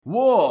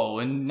Whoa,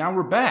 and now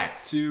we're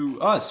back to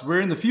us.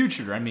 We're in the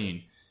future,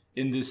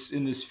 in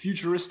this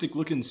futuristic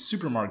looking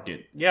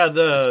supermarket. Yeah,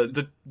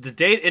 the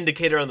date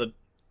indicator on the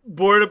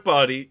porta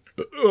potty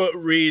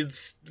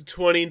reads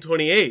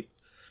 2028.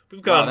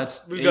 We've got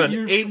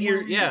 8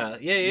 years.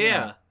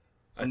 Yeah.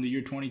 From the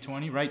year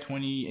 2020, right?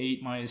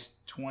 28 minus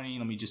 20.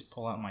 Let me just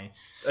pull out my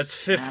That's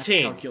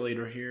 15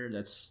 calculator here.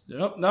 That's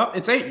no,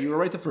 it's 8. You were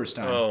right the first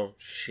time. Oh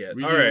shit!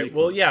 Really, all right, really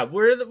well, close. yeah,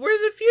 we're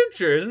the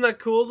future. Isn't that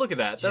cool? Look at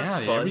that. That's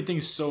fun.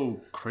 Everything's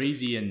so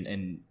crazy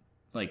and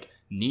like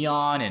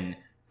neon and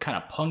kind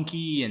of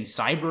punky and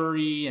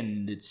cybery,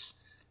 and it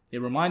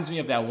reminds me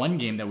of that one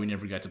game that we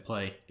never got to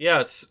play.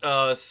 Yes,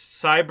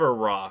 Cyber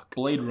Rock,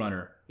 Blade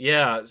Runner.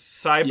 Yeah,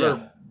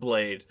 Cyber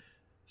Blade.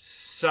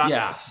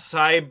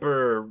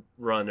 Cyber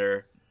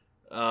Runner.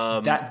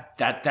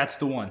 That's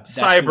the one. That's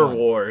Cyber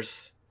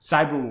Wars.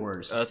 Cyber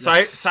Wars.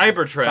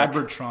 Cybertrek.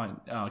 Cybertron.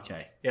 Oh,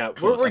 okay. Yeah,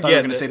 cool. we're I thought we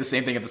were going to say the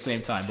same thing at the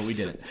same time, but we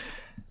didn't.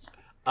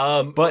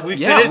 But we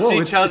finished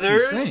each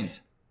other's.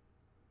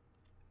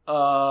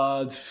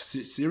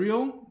 It's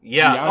cereal.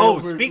 Yeah.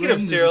 Speaking of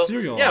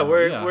cereal. Yeah,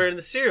 we're in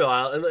the cereal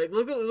aisle, and like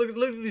look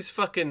at these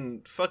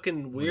fucking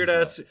weird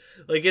ass.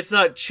 Like it's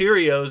not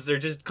Cheerios; they're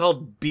just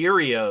called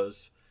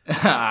Beerios.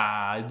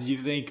 Do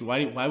you think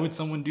why would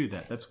someone do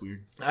that? That's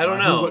weird. I don't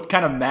know. What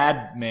kind of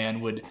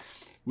madman would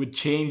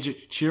change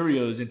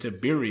Cheerios into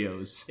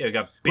Beerios? Yeah, we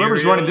got Beerios.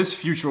 Whoever's running this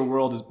future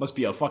world must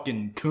be a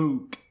fucking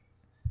kook.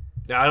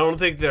 I don't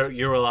think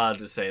you're allowed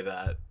to say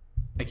that.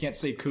 I can't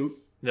say kook.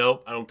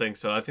 Nope, I don't think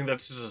so. I think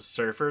that's just a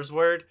surfer's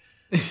word.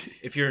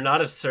 If you're not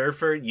a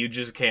surfer, you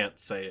just can't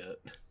say it.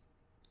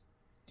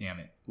 Damn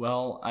it.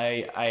 Well,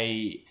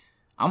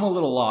 I'm a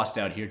little lost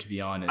out here, to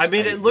be honest. I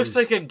mean, it looks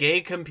like a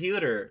gay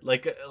computer,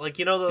 like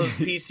you know those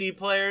PC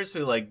players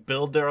who like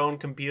build their own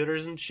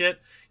computers and shit.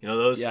 You know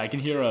those? Yeah, I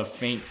can hear a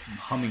faint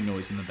humming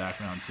noise in the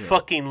background too.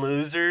 Fucking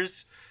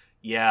losers.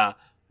 Yeah,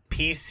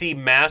 PC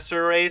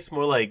Master Race,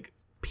 more like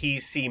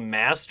PC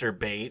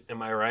Masturbate.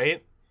 Am I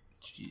right?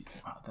 Jeez,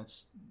 wow, that.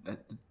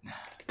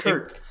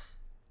 Kurt,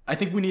 I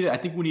think we need to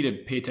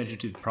pay attention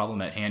to the problem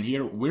at hand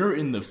here. We're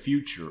in the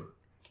future.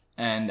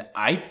 And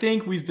I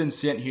think we've been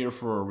sent here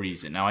for a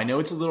reason. Now, I know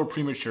it's a little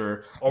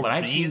premature, but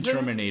I've seen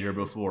Terminator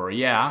before.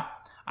 Yeah,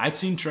 I've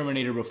seen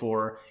Terminator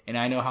before, and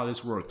I know how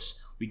this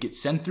works. We get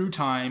sent through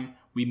time,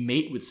 we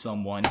mate with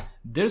someone,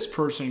 this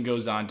person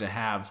goes on to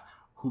have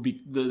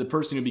the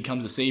person who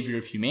becomes the savior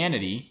of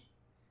humanity,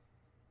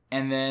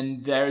 and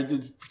then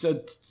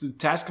the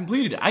task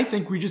completed. I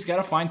think we just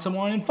gotta find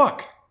someone and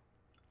fuck.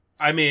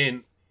 I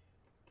mean,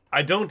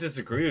 I don't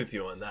disagree with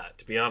you on that,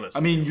 to be honest. I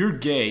mean, you're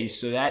gay,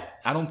 so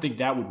I don't think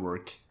that would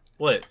work.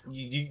 What?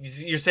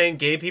 You're saying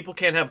gay people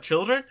can't have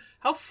children?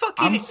 How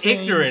fucking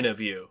ignorant of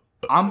you.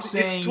 I'm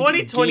saying it's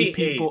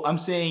 2028. I'm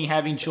saying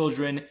having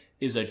children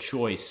is a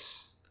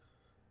choice,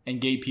 and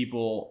gay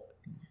people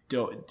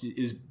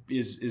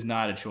is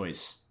not a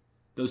choice.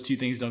 Those two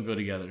things don't go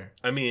together.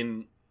 I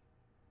mean,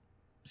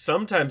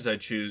 sometimes I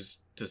choose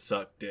to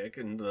suck dick,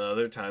 and then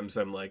other times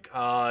I'm like,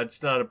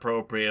 it's not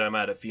appropriate. I'm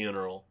at a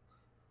funeral.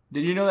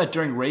 Did you know that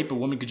during rape, a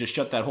woman could just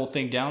shut that whole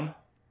thing down?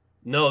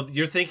 No,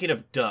 you're thinking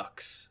of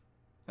ducks.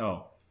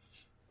 Oh.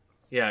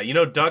 Yeah, you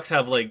know ducks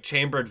have, like,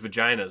 chambered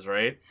vaginas,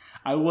 right?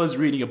 I was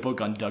reading a book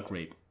on duck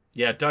rape.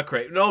 Yeah, duck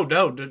rape. No,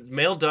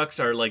 male ducks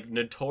are, like,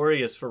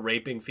 notorious for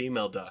raping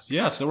female ducks.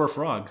 Yeah, so are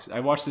frogs.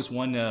 I watched this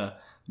one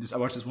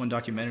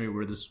documentary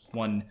where this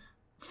one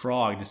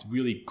frog, this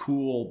really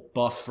cool,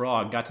 buff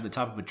frog, got to the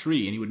top of a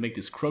tree, and he would make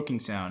this croaking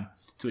sound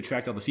to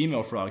attract all the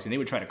female frogs, and they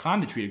would try to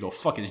climb the tree to go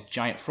fuck his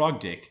giant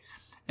frog dick.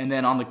 And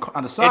then on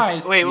the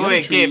side,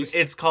 wait, Gabe.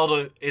 It's called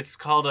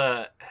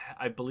a,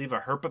 I believe, a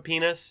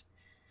herpapenis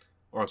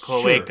or a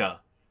cloaca. Sure.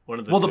 One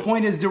of the well, two. The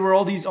point is, there were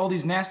all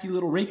these nasty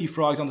little rapey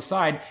frogs on the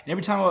side, and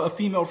every time a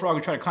female frog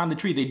would try to climb the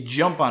tree, they'd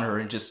jump on her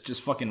and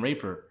just fucking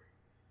rape her.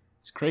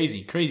 It's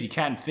crazy.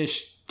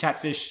 Catfish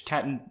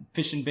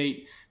and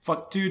bait.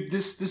 Fuck, dude,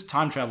 this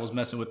time travel is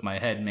messing with my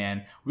head,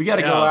 man. We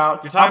gotta go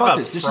out. How about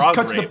this? Just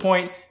cut to the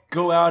point.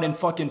 Go out and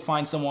fucking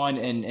find someone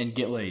and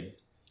get laid.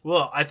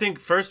 Well, I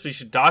think first we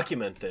should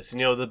document this. And,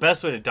 the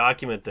best way to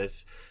document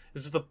this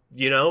is with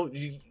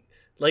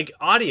like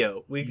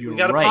audio. We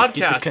got to podcast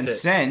Get the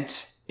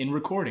consent in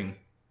recording.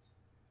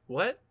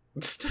 What?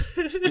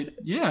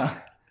 Yeah.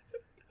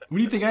 What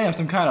do you think I am,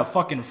 some kind of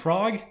fucking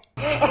frog?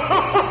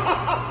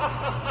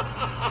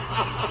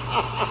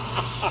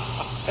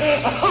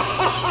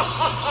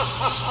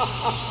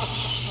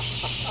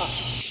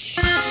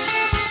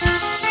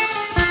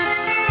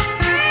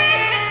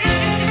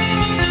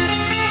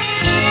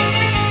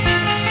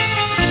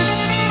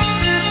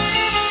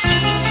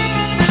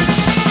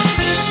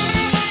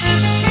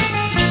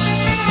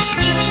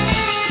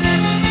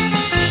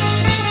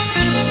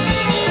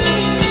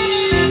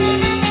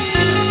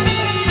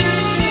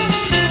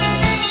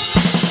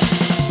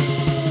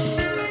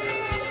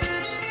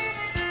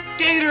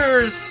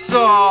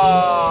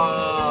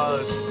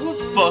 Sauce!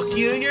 We'll fuck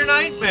you in your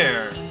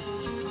nightmare,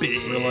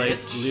 bitch. We're like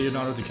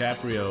Leonardo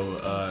DiCaprio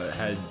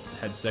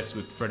had sex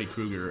with Freddy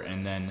Krueger,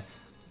 and then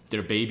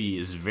their baby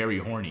is very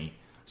horny.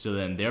 So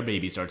then their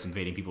baby starts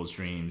invading people's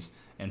dreams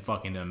and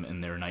fucking them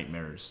in their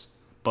nightmares.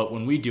 But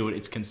when we do it,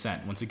 it's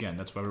consent. Once again,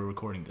 that's why we're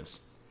recording this.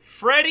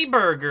 Freddy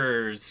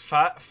Burgers.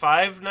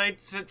 Five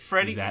Nights at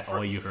Freddy. Is that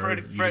all you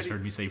heard? You just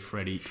heard me say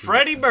Freddy.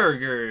 Freddy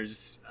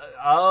Burgers.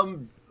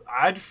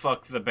 I'd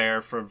fuck the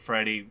bear from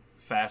Freddy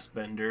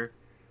Fazbear.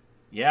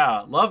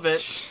 Yeah, love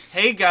it.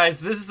 Hey guys,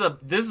 this is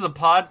a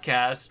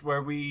podcast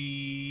where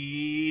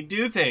we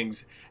do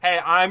things. Hey,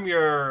 I'm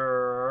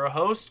your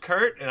host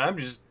Kurt, and I'm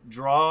just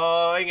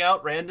drawing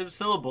out random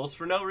syllables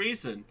for no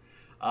reason.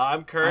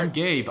 I'm Kurt. I'm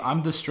Gabe.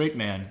 I'm the straight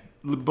man,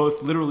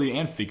 both literally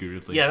and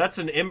figuratively. Yeah, that's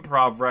an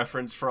improv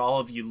reference for all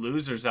of you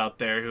losers out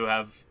there who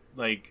have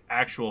like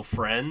actual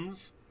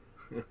friends.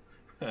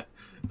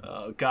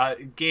 Oh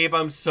God, Gabe,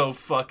 I'm so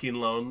fucking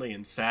lonely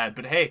and sad.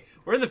 But hey,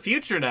 we're in the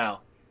future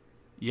now.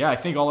 Yeah, I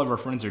think all of our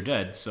friends are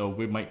dead, so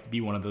we might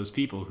be one of those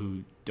people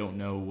who don't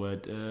know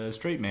what a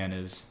straight man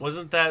is.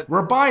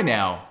 We're bi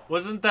now.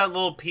 Wasn't that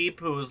little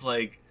Peep who was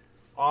like,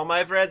 all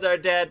my friends are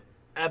dead?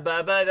 I'm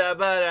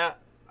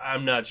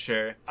not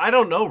sure. I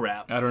don't know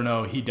rap. I don't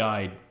know. He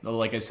died.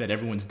 Like I said,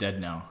 everyone's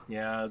dead now.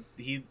 Yeah,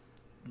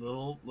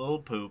 little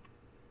poop.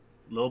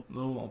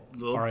 Little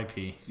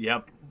R.I.P.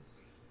 Yep.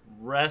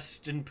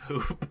 Rest in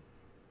poop.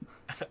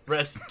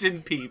 Rest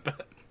in peep.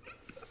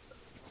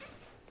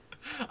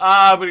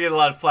 I'm going to get a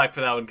lot of flack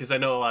for that one because I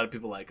know a lot of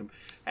people like him.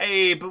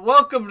 Hey, but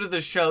welcome to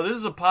the show. This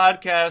is a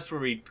podcast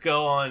where we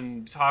go on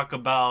and talk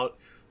about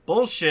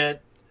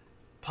bullshit,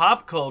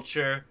 pop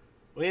culture,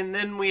 and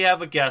then we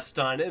have a guest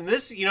on. And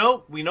this, we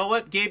know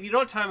what, Gabe? You know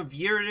what time of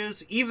year it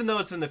is? Even though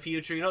it's in the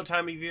future, you know what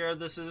time of year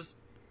this is?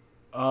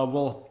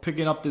 Well,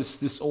 picking up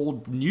this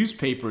old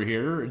newspaper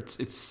here,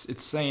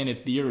 it's saying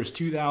the year is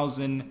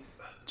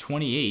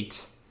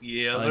 2028.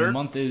 Yeah, sir. The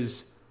month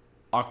is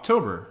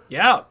October.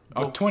 Yeah.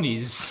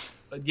 20s.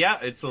 Yeah,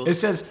 it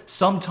says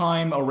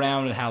sometime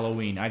around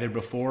Halloween, either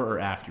before or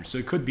after, so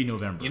it could be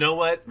November. You know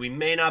what? We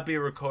may not be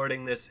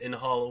recording this in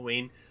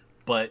Halloween,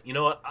 but you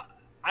know what?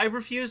 I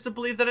refuse to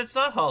believe that it's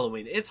not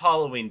Halloween. It's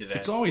Halloween today.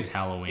 It's always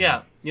Halloween.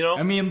 Yeah,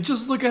 I mean,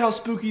 just look at how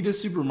spooky this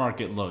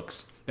supermarket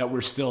looks that we're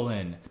still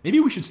in.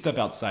 Maybe we should step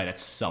outside at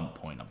some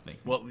point, I'm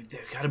thinking. Well, we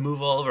got to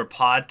move all of our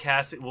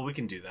podcasting. Well, we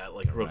can do that,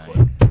 real quick.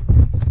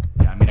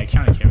 Yeah, I mean, I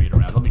kind of carry it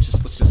around.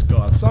 Let's just go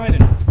outside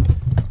and...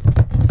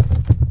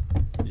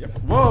 Yep.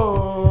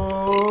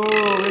 Whoa!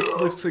 It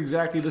looks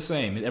exactly the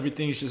same.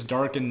 Everything's just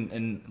dark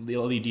and the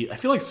LED. I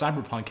feel like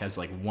Cyberpunk has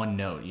one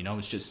note.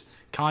 It's just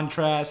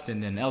contrast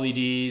and then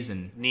LEDs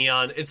and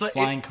neon. It's like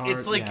flying cars.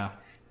 It's like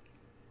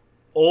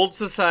old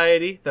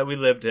society that we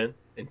lived in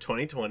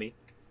 2020,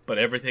 but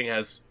everything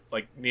has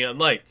neon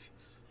lights.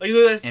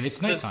 And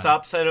it's nighttime. The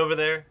stop sign over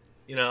there.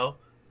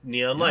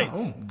 Neon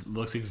lights. Oh,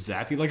 looks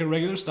exactly like a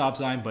regular stop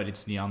sign, but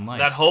it's neon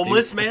lights. That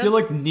homeless man? I feel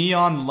like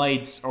neon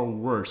lights are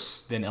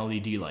worse than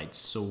LED lights,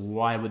 so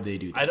why would they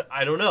do that?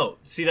 I don't know.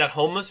 See that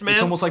homeless man?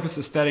 It's almost like this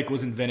aesthetic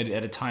was invented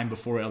at a time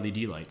before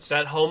LED lights.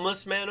 That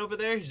homeless man over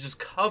there, he's just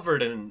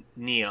covered in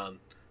neon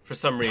for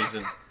some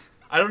reason.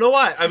 I don't know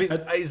why. I mean,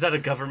 is that a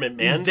government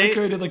mandate? He's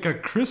decorated like a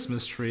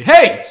Christmas tree.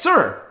 Hey,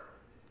 sir!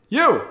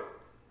 You!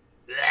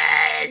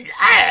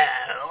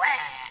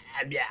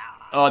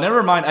 Oh,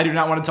 never mind. I do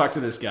not want to talk to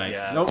this guy.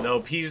 Yeah,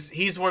 nope.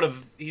 He's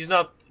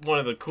not one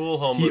of the cool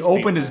homeless. He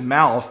opened his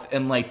mouth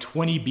and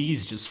 20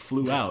 bees just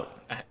flew out.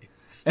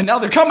 And now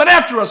they're coming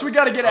after us. We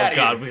got to get out of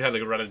here. Oh God, we had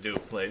to run into a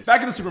place.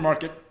 Back in the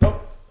supermarket.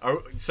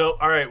 Oh. So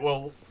all right.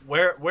 Well,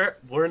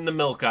 we're in the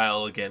milk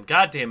aisle again.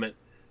 God damn it.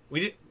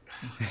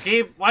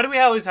 Gabe, why do we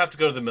always have to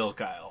go to the milk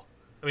aisle?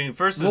 I mean,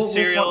 first it was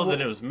cereal, then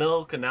it was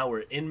milk, and now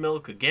we're in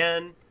milk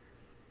again.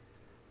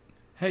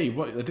 Hey,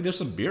 I think there's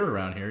some beer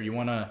around here. You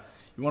wanna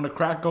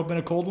crack open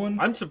a cold one?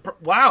 I'm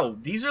surprised. Wow,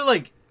 these are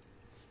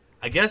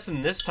I guess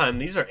in this time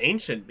these are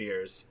ancient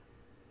beers,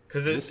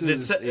 because it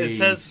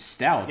says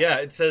stout. Yeah,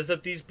 it says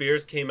that these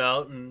beers came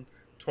out in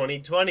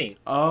 2020.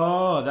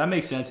 Oh, that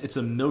makes sense. It's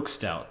a milk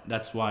stout.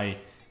 That's why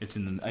it's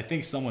in the. I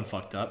think someone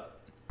fucked up.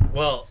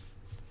 Well,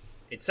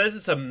 it says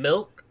it's a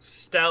milk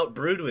stout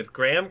brewed with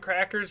graham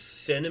crackers,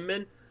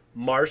 cinnamon,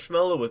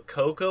 marshmallow with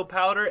cocoa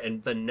powder,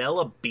 and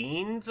vanilla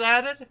beans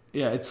added.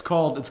 Yeah, it's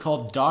called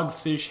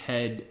Dogfish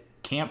Head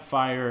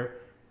Campfire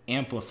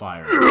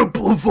Amplifier.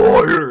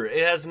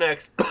 It has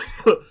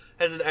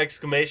has an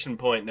exclamation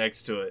point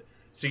next to it,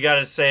 so you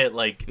gotta say it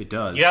like it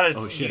does. You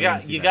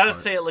gotta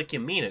say it like you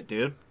mean it,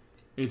 dude.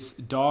 It's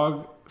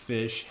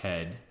Dogfish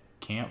Head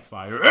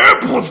Campfire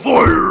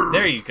Amplifier.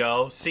 There you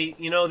go. See,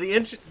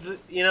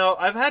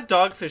 I've had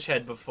Dogfish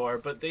Head before,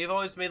 but they've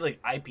always made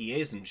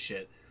IPAs and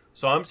shit.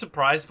 So I'm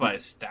surprised by a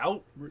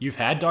stout. You've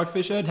had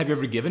Dogfish Head? Have you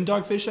ever given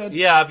Dogfish Head?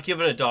 Yeah, I've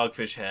given a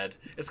Dogfish Head.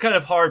 It's kind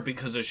of hard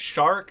because a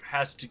shark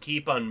has to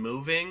keep on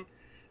moving.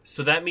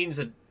 So that means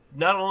that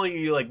not only are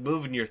you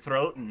moving your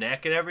throat and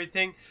neck and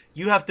everything,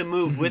 you have to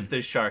move with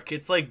the shark.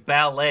 It's like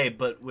ballet,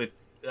 but with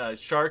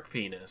shark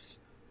penis.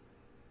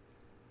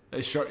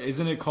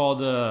 Isn't it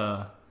called,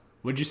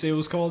 what'd you say it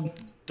was called?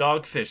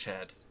 Dogfish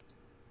Head.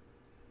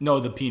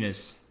 No, the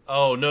penis.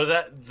 Oh, no,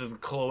 the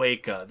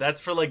cloaca. That's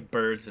for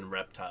birds and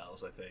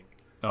reptiles, I think.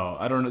 Oh,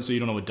 I don't know. So you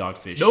don't know what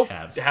dogfish Nope,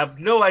 have? have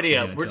no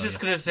idea. gonna We're tell just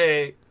you. gonna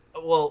say,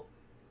 well,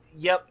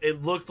 yep,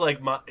 it looked like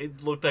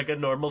a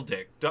normal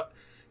dick.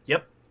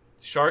 Yep,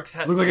 sharks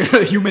have Look like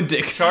a human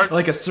dick. Sharks-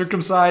 Like a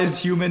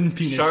circumcised human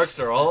penis. sharks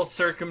are all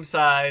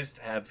circumcised,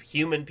 have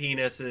human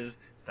penises.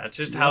 That's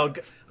just how.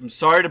 I'm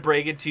sorry to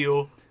break it to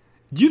you.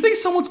 Do you think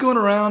someone's going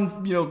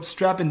around,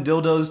 strapping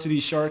dildos to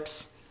these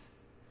sharks?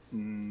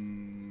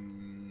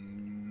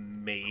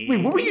 Maybe.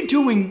 Wait, what were you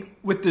doing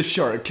with the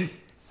shark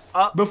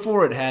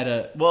before it had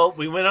a? Well,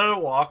 we went on a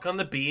walk on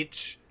the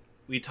beach.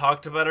 We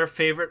talked about our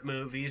favorite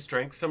movies,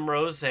 drank some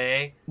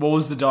rosé. What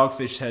was the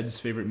dogfish head's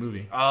favorite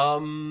movie?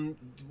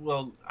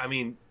 Well, I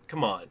mean,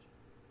 come on.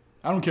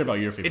 I don't care about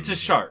your favorite. It's a movie.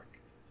 shark.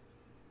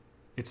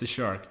 It's a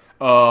shark.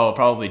 Oh,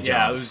 probably Jaws.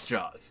 Yeah, it was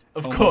Jaws.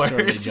 Of Almost course.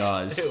 certainly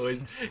Jaws.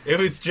 It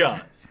was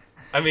Jaws.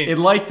 I mean, It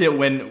liked it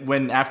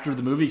when after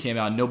the movie came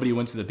out, nobody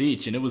went to the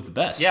beach, and it was the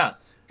best. Yeah.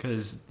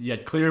 Because you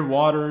had clear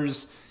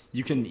waters.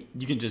 You can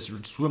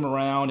just swim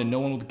around, and no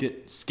one will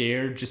get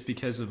scared just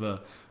because of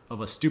a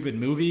stupid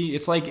movie.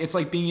 It's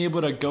like being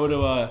able to go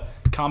to a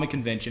comic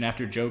convention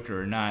after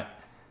Joker, and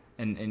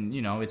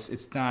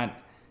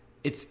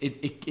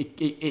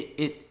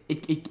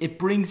it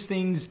brings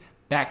things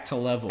back to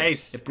level. Hey,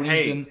 it brings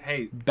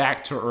them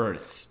back to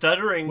earth.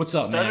 stuttering. What's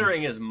up, man?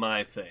 Stuttering is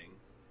my thing.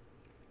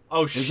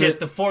 Oh Is shit! it?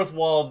 The fourth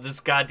wall of this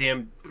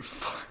goddamn.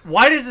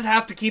 Why does it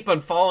have to keep on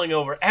falling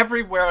over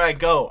everywhere I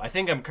go? I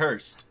think I'm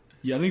cursed.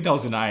 Yeah, I think that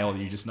was an aisle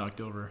you just knocked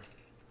over.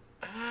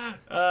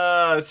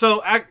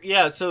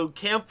 So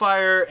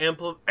campfire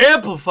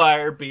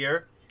amplifier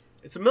beer.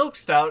 It's a milk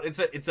stout. It's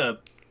a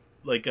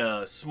like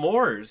a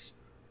s'mores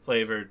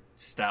flavored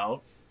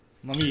stout.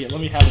 Let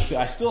me have a sip.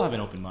 I still haven't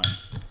opened mine.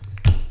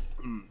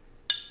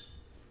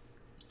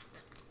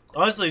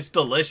 Honestly, it's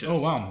delicious.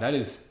 Oh wow, that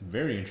is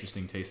very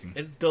interesting tasting.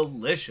 It's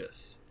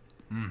delicious.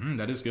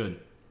 That is good.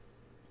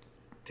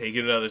 Take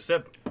another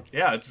sip.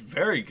 Yeah, it's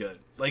very good.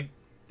 Like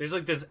there's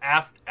like this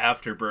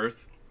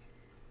afterbirth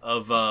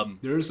of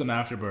There is some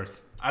afterbirth.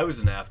 I was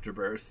an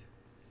afterbirth.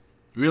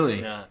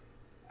 Really? Yeah.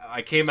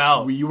 I came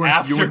out. You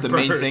weren't the main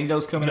afterbirth. thing that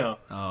was coming No.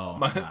 out?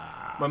 Oh.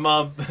 My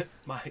mom,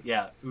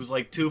 it was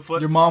like 2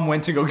 foot. Your mom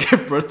went to go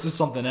give birth to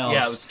something else.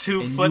 Yeah, it was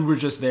 2 and foot. you were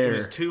just there. It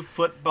was 2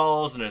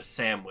 footballs and a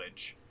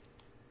sandwich.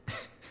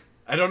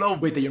 I don't know.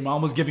 Wait, that your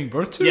mom was giving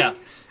birth to? Yeah.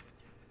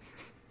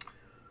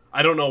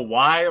 I don't know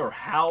why or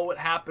how it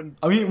happened.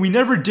 I mean, we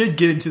never did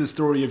get into the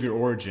story of your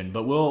origin,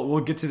 but we'll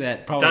get to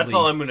that probably. That's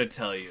all I'm going to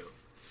tell you.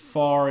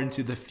 Far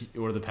into the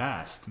or the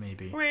past,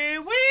 maybe. Wee,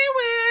 wee,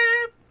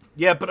 wee.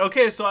 Yeah, but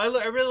okay, so I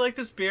really like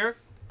this beer.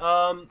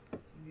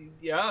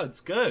 Yeah, it's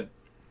good.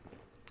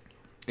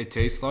 It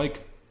tastes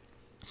like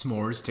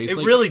s'mores. Tastes It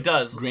like really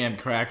does. graham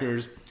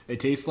crackers. It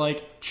tastes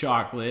like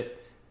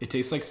chocolate. It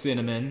tastes like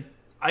cinnamon.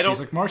 I It don't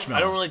tastes like marshmallow.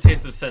 I don't really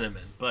taste the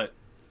cinnamon, but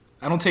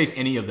I don't taste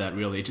any of that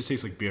really. It just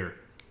tastes like beer.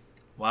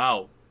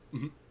 wow.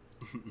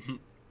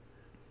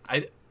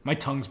 My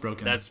tongue's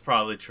broken. That's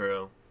probably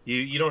true.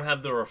 You don't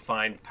have the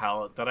refined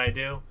palate that I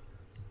do.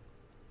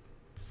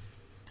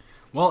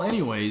 Well,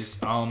 anyways,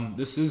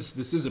 this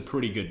is a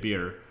pretty good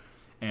beer,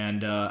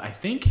 and I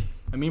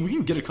mean we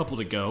can get a couple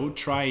to go.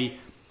 Try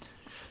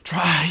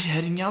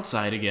heading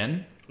outside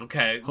again.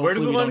 Okay, where do Hopefully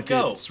we we want don't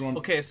to go? get swarmed.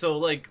 Okay, so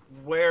like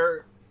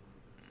where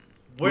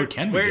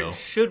can we go?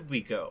 should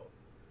we go?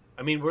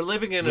 I mean, we're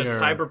living in a Where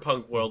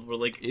cyberpunk world where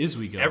like Is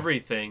we go?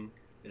 everything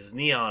is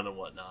neon and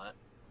whatnot.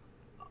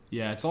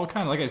 Yeah, it's all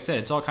kind of like I said.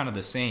 It's all kind of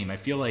the same. I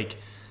feel like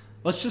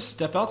let's just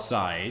step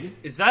outside.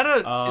 Is that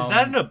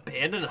an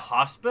abandoned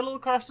hospital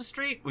across the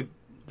street with?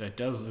 That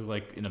does look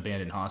like an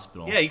abandoned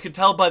hospital. Yeah, you could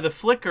tell by the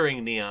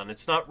flickering neon.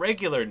 It's not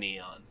regular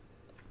neon.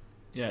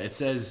 Yeah, it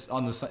says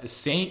on the side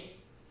St.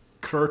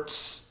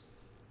 Kurt's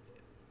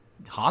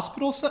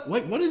Hospital.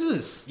 Wait, what is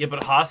this? Yeah,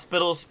 but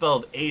hospital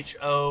spelled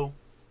HO-SPIT-AL.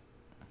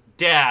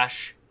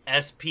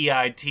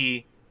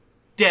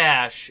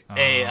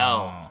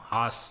 Oh,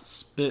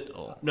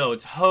 hospital. No,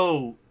 it's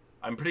ho.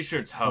 I'm pretty sure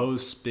it's ho.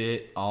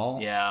 Hospital.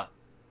 Yeah.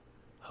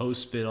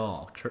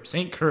 Hospital.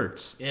 St.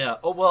 Kurt's. Yeah.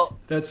 Oh well,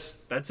 That's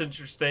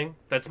interesting.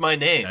 That's my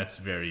name. That's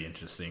very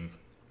interesting.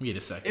 Wait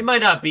a second. It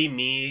might not be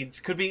me.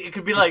 It could be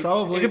like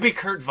probably- it could be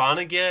Kurt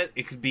Vonnegut.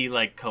 It could be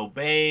like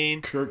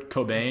Cobain. Kurt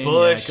Cobain.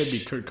 Bush. Yeah, it could be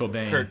Kurt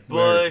Cobain. Kurt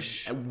where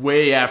Bush.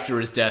 Way after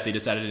his death, they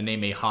decided to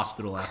name a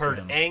hospital after Kurt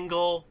him.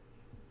 Angle.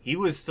 He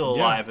was still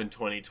Yeah. alive in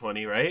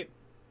 2020, right?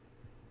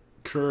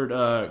 Kurt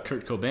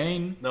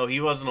Cobain. No, he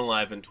wasn't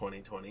alive in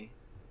 2020.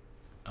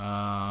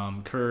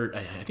 Kurt.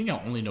 I think I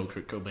only know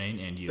Kurt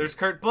Cobain and you. There's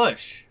Kurt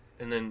Busch,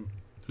 and then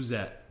Who's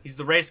that? he's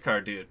the race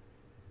car dude.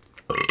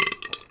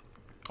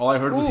 All I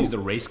heard was Ooh. he's the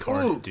race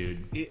car Ooh.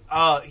 dude,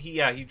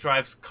 He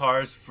drives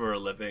cars for a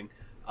living.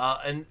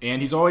 And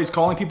and he's always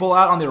calling people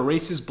out on their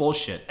racist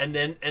bullshit.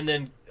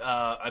 then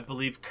I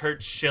believe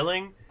Kurt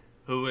Schilling,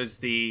 who was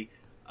the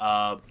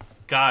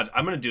God,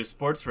 I'm gonna do a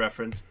sports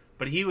reference,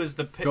 but he was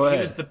the Go ahead.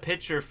 he was the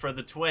pitcher for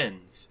the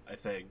Twins, I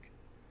think.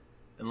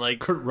 And like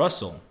Kurt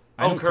Russell.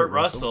 I know Kurt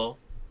Russell.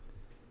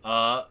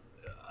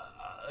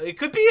 it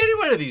could be any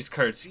one of these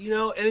Kurts,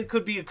 and it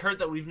could be a Kurt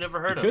that we've never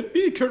heard of. Could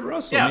be Kurt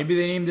Russell. Yeah. Maybe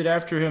they named it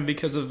after him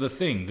because of the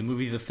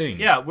movie The Thing.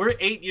 Yeah, we're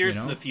 8 years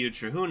in the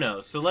future. Who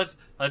knows? So let's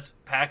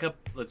pack up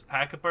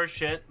our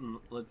shit and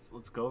let's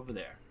go over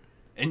there.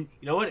 And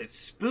you know what? It's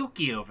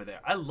spooky over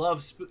there. I love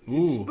it's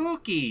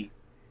spooky.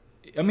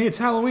 I mean, it's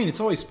Halloween. It's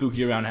always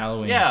spooky around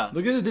Halloween. Yeah.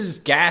 Look at it. There's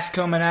gas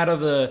coming out of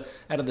the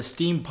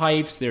steam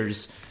pipes. You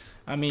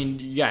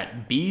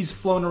got bees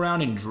floating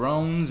around in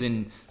drones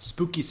and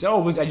spooky.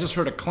 I just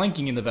heard a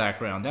clanking in the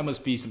background. That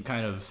must be some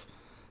kind of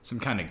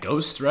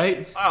ghost,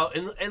 right? Oh,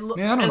 and look,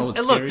 Man, I don't know what's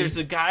and look, scary. there's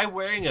a guy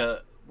wearing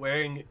a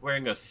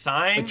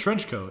sign, A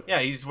trench coat. Yeah,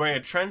 he's wearing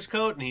a trench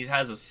coat and he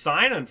has a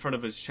sign in front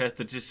of his chest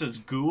that just says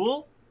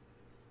 "Ghoul."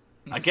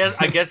 I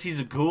guess he's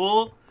a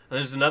ghoul. And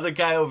there's another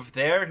guy over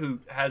there who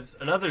has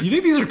another. You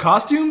think these are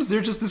costumes?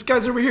 They're just this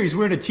guy's over here. He's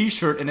wearing a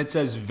T-shirt and it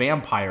says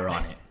 "vampire"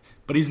 on it,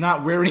 but he's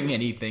not wearing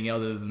anything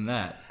other than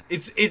that.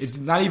 It's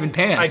not even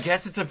pants. I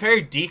guess it's a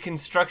very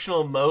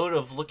deconstructional mode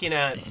of looking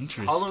at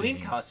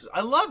Halloween costumes.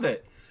 I love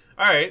it.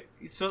 All right,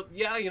 so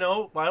yeah,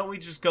 why don't we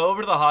just go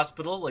over to the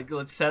hospital? Like,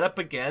 let's set up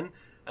again.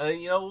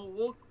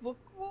 We'll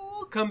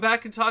come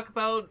back and talk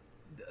about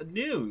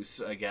news,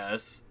 I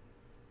guess.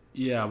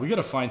 Yeah, we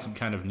gotta find some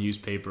kind of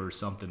newspaper or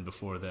something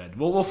before then.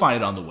 We'll find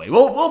it on the way.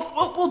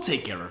 We'll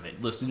take care of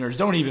it, listeners.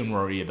 Don't even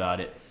worry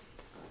about it.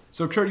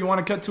 So, Kurt, you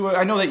want to cut to it?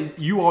 I know that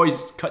you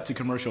always cut to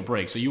commercial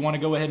break, so you want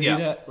to go ahead and do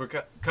that? We're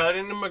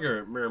cutting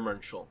to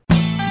commercial.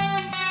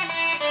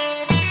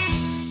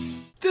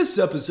 This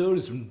episode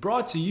has been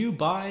brought to you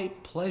by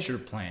Pleasure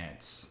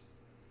Plants.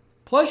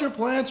 Pleasure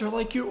plants are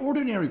like your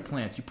ordinary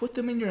plants. You put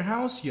them in your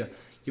house, you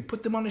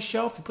put them on a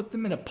shelf, you put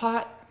them in a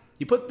pot,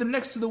 you put them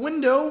next to the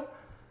window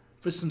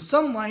for some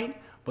sunlight,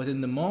 but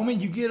in the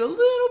moment you get a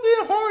little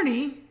bit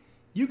horny,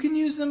 you can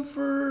use them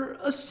for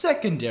a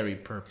secondary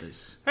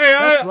purpose.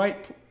 That's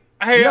right.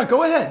 Hey, yeah,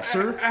 go ahead,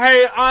 sir.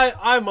 Hey,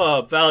 I'm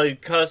a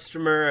valued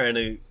customer and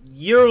a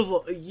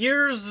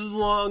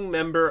years-long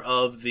member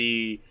of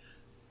the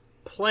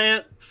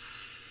Plant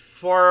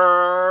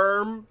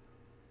Farm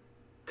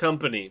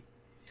Company.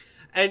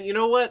 And you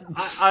know what?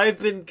 I've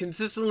been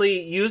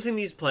consistently using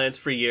these plants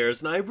for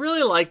years, and I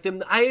really like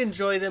them. I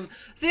enjoy them.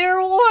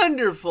 They're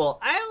wonderful.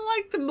 I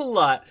like them a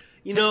lot.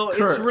 Kurt,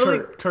 it's really...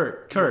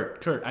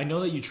 Kurt, I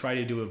know that you try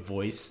to do a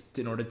voice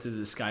in order to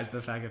disguise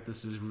the fact that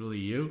this is really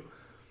you,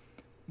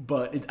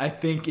 but I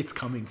think it's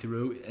coming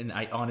through, and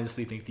I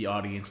honestly think the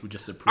audience would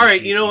just appreciate. All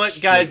right, you know what,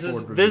 guys?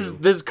 This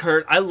is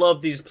Kurt. I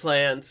love these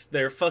plants.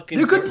 They're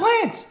good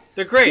plants.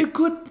 They're great. They're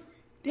good.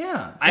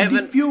 Yeah,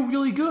 they feel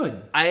really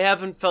good. I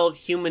haven't felt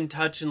human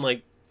touch in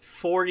like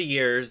 40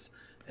 years,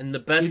 and the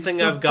best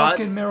thing I've got... It's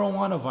the fucking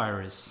marijuana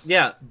virus.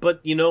 Yeah, but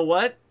you know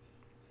what?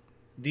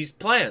 These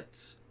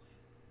plants.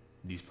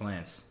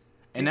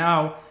 And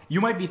now,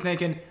 you might be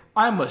thinking,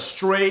 I'm a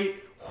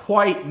straight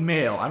white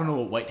male. I don't know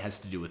what white has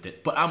to do with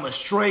it, but I'm a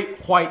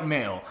straight white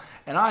male,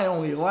 and I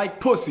only like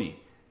pussy,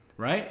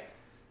 right?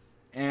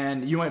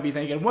 And you might be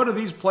thinking, what are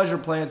these pleasure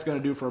plants going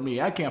to do for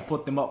me? I can't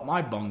put them up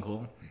my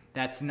bunghole.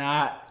 That's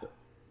not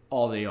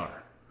all they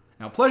are.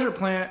 Now, pleasure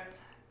plants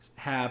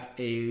have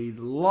a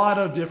lot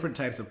of different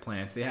types of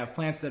plants. They have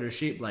plants that are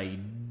shaped like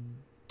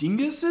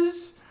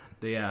dinguses.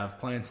 They have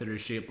plants that are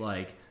shaped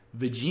like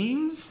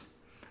vagines.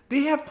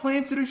 They have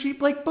plants that are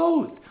shaped like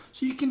both.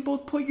 So you can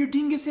both put your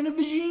dingus in a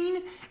vagine,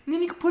 and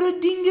then you can put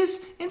a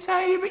dingus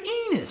inside of your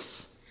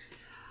anus.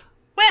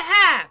 Well,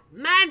 hi,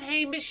 my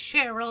name is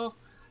Cheryl.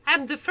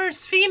 I'm the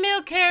first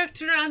female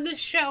character on this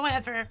show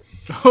ever.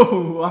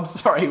 Oh, I'm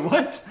sorry,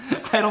 what?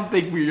 I don't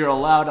think we're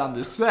allowed on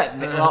this set.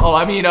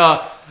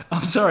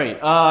 I'm sorry.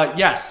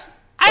 Yes.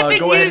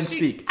 Go ahead and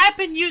speak. I've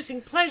been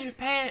using pleasure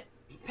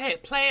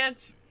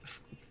plants.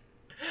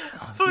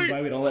 That's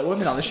why we don't let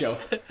women on the show.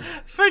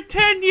 For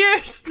 10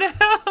 years now,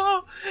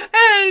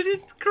 and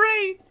it's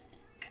great.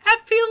 I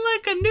feel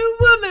like a new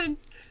woman.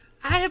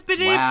 I've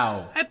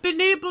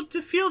been able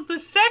to feel the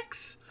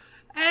sex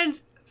and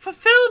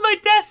fulfill my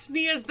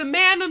destiny as the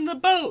man on the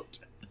boat.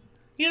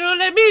 You know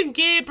what I mean,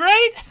 Gabe,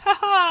 right?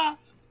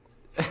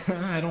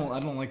 I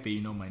don't like that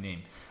you know my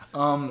name.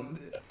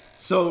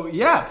 So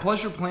yeah,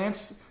 pleasure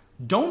plants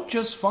don't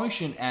just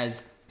function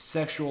as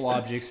sexual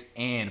objects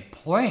and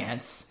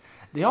plants.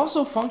 They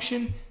also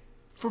function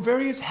for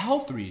various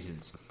health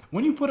reasons.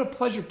 When you put a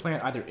pleasure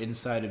plant either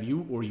inside of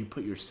you or you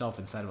put yourself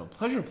inside of a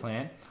pleasure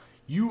plant,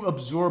 you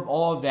absorb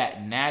all of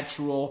that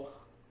natural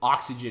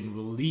oxygen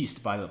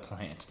released by the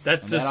plant.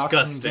 That's disgusting.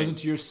 That oxygen goes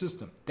into your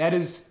system. That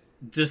is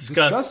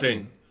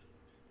disgusting.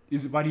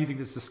 Why do you think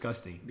that's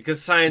disgusting?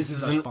 Because science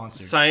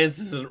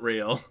isn't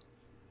real.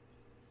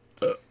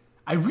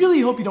 I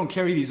really hope you don't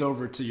carry these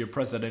over to your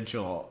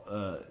presidential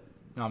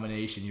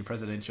nomination, your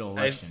presidential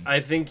election.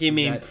 I think you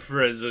mean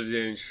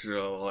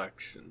presidential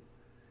election.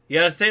 You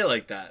gotta say it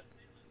like that.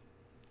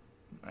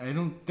 I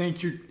don't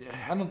think you're...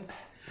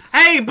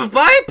 Hey, but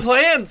buy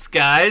plants,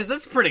 guys.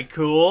 That's pretty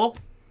cool.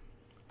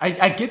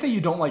 I get that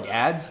you don't like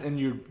ads and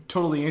you're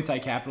totally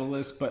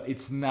anti-capitalist, but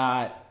it's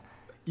not...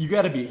 You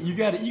gotta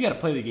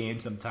play the game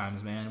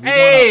sometimes, man.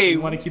 We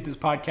want to keep this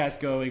podcast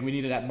going. We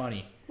need that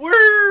money. We're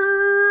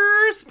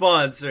We're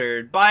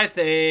sponsored by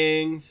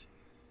things.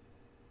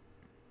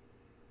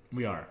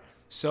 We are.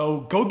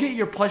 So go get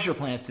your pleasure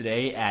plans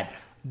today at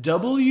now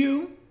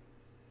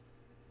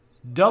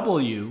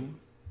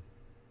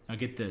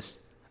get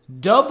this,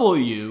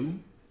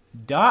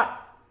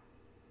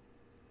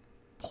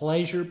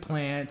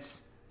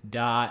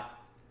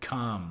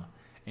 w.pleasureplants.com.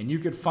 And you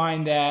could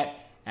find that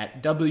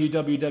at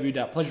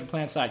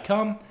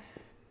www.pleasureplants.com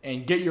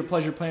and get your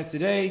pleasure plants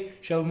today.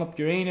 Shove them up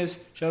your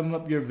anus, shove them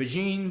up your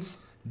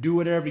vagines, do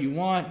whatever you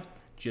want.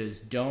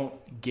 Just don't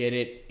get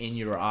it in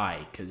your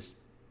eye, because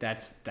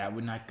that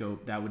would not go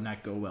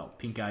well.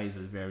 Pink eye is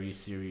a very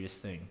serious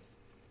thing.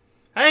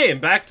 Hey, and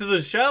back to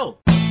the show.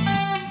 And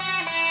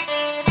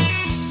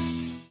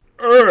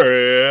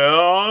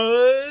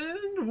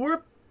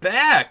we're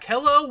back.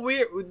 Hello,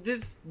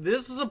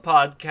 this is a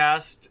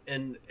podcast,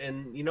 and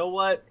you know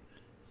what?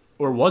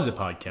 Or was a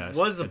podcast.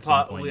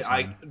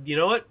 You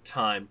know what?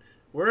 Time.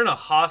 We're in a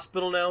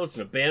hospital now. It's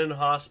an abandoned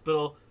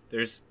hospital.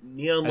 There's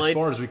neon lights. As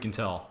far as we can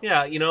tell.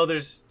 Yeah,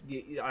 there's.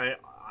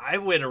 I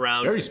went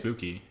around. It's very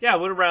spooky. Yeah, I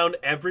went around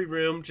every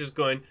room just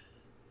going,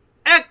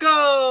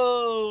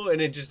 echo!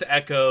 And it just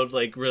echoed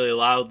like really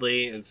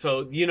loudly. And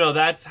so,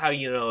 that's how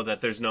you know that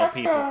there's no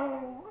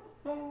people.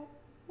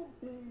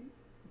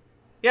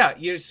 Yeah,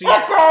 you see.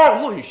 Echo!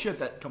 Holy shit,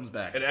 that comes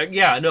back. And,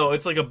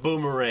 it's like a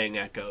boomerang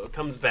echo. It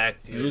comes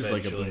back to you. It is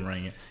eventually. Like a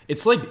boomerang.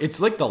 It's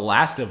like The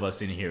Last of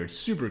Us in here. It's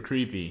super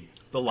creepy.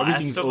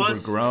 Everything's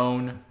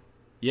overgrown.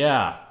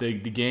 Yeah, the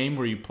game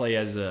where you play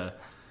as a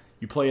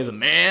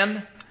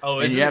man.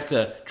 And you have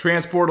to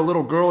transport a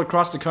little girl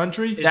across the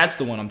country. That's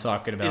the one I'm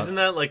talking about. Isn't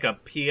that like a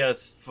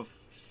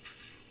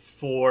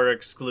PS4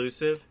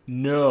 exclusive?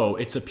 No,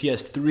 it's a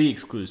PS3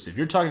 exclusive.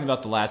 You're talking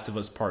about The Last of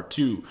Us Part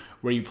 2,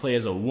 where you play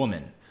as a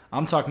woman.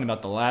 I'm talking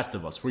about The Last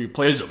of Us, where you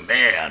play as a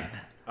man.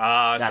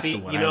 That's the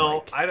one I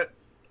like. I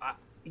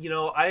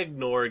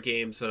ignore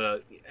games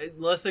that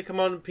unless they come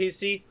on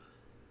PC,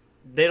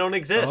 they don't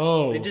exist.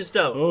 They just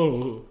don't.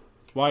 Oh,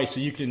 why? So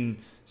you can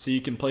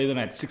play them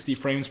at 60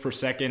 frames per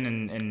second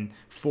and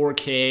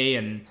 4K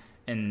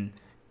and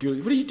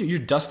what do you do? You're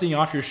dusting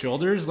off your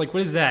shoulders? Like,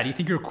 what is that? You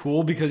think you're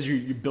cool because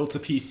you built a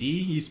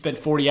PC? You spent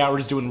 40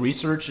 hours doing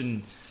research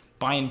and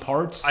buying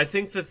parts? I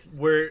think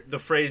where the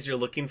phrase you're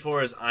looking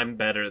for is "I'm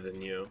better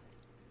than you."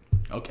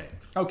 Okay.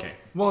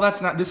 Well,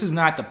 this is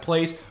not the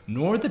place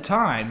nor the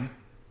time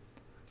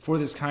for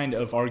this kind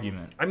of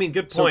argument. I mean,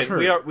 good point.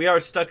 So, we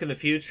are stuck in the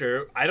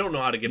future. I don't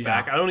know how to get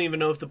back. I don't even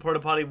know if the porta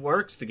potty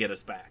works to get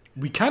us back.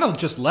 We kind of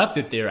just left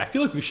it there. I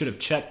feel like we should have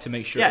checked to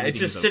make sure. Yeah, it's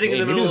just sitting in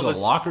the middle of a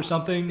lock or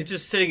something. It's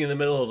just sitting in the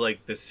middle of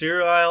like the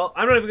cereal aisle.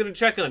 I'm not even going to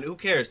check on it. Who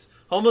cares?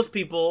 Homeless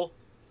people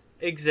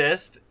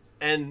exist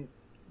and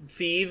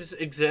thieves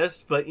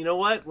exist, but you know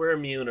what? We're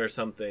immune or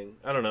something.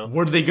 I don't know.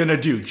 What are they going to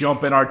do?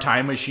 Jump in our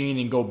time machine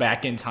and go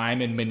back in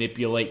time and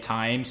manipulate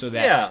time so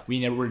that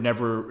we were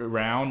never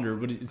around, or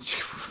what?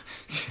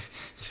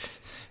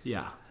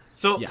 Yeah.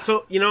 So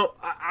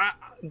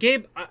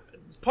Gabe,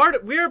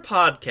 we're a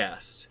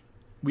podcast.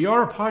 We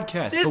are a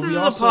podcast. This is a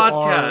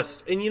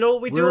podcast, and you know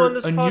what we do on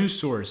this podcast? We're a news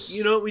source.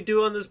 You know what we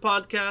do on this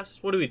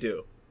podcast? What do we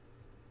do?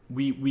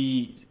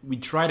 We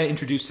try to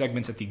introduce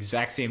segments at the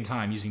exact same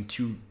time using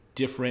two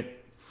different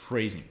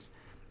phrasings,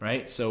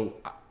 right? So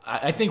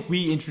I think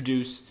we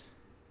introduce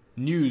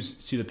news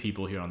to the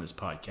people here on this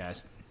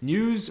podcast.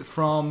 News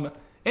from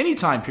any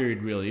time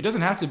period, really. It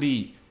doesn't have to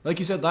be, like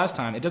you said last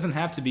time, it doesn't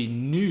have to be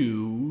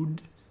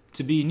nude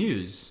to be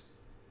news.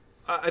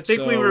 I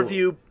think we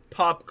review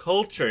pop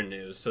culture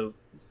news, so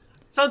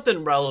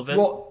something relevant.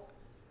 Well,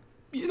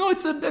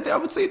 I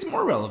would say it's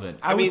more relevant.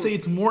 I would say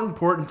it's more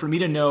important for me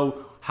to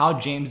know how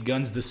James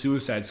Gunn's The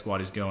Suicide Squad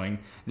is going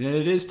than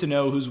it is to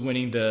know who's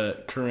winning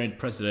the current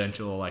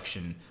presidential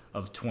election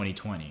of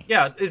 2020.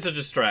 Yeah, it's a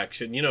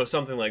distraction,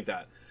 something like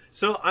that.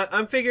 So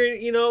I'm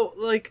figuring,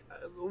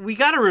 we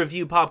got to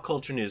review pop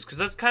culture news because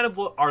that's kind of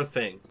what our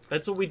thing.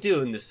 That's what we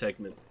do in this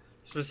segment.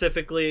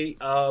 Specifically,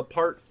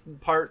 part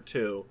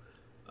 2,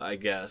 I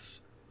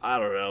guess. I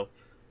don't know.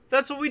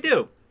 That's what we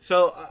do.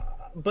 So,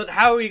 but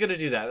how are we going to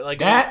do that? Like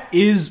that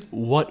is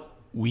what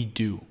we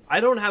do.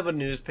 I don't have a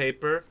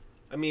newspaper.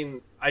 I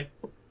mean, let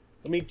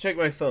me check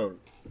my phone.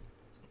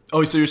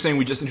 Oh, so you're saying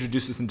we just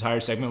introduced this entire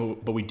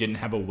segment, but we didn't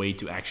have a way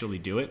to actually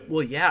do it?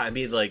 Well, yeah. I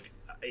mean,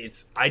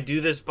 I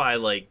do this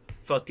by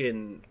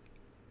fucking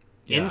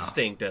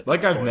instinct. At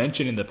this I've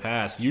mentioned in the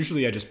past,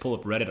 usually I just pull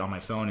up Reddit on my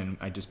phone and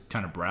I just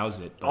kind of browse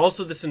it. But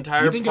also, this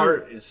entire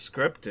part is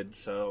scripted,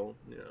 so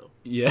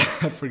Yeah,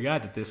 I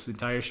forgot that this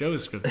entire show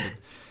is scripted.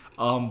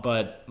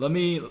 But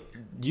do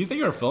you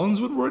think our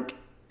phones would work?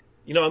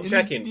 I'm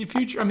checking. The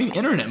future. I mean, the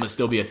internet must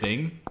still be a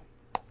thing.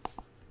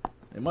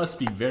 It must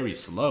be very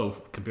slow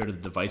compared to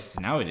the devices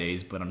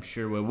nowadays, but I'm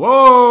sure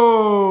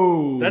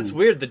whoa! That's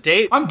weird. The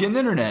date. I'm getting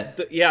internet.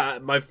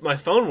 My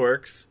phone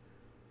works,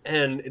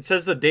 and it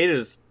says the date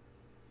is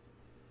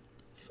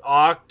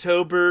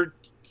October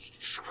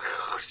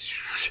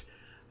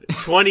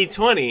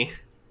 2020.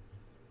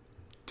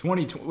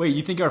 2020. Wait,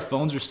 you think our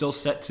phones are still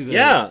set to the?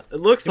 Yeah, it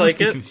looks like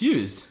it.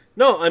 Confused.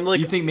 No, I'm like.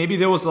 You think maybe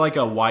there was like a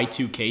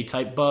Y2K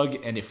type bug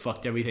and it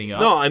fucked everything up?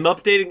 No, I'm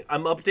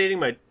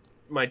updating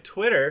my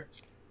Twitter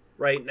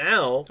right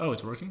now. Oh,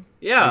 it's working?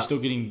 Yeah. You're still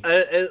getting...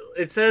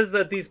 it says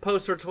that these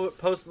posts were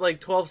posted like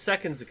 12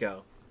 seconds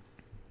ago.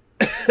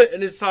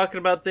 And it's talking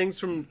about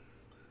things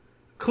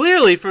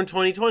clearly from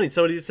 2020.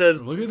 Somebody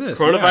says, look at this.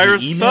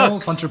 Coronavirus emails,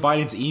 sucks. Hunter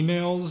Biden's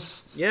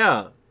emails.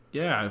 Yeah.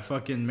 Yeah,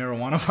 fucking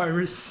marijuana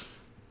virus.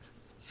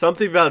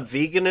 Something about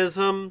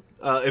veganism.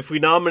 If we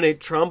nominate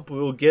Trump, we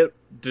will get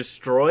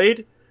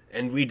destroyed,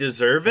 and we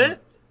deserve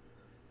it.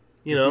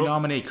 If we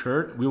nominate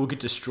Kurt, we will get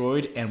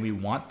destroyed, and we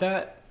want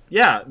that.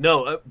 Yeah,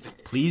 no.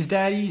 Please,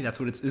 Daddy? That's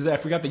what it is. I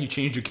forgot that you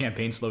changed your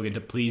campaign slogan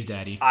to Please,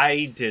 Daddy.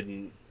 I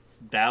didn't.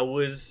 That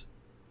was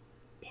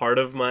part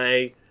of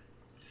my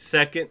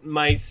second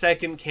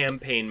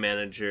campaign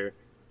manager.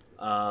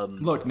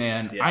 Look,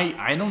 man, yeah.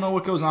 I don't know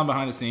what goes on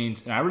behind the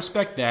scenes, and I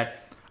respect that.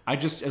 I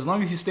just, as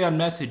long as you stay on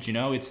message,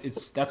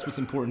 that's what's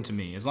important to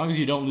me. As long as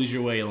you don't lose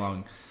your way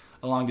along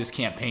this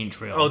campaign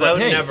trail. Oh, that would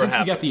never since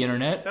happen. We got the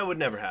internet, That would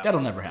never happen.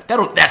 that'll never happen.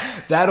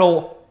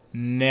 That'll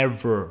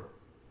never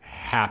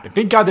happen.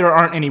 Thank God there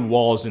aren't any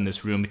walls in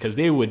this room because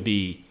they would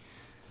be.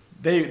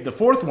 The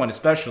fourth one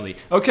especially.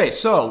 Okay,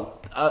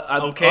 so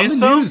on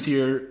the news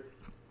here.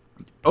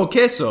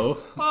 Okay, so.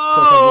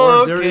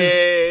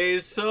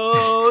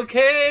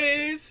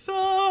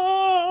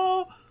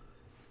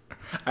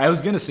 I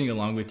was gonna sing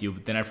along with you,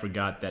 but then I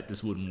forgot that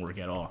this wouldn't work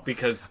at all.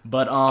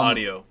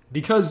 Audio.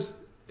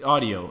 Because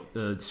audio.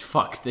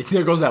 Fuck.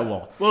 There goes that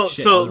wall. Well,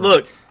 Shit, so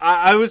look,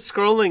 I was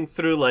scrolling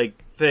through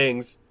like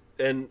things,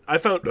 and I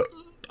found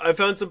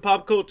some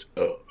pop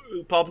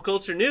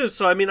culture news.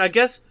 So I mean, I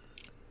guess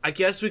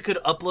we could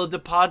upload the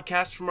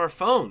podcast from our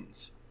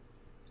phones.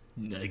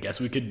 I guess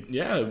we could.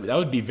 Yeah, that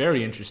would be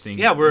very interesting.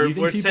 Yeah,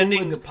 we're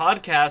sending the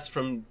podcast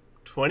from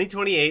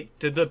 2028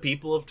 to the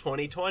people of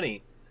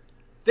 2020.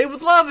 They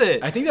would love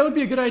it. I think that would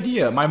be a good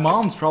idea. My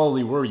mom's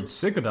probably worried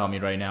sick about me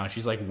right now.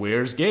 She's like,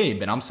 "Where's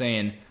Gabe?" And I'm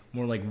saying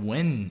more like,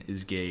 "When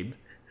is Gabe?"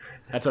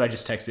 That's what I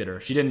just texted her.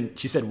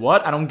 She said,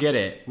 "What? I don't get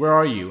it. Where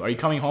are you? Are you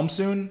coming home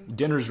soon?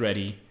 Dinner's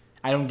ready.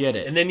 I don't get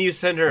it." And then you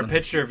send her a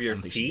picture of your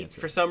feet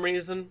for some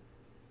reason.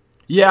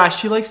 Yeah,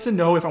 she likes to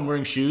know if I'm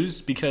wearing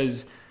shoes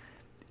because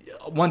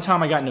one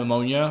time I got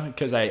pneumonia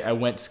because I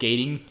went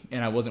skating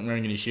and I wasn't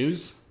wearing any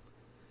shoes,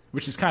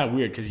 which is kind of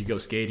weird because you go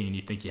skating and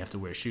you think you have to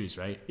wear shoes,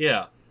 right?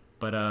 Yeah.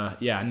 But I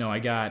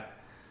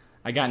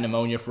got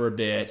pneumonia for a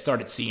bit,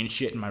 started seeing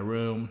shit in my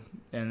room,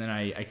 and then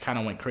I kind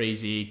of went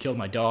crazy, killed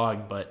my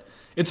dog, but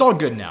it's all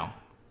good now.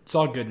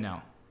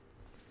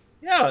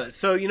 Yeah,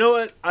 so you know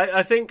what?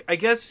 I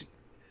guess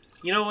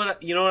you know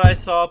what I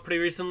saw pretty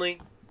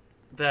recently?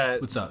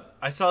 What's up?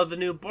 I saw the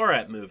new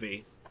Borat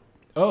movie.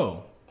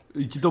 Oh.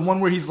 The one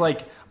where he's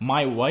like,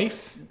 my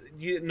wife?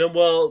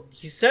 Well,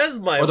 he says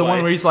my wife. Or the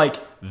one where he's like,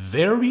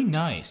 very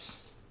nice.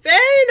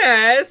 Very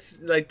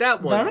nice! Like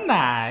that one. Very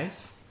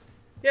nice.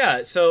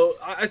 Yeah, so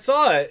I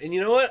saw it, and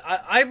you know what?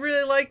 I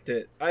really liked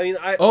it. I mean,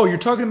 Oh, you're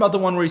talking about the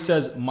one where he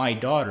says, my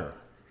daughter.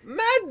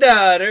 My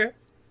daughter.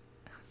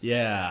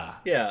 Yeah.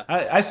 Yeah.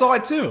 I saw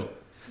it too.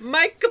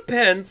 Micah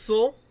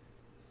Pencil.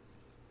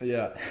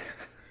 Yeah.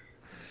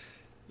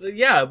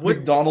 Yeah.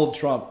 McDonald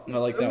Trump. I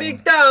like that one.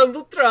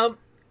 McDonald Trump.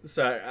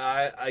 Sorry,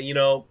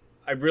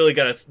 I really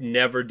gotta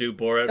never do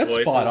Borat voices.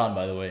 That's spot on,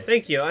 by the way.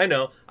 Thank you. I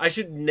know. I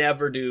should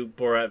never do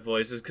Borat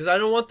voices because I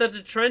don't want that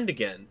to trend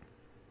again.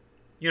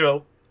 You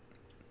know.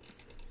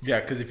 Yeah,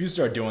 because if you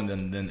start doing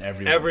them, then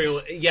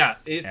everyone. Yeah,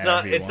 it's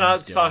not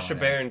Sacha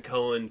Baron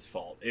Cohen's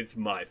fault. It's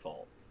my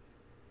fault.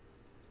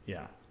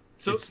 Yeah.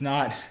 So it's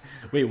not.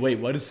 Wait.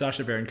 What does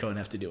Sacha Baron Cohen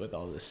have to do with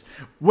all this?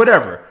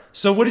 Whatever.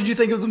 So, what did you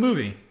think of the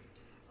movie?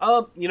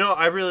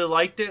 I really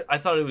liked it. I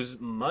thought it was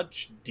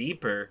much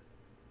deeper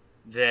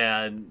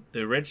than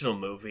the original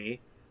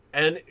movie,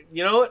 and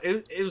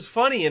it was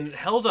funny and it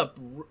held up.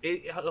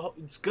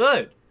 It's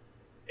good.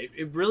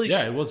 It really.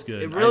 Yeah, it was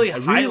good. It really I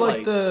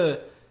highlights. really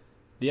liked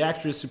the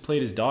actress who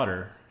played his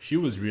daughter. She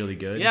was really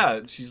good.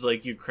 Yeah, she's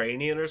like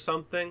Ukrainian or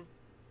something.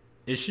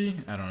 Is she?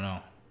 I don't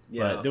know.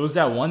 Yeah. But there was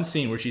that one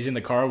scene where she's in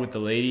the car with the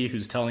lady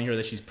who's telling her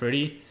that she's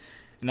pretty,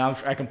 and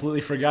I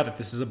completely forgot that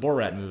this is a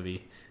Borat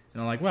movie.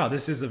 And I'm like, wow,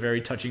 this is a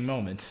very touching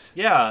moment.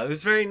 Yeah, it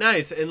was very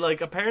nice. And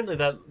like apparently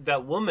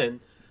that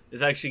woman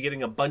is actually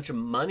getting a bunch of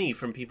money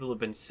from people who've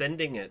been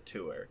sending it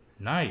to her.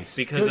 Nice.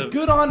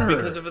 Good on her.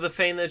 Because of the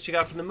fame that she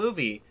got from the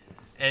movie.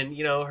 And,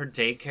 her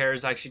daycare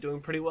is actually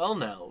doing pretty well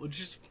now, which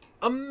is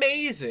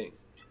amazing.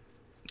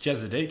 She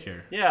has a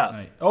daycare. Yeah.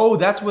 Nice. Oh,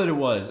 that's what it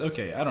was.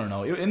 Okay, I don't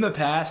know. In the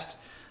past,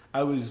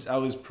 I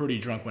was pretty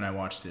drunk when I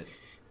watched it.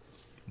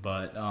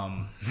 But,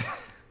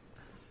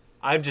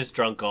 I'm just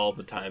drunk all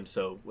the time,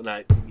 so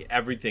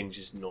everything's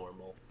just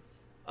normal.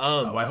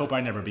 I hope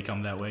I never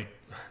become that way.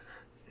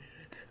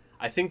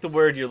 I think the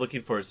word you're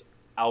looking for is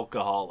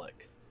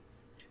alcoholic.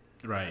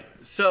 Right.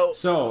 So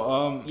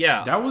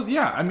yeah. That was,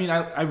 yeah. I mean,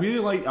 I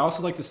really I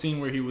also like the scene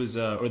where he was,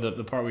 or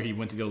the part where he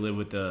went to go live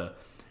with the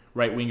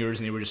right-wingers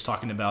and they were just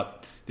talking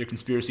about their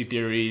conspiracy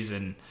theories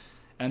and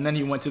And then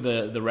he went to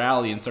the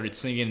rally and started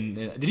singing.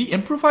 Did he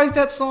improvise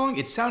that song?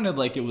 It sounded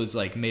like it was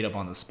like made up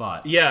on the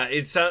spot. Yeah,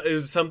 it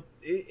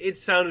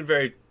sounded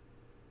very,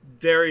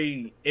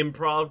 very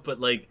improv, but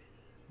like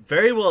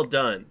very well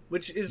done,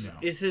 which is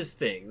his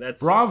thing.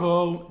 That's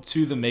bravo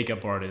to the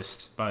makeup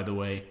artist, by the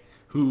way,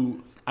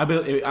 who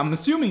I'm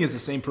assuming is the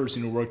same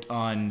person who worked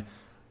on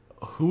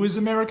Who Is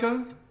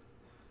America?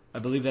 I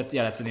believe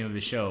that's the name of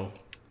his show.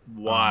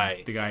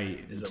 Why? The guy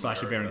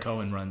Sacha Baron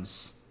Cohen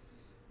runs,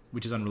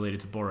 which is unrelated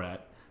to Borat.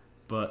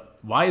 But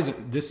why is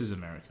it This Is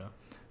America?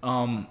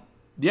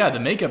 The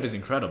makeup is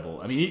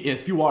incredible. I mean,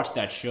 if you watch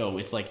that show,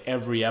 it's like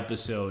every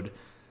episode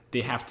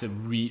they have to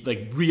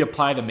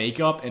reapply the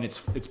makeup, and it's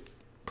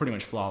pretty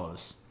much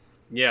flawless.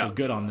 Yeah. So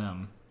good on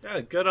them.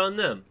 Yeah, good on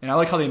them. And I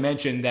like how they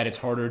mentioned that it's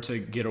harder to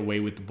get away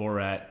with the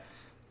Borat,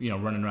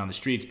 running around the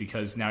streets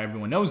because now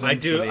everyone knows him. I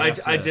do.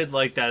 I did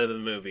like that in the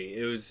movie.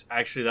 It was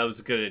actually that was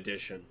a good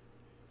addition.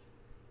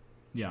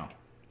 Yeah,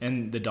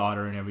 and the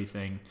daughter and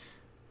everything.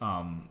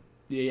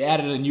 They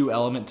added a new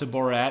element to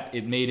Borat.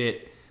 It made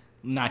it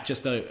not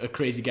just a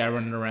crazy guy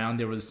running around.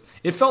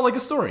 It felt like a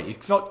story.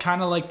 It felt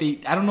kind of like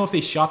I don't know if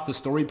they shot the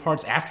story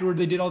parts afterward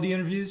they did all the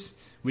interviews,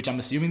 which I'm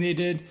assuming they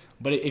did,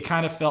 but it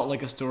kind of felt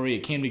like a story.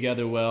 It came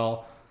together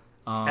well.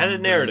 And a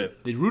narrative.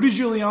 The Rudy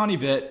Giuliani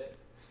bit,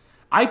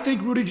 I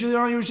think Rudy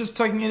Giuliani was just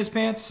tucking in his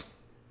pants.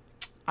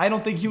 I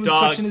don't think he was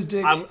touching his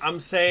dick. I'm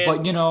saying,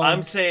 but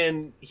I'm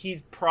saying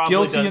he's probably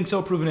guilty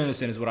until proven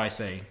innocent is what I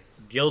say.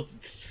 Guilt.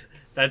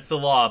 That's the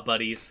law,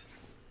 buddies.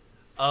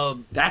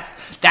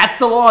 That's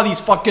the law these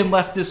fucking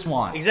leftists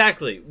want.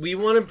 Exactly. We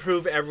want to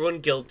prove everyone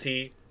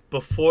guilty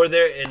before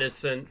they're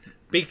innocent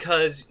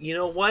because you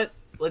know what?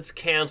 Let's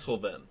cancel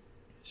them.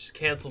 Just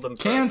cancel them.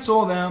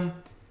 Cancel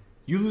them.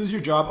 You lose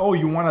your job. Oh,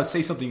 you want to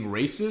say something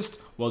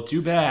racist? Well,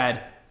 too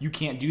bad. You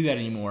can't do that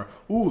anymore.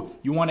 Ooh,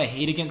 you want to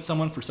hate against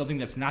someone for something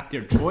that's not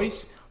their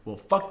choice? Well,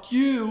 fuck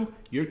you.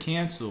 You're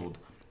canceled.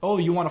 Oh,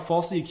 you want to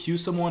falsely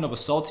accuse someone of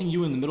assaulting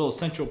you in the middle of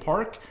Central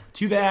Park?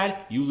 Too bad.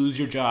 You lose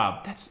your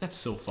job. That's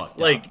so fucked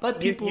up.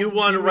 Like, you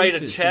want to write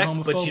a check,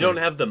 but you don't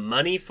have the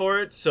money for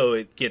it, so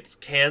it gets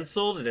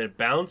canceled and it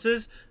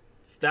bounces.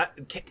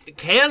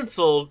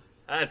 Canceled?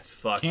 That's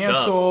fucked up.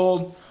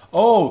 Canceled.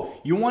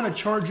 Oh, you want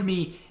to charge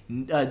me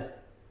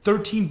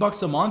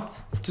 $13 a month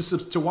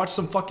to watch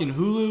some fucking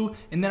Hulu,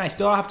 and then I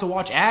still have to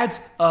watch ads?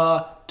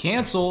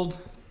 Canceled.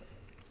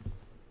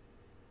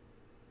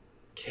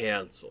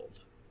 Canceled.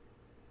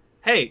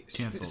 Hey,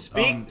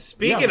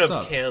 speaking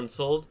of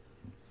canceled,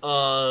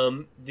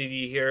 did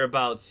you hear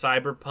about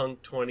Cyberpunk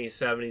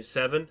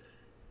 2077?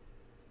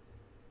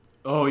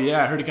 Oh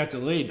yeah, I heard it got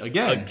delayed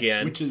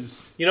again, which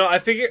is I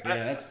figure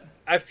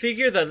I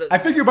figure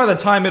by the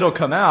time it'll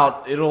come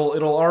out, it'll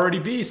already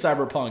be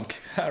Cyberpunk,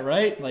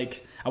 right?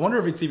 Like, I wonder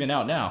if it's even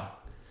out now.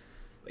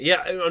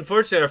 Yeah,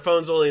 unfortunately, our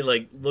phones only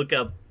look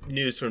up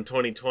news from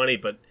 2020,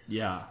 but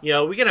yeah,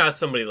 we can ask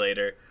somebody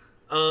later.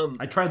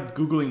 I tried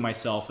Googling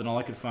myself, and all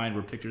I could find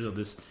were pictures of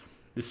this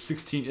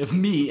 16 of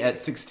me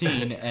at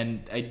 16,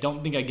 and I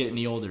don't think I get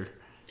any older.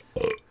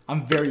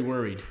 I'm very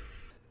worried.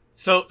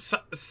 So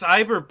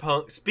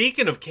Cyberpunk.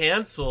 Speaking of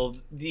canceled,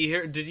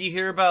 did you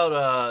hear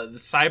about the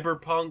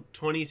Cyberpunk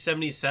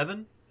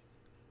 2077?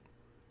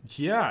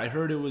 Yeah, I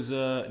heard it was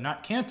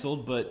not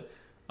canceled, but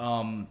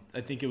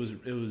I think it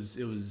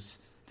was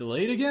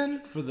delayed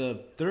again for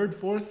the third,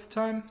 fourth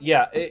time.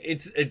 Yeah,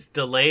 it's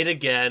delayed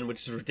again,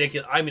 which is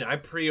ridiculous. I mean, I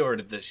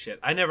pre-ordered this shit.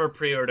 I never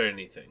pre-order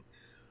anything,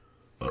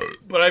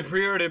 but I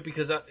pre-ordered it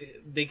because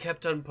they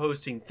kept on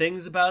posting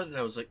things about it, and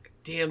I was like,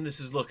 "Damn, this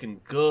is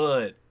looking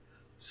good."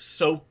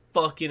 So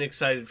fucking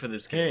excited for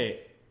this game. Hey,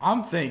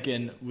 I'm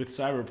thinking with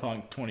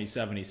Cyberpunk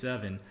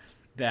 2077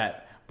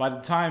 that by the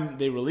time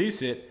they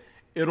release it,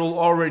 it'll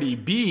already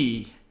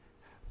be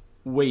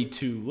way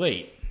too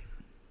late.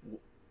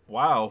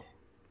 Wow.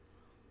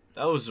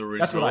 That was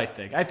original. That's what I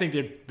think. I think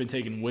they've been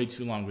taking way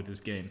too long with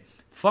this game.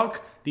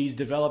 Fuck these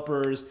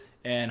developers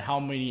and how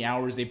many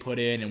hours they put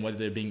in and whether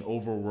they're being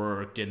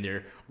overworked and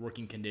their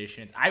working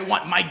conditions. I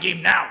want my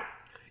game now!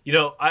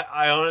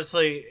 I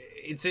honestly...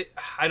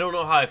 I don't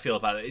know how I feel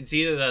about it. It's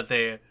either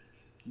that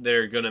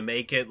they're gonna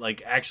make it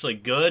actually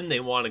good and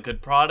they want a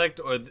good product,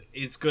 or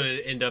it's gonna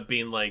end up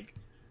being like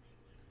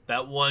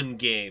that one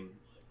game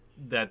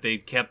that they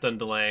kept on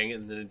delaying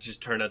and then it just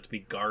turned out to be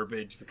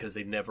garbage because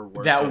they never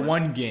worked. That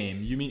one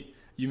game. You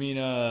mean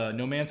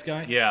No Man's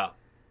Sky? Yeah.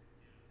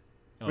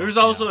 There's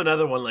also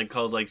another one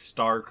called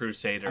Star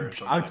Crusader or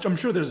something. I'm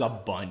sure there's a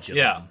bunch of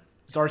them.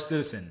 Star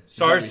Citizen.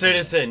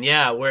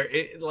 Yeah, where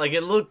it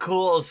looked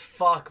cool as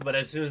fuck, but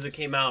as soon as it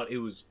came out, it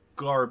was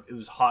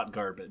hot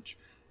garbage.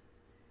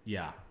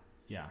 Yeah.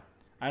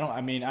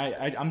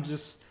 I'm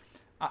just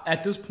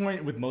at this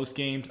point with most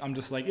games, I'm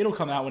just like, it'll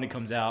come out when it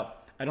comes out.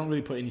 I don't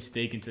really put any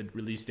stake into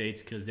release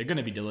dates because they're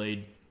gonna be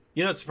delayed.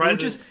 It's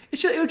surprising.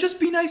 It would just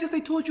be nice if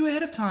they told you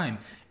ahead of time.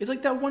 It's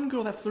like that one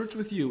girl that flirts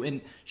with you,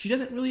 and she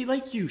doesn't really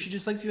like you. She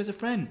just likes you as a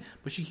friend,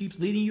 but she keeps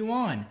leading you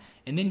on.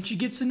 And then she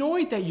gets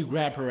annoyed that you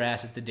grab her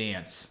ass at the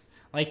dance.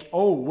 Like,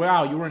 oh,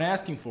 wow, you weren't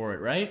asking for it,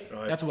 right?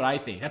 That's what I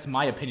think. That's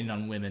my opinion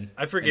on women.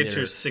 I forget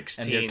you're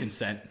 16. And their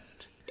consent.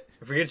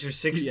 I forget you're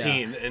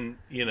 16, and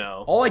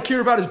all I care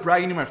about is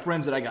bragging to my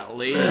friends that I got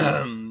laid.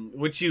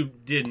 Which you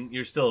didn't.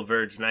 You're still a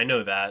virgin. I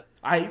know that.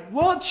 I have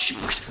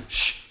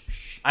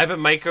a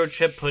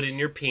microchip put in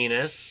your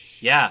penis.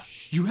 Yeah.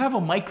 You have a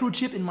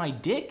microchip in my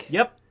dick?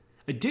 Yep.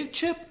 A dick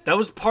chip? That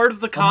was part of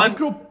the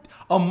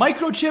A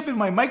microchip in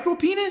my micro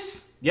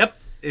penis? Yep.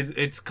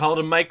 It's called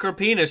a micro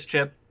penis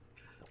chip.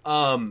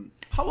 Well,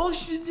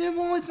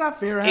 it's not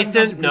fair.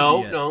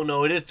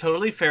 No. It is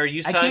totally fair.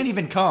 I can't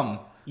even come.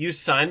 You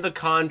signed the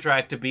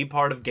contract to be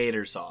part of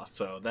Gator Sauce,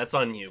 so that's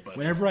on you. But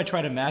whenever I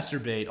try to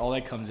masturbate, all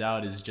that comes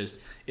out is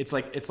just it's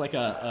like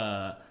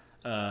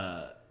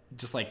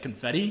just like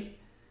confetti.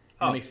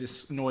 It makes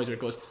this noise where it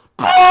goes.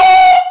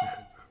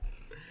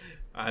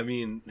 I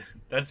mean,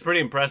 that's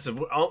pretty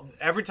impressive.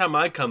 Every time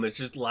I come, it's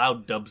just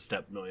loud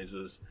dubstep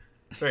noises.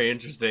 Very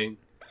interesting.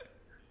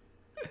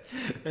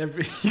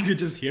 You could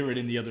just hear it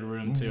in the other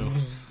room too.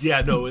 Yeah,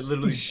 no, it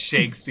literally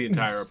shakes the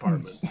entire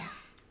apartment.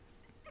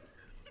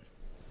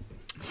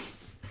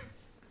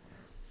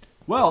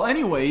 Well,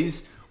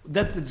 anyways,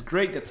 it's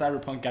great that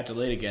Cyberpunk got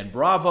delayed again.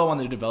 Bravo on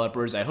the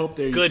developers. I hope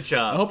good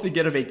job. I hope they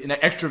get an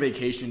extra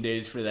vacation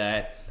days for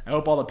that. I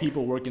hope all the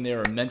people working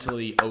there are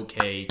mentally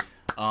okay.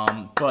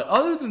 But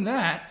other than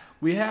that,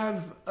 we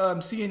have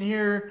seeing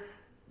here.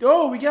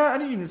 I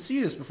didn't even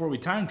see this before we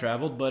time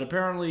traveled, but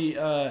apparently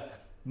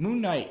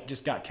Moon Knight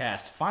just got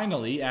cast.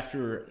 Finally,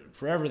 after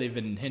forever, they've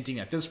been hinting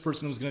that this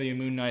person was going to be a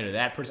Moon Knight or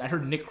that person. I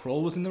heard Nick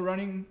Kroll was in the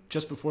running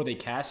just before they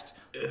cast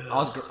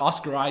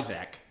Oscar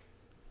Isaac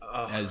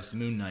as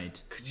Moon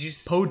Knight. Could you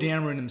Poe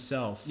Dameron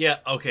himself? Yeah.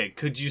 Okay.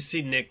 Could you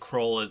see Nick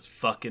Kroll as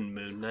fucking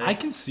Moon Knight? I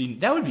can see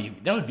that would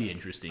be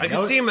interesting. I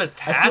could see him as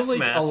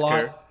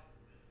Taskmaster,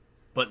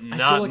 but not.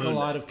 I feel like Moon a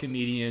lot Knight. of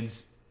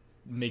comedians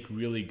make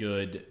really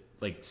good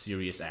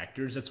serious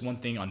actors. That's one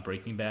thing on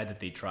Breaking Bad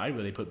that they tried,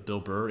 where they put Bill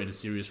Burr in a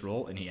serious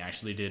role, and he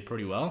actually did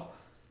pretty well.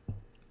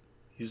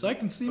 So I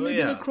can see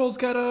maybe Nick Kroll's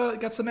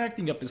got some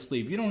acting up his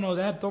sleeve. You don't know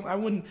that. I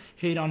wouldn't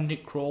hate on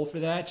Nick Kroll for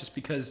that just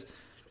because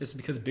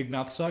Big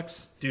Mouth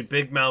sucks. Dude,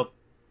 Big Mouth.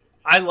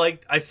 I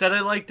said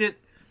I liked it,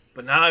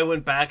 but now I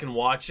went back and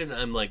watched it, and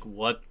I'm like,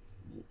 what?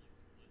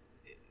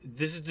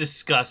 This is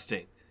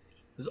disgusting.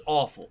 This is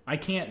awful. I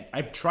can't.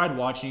 I've tried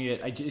watching it.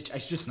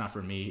 It's just not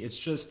for me. It's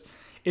just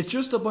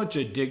a bunch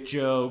of dick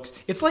jokes.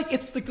 It's like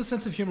the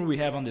sense of humor we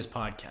have on this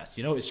podcast.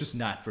 It's just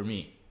not for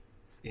me.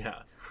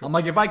 Yeah. I'm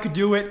like, if I could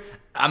do it,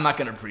 I'm not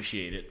gonna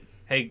appreciate it.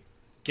 Hey,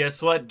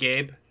 guess what,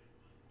 Gabe?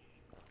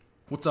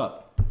 What's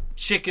up?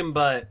 Chicken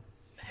butt.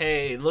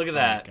 Hey, look at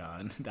that. Oh my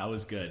God, that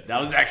was good. That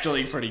was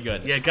actually pretty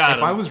good. Yeah, got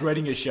If I was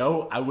writing a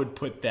show, I would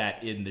put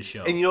that in the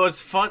show. And you know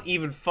what's fun?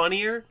 Even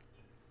funnier,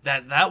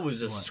 that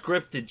was a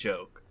scripted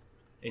joke.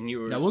 And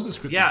that was a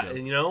scripted joke. Yeah,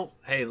 and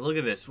hey, look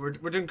at this. We're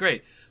doing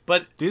great.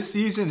 But this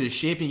season is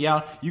shaping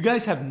out. You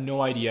guys have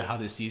no idea how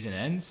this season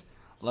ends.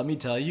 Let me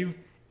tell you,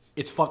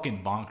 it's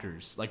fucking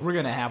bonkers. Like, we're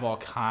gonna have all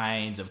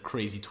kinds of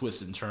crazy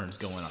twists and turns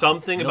going on.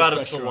 Something about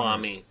a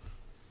salami.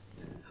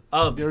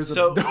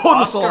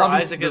 The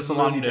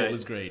salami bit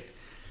was great.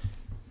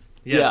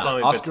 Yeah,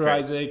 Oscar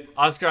Isaac.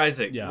 Oscar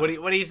Isaac. Yeah.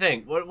 What do you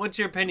think? What's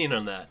your opinion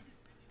on that?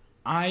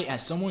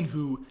 As someone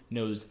who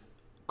knows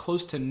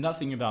close to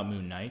nothing about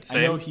Moon Knight, Same.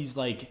 I know he's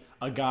like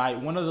a guy,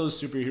 one of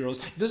those superheroes.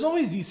 There's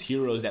always these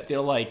heroes that they're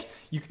like,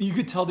 you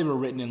could tell they were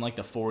written in like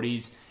the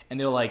 40s, and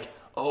they're like,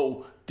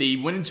 oh, they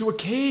went into a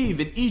cave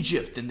in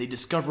Egypt and they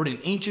discovered an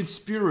ancient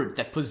spirit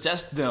that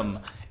possessed them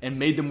and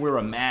made them wear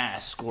a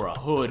mask or a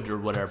hood or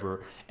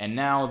whatever. And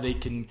now they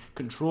can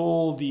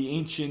control the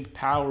ancient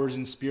powers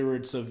and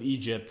spirits of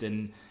Egypt.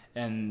 And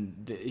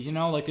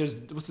there's,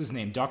 what's his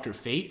name? Dr.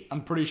 Fate,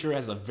 I'm pretty sure,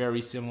 has a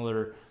very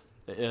similar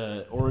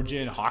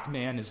origin.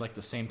 Hawkman is like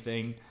the same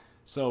thing.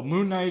 So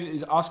Moon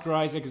Knight Oscar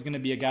Isaac is going to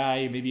be a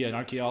guy, maybe an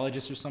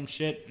archaeologist or some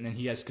shit, and then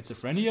he has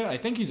schizophrenia. I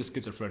think he's a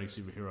schizophrenic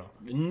superhero.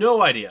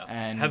 No idea.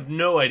 And have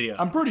no idea.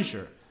 I'm pretty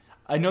sure.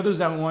 I know there's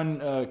that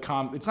one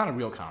it's not a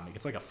real comic.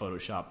 It's like a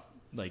Photoshop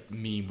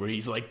meme where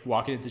he's like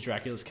walking into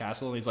Dracula's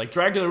castle and he's like,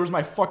 Dracula, where's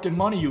my fucking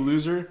money, you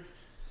loser?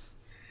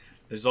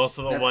 There's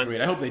also the one. Great.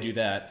 I hope they do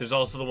that. There's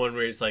also the one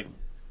where he's like,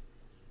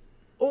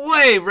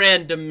 away,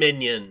 random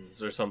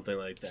minions, or something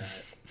like that.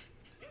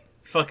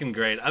 It's fucking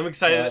great. I'm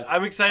excited.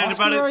 I'm excited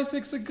about it. Oscar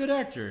Isaac's a good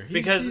actor.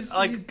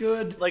 He's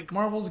good. Like,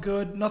 Marvel's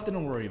good. Nothing to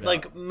worry about.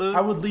 Like I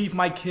would leave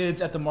my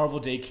kids at the Marvel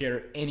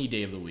daycare any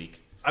day of the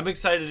week. I'm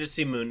excited to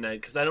see Moon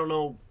Knight because I don't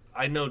know.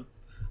 I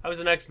was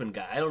an X-Men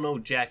guy. I don't know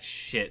jack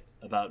shit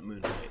about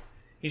Moon Knight.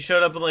 He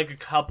showed up in like a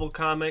couple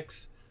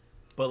comics,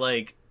 but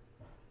like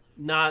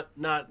not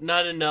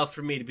enough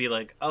for me to be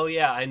like, oh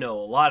yeah, I know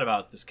a lot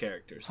about this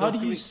character. So how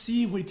do you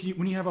see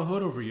when you have a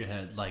hood over your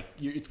head? Like,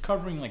 it's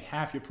covering like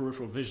half your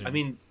peripheral vision. I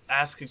mean,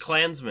 ask a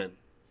Klansman.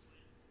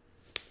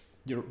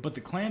 But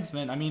the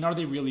Klansmen, I mean, are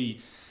they really?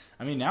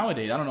 I mean,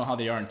 nowadays, I don't know how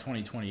they are in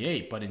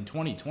 2028, but in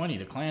 2020,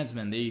 the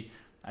Klansmen, they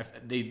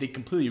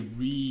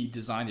completely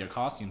redesigned their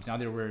costumes. Now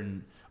they're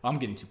wearing. I'm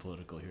getting too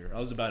political here. I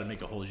was about to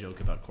make a whole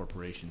joke about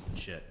corporations and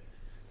shit.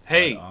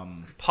 Hey,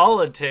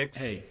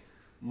 politics. Hey,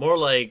 more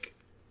like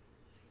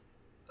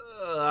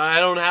I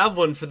don't have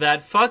one for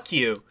that. Fuck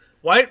you.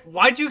 Why'd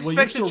you expect well,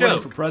 you're still a joke?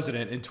 running for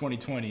president in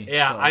 2020.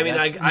 Yeah, so I mean,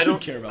 I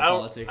don't care about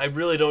politics. I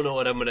really don't know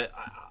what I'm gonna.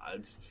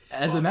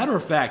 As a matter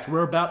of fact,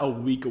 we're about a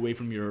week away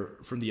from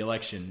the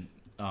election.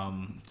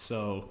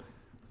 So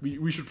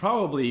we should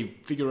probably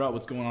figure out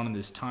what's going on in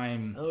this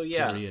time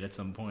period at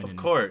some point. Of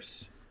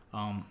course.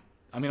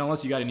 I mean,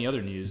 unless you got any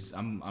other news,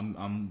 I'm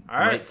all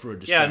right ripe for a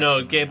distraction. Yeah, no,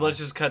 right Gabe. now. Let's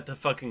just cut the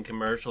fucking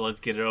commercial.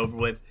 Let's get it over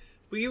with.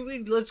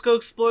 Let's go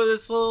explore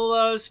this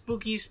little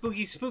spooky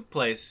spook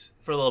place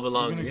for a little bit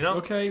longer.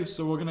 Okay,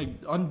 so we're gonna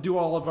undo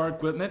all of our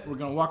equipment. We're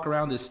gonna walk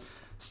around this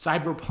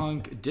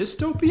cyberpunk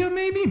dystopia.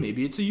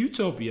 Maybe it's a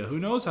utopia. Who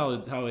knows how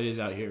it is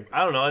out here?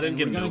 I don't know. I didn't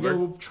get an Uber. We're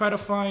gonna go try to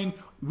find.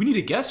 We need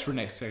a guest for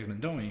next segment,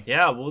 don't we?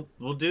 Yeah,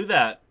 we'll do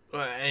that.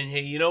 And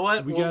hey, you know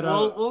what?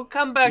 We'll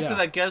come back to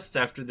that guest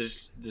after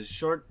this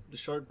short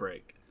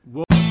break.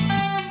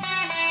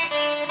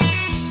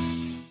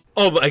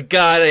 Oh my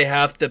god, I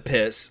have to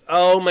piss.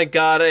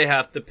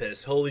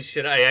 Holy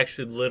shit, I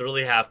actually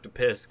literally have to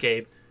piss,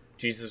 Gabe.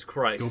 Jesus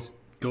Christ.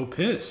 Go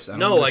piss.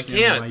 No, I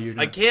can't.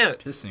 I can't.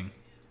 Pissing.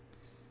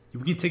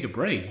 We can take a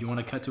break. You want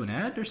to cut to an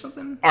ad or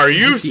something? Are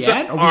you in the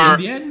ad?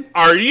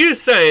 Are you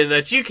saying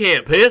that you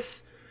can't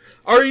piss?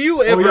 Are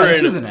you ever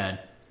this is an ad.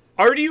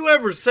 Are you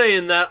ever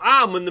saying that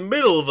I'm in the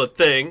middle of a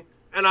thing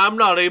and I'm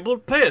not able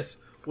to piss?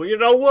 Well, you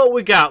know what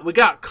we got? We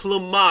got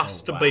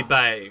colonoscopy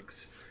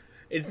bags.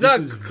 This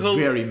is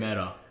very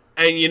meta.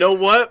 And you know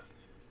what?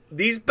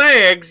 These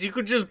bags, you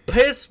could just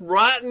piss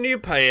right in your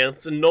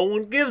pants and no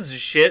one gives a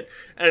shit.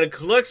 And it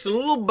collects a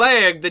little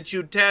bag that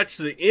you attach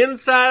to the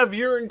inside of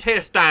your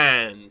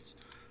intestines.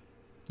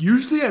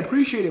 Usually I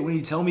appreciate it when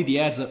you tell me the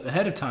ads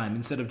ahead of time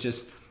instead of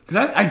just...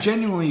 Because I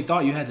genuinely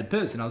thought you had to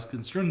piss and I was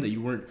concerned that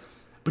you weren't.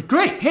 But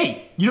great.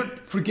 Hey, you don't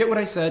forget what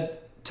I said.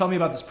 Tell me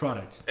about this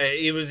product.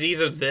 It was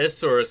either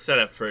this or a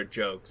setup for a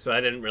joke, so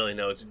I didn't really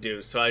know what to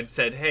do. So I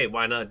said, "Hey,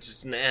 why not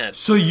just an ad?"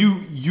 So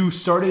you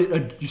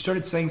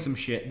started saying some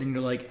shit. Then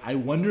you're like, "I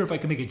wonder if I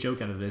can make a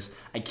joke out of this.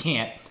 I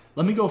can't.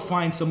 Let me go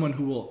find someone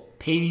who will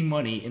pay me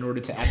money in order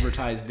to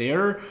advertise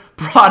their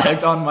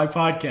product on my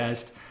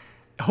podcast.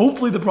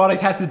 Hopefully, the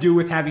product has to do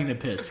with having to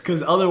piss,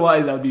 because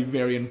otherwise, that would be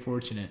very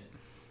unfortunate."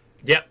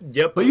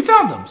 Yep. But you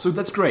found them, so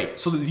that's great.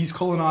 So these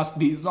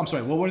colonoscopies... I'm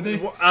sorry, what were they?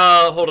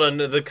 Hold on.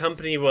 The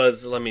company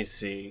was, let me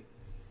see,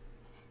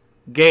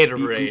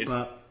 Gatorade.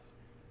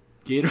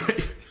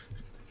 Gatorade?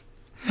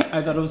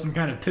 I thought it was some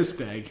kind of piss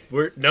bag.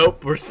 We're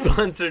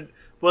sponsored.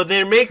 Well,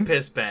 they make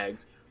piss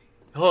bags.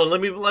 Hold on,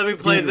 let me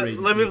play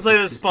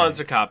the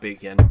sponsor copy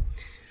again.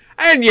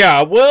 And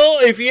yeah, well,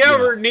 if you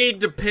ever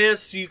need to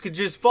piss, you could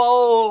just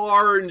follow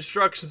our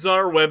instructions on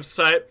our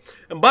website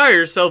and buy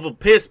yourself a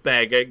piss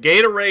bag at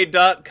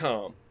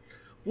Gatorade.com.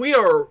 We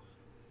are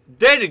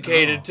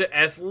dedicated to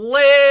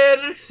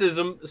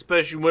athleticism,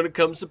 especially when it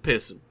comes to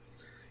pissing.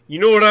 You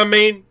know what I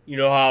mean? You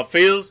know how it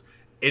feels?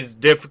 It's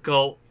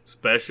difficult,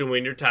 especially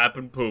when you're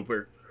typing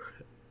pooper.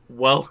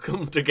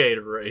 Welcome to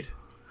Gatorade.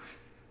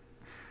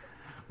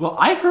 Well,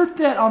 I heard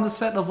that on the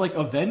set of like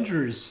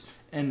Avengers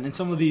and in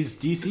some of these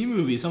DC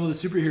movies, some of the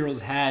superheroes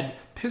had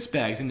piss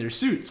bags in their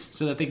suits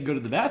so that they could go to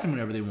the bathroom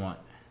whenever they want.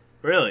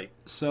 Really?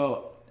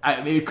 So,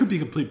 I mean, it could be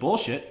complete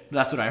bullshit.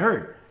 That's what I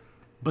heard.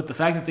 But the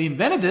fact that they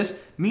invented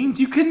this means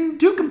you can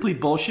do complete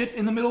bullshit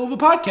in the middle of a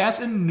podcast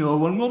and no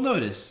one will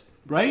notice.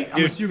 Right? Dude,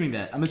 I'm assuming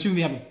that. I'm assuming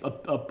they have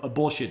a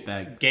bullshit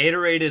bag.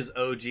 Gatorade is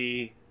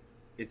OG.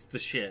 It's the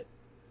shit.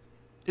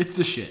 It's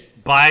the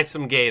shit. Buy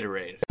some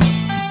Gatorade.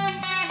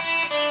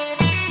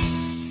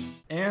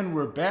 And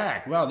we're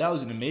back. Wow, that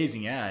was an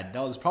amazing ad.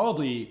 That was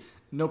probably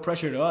no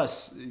pressure to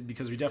us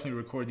because we definitely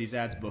record these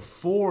ads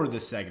before the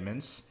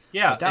segments.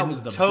 Yeah, but that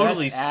was the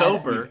totally best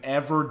sober ad we've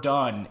ever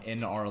done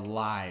in our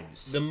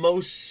lives. The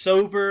most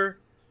sober,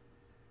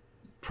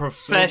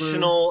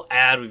 professional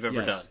ad we've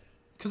ever done.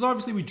 Because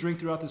obviously we drink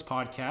throughout this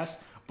podcast,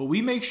 but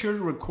we make sure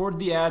to record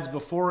the ads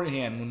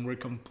beforehand when we're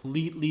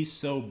completely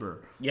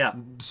sober. Yeah.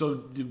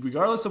 So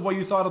regardless of what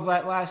you thought of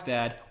that last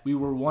ad, we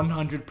were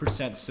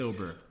 100%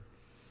 sober.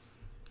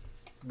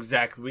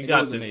 Exactly. It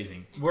was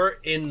amazing. We're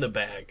in the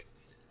bag.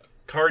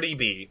 Cardi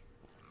B.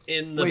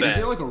 In the bag. Wait, is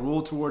there like a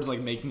rule towards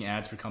like making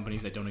ads for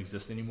companies that don't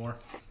exist anymore?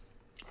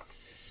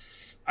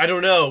 I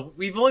don't know.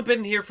 We've only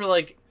been here for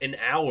like an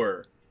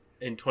hour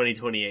in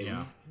 2028.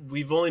 Yeah.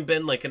 We've only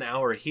been like an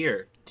hour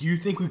here. Do you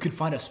think we could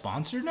find a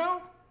sponsor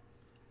now?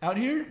 Out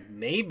here?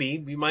 Maybe.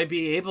 We might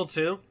be able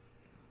to.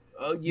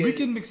 Yeah. We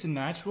can mix and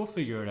match. We'll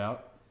figure it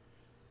out.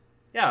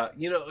 Yeah,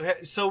 you know,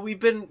 so we've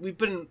been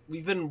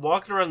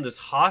walking around this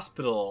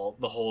hospital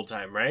the whole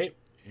time, right?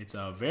 It's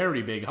a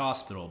very big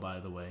hospital, by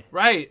the way.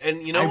 Right,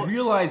 and you know, I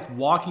realized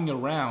walking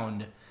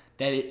around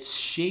that it's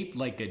shaped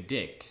like a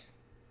dick.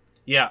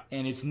 Yeah.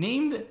 And it's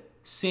named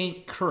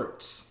St.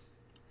 Kurt's.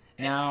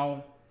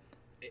 Now,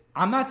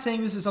 I'm not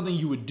saying this is something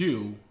you would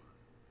do,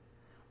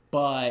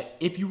 but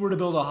if you were to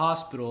build a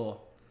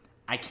hospital,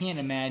 I can't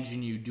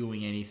imagine you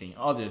doing anything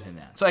other than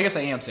that. So I guess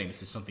I am saying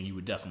this is something you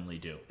would definitely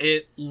do.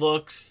 It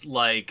looks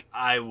like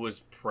I was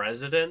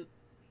president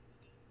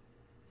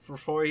for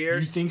 4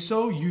 years. You think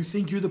so? You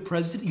think you're the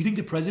president? You think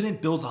the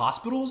president builds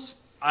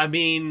hospitals? I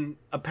mean,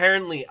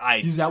 apparently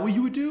Is that what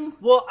you would do?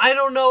 Well, I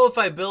don't know if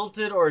I built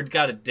it or it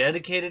got it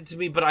dedicated to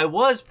me, but I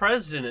was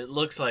president, it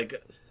looks like.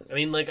 I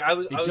mean, like, I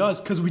was... It does,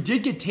 because we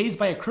did get tased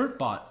by a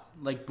Kurtbot,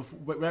 like, before,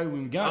 right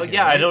when we got here.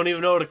 Yeah, right? I don't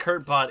even know what a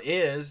Kurtbot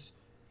is,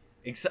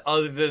 except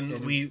other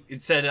than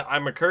it said,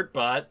 I'm a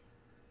Kurtbot.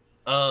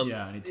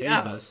 Yeah, and it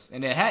tased us.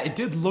 And it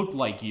did look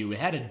like you. It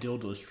had a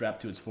dildo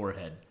strapped to its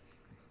forehead.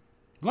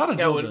 A lot of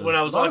dildos. When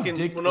I was walking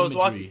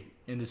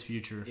in this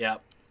future. Yeah.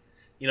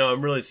 You know,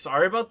 I'm really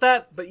sorry about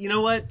that, but you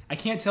know what? I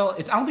can't tell.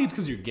 I don't think it's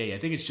because you're gay. I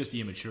think it's just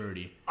the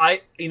immaturity.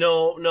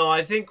 No,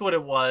 I think what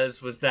it was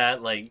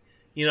that, like,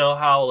 you know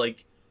how,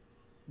 like,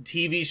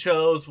 TV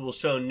shows will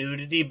show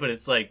nudity, but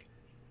it's, like,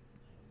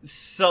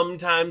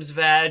 sometimes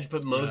vag,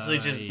 but mostly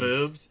just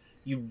boobs.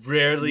 You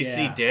rarely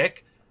see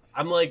dick.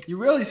 I'm like... You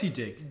rarely see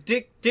dick.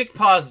 Dick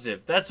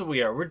positive. That's what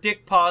we are. We're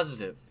dick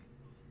positive.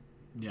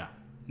 Yeah.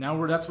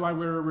 Now that's why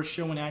we're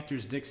showing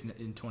actors' dicks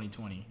in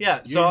 2020.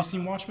 Yeah. You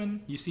seen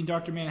Watchmen? You seen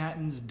Dr.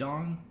 Manhattan's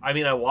dong? I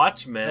mean, I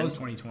watched Men. That was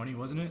 2020,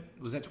 wasn't it?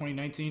 Was that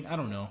 2019? I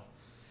don't know.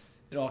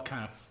 It all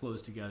kind of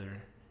flows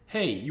together.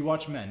 Hey, you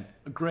watch Men.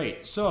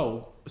 Great.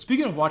 So,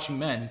 speaking of watching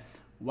Men,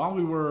 while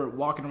we were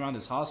walking around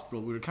this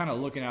hospital, we were kind of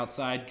looking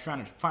outside,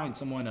 trying to find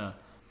someone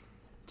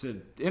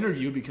to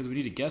interview because we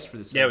need a guest for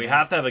this. Yeah, we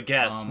have to have a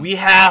guest. We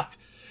have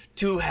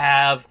to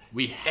have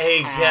a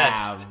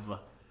guest.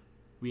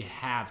 We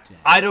have to.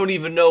 I don't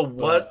even know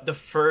what the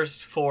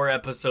first 4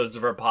 episodes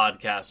of our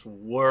podcast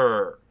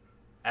were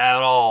at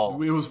all.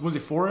 Was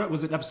it 4?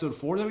 Was it episode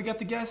 4 that we got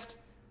the guest?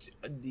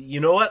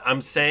 You know what?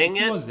 I'm saying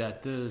it. Who was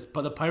that?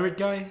 The pirate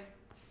guy?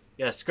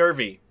 Yeah,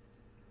 Scurvy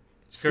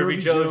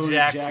Joe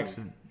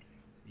Jackson.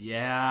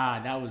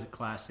 Yeah, that was a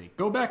classic.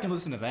 Go back and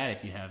listen to that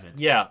if you haven't.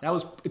 Yeah.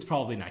 It's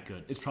probably not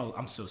good.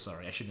 I'm so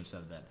sorry. I shouldn't have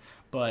said that.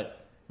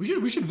 But we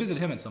should visit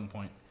him at some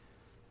point.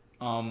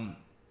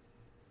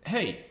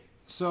 Hey,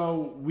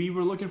 so we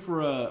were looking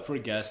for a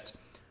guest.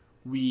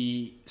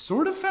 We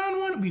sort of found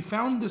one. We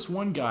found this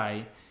one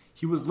guy.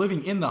 He was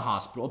living in the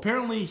hospital.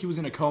 Apparently, he was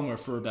in a coma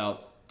for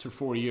about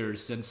 4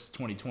 years since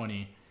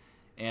 2020.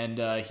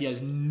 And he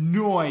has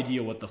no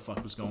idea what the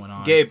fuck was going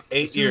on. Gabe,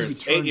 8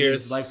 years. 8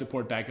 years. His life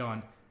support back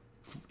on.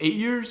 8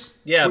 years?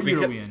 Yeah, what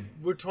year are we in?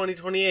 We're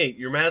 2028.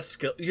 Your math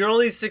skill. You're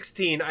only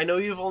 16. I know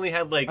you've only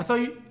had like. I thought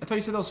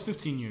you said that was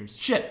 15 years.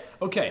 Shit.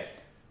 Okay,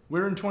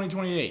 we're in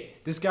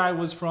 2028. This guy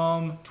was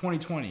from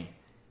 2020.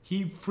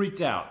 He freaked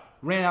out,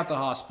 ran out the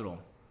hospital.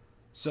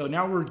 So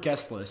now we're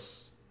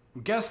guestless.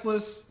 We're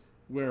guestless.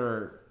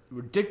 We're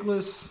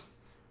dickless.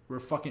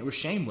 We're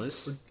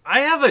shameless. I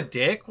have a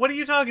dick. What are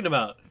you talking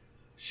about?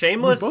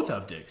 Shameless. We both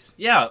have dicks.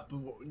 Yeah,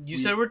 you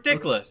said we're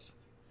dickless. Okay.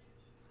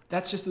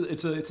 That's just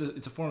it's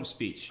a form of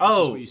speech. Oh, it's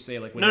just what you say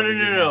like no.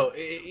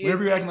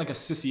 Whenever you're acting like a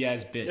sissy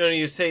ass bitch. No,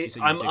 you say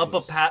I'm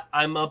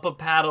up a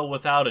paddle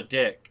without a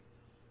dick.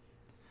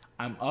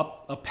 I'm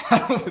up a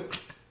paddle.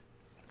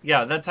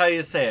 Yeah, that's how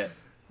you say it.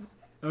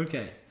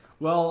 Okay.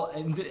 Well,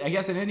 I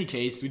guess in any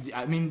case,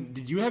 I mean,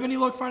 did you have any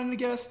luck finding a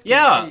guest?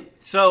 Yeah.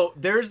 So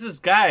there's this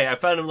guy. I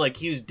found him like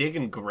he was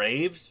digging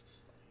graves.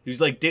 He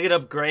was like digging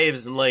up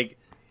graves and like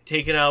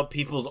taking out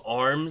people's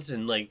arms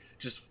and like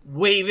just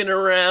waving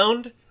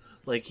around.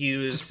 Like he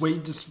was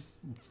just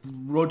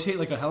rotate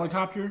like a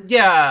helicopter.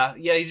 Yeah.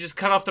 He just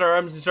cut off their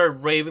arms and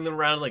started waving them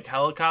around like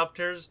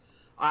helicopters.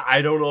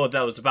 I don't know what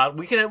that was about.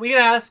 We can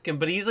ask him,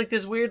 but he's like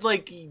this weird,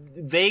 like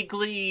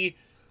vaguely.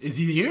 Is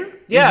he here?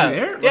 Yeah. Is he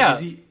there? Like, yeah. Is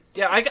he...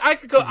 Yeah. I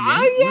could go.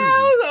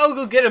 I'll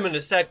go get him in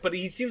a sec. But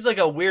he seems like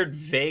a weird,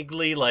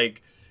 vaguely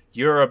like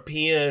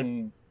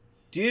European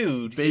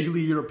dude.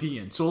 Vaguely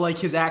European. So like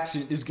his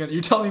accent is gonna.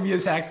 You're telling me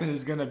his accent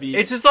is gonna be.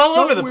 It's just all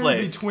over the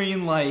place.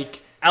 Between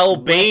like.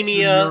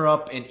 Albania, Western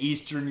Europe, and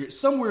Eastern Europe,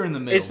 somewhere in the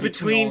middle. It's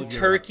between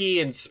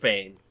Turkey and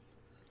Spain.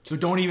 So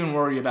don't even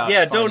worry about.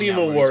 Yeah, don't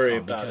even worry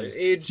about it.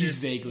 It's he's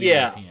just vaguely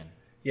European.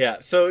 Yeah.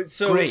 So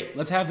great.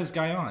 Let's have this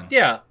guy on.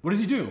 Yeah. What does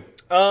he do?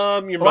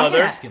 Your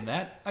mother.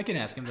 I can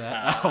ask him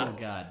that. Oh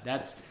God,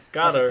 that's a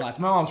class.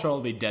 My mom's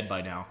probably dead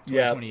by now.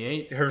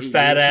 2028. Her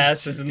fat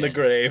ass is in the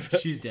grave.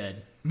 She's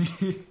dead.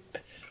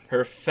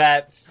 Her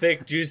fat,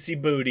 thick, juicy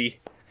booty.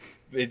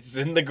 It's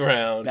in the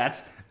ground.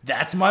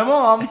 That's my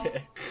mom.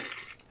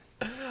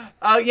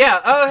 Yeah.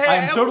 Oh, hey.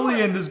 I'm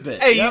totally in this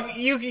bit. Hey, yep.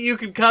 you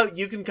can come.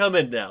 You can come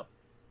in now.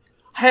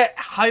 Hey,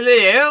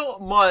 hello,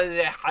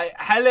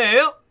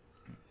 hello.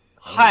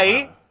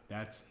 Hi. Wow.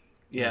 That's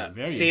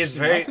very. See, it's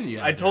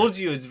very. I told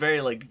you it's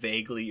very like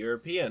vaguely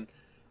European.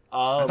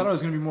 I thought it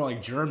was gonna be more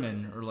like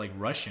German or like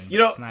Russian.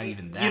 But it's not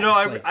even that.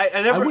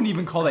 I wouldn't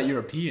even call that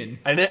European.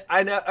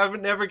 I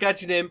never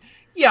got your name.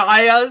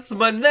 Yes,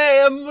 my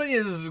name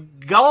is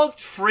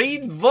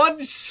Gottfried von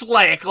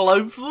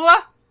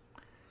Schlacklofer.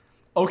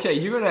 Okay,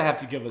 you're going to have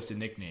to give us a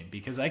nickname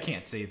because I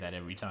can't say that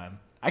every time.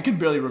 I can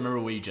barely remember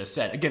what you just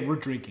said. Again, we're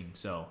drinking,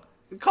 so.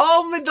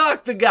 Call me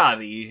Dr.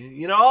 Gotti.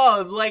 You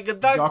know, like a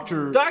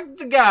Dr.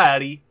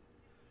 Gotti.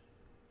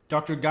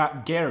 Dr.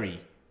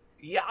 Gary.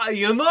 Yeah,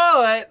 you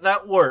know it.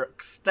 That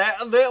works.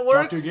 That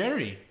works. Dr.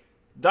 Gary.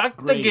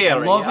 Dr. Great.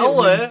 Gary. I love it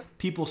when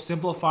people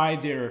simplify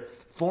their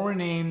foreign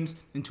names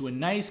into a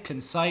nice,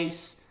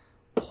 concise,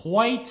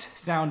 white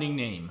sounding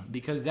name,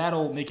 because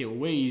that'll make it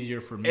way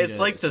easier for me. It's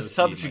to like the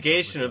associate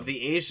subjugation myself of with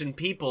the Asian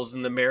peoples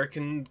in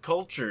American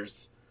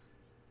cultures.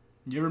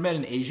 them. You ever met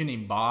an Asian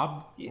named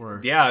Bob or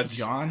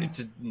John?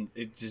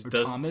 It just or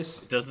does,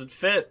 Thomas? it doesn't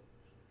fit.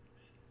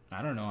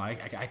 I don't know. I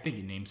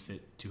think names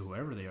fit to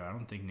whoever they are. I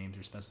don't think names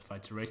are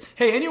specified to race.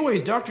 Hey,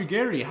 anyways, Dr.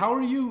 Gary, how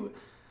are you?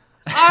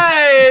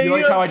 Hi. You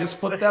like how I just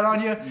flipped that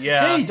on you?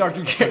 Yeah. Hey,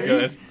 Dr. Gary.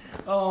 Good.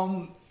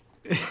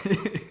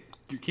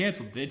 You're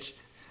canceled, bitch.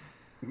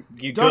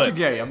 You Dr. good.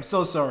 Gary, I'm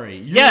so sorry.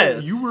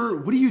 Yes. You were.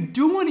 What are you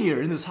doing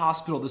here in this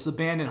hospital, this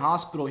abandoned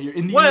hospital here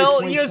in the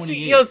Well, year you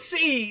 2028?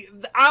 see,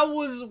 I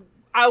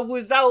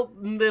was out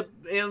in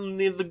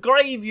the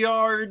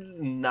graveyard,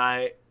 and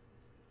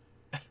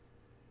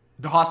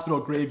The hospital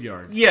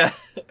graveyard. yeah.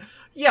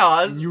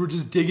 And you were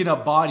just digging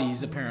up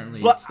bodies,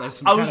 apparently. But That's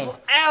some I kind was of-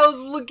 I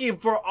was looking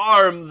for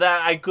arm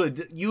that I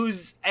could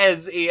use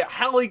as a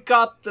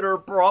helicopter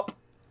prop.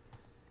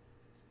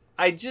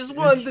 I just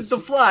wanted to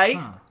fly.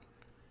 Huh.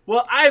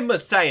 Well, I'm a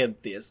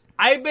scientist.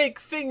 I make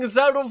things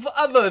out of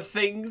other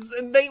things,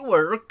 and they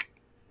work.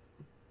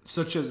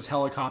 Such as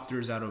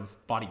helicopters out of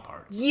body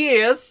parts.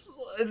 Yes,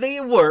 they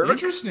work.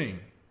 Interesting.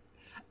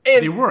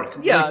 And They work.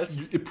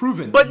 Yes. Like,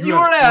 proven. But you have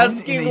were flown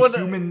asking in a what-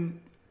 human.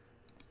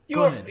 You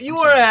Go were, ahead, you I'm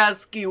were sorry.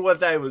 asking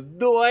what I was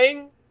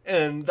doing,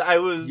 and I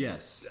was,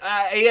 Yes.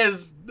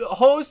 as the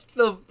host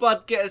of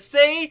podcast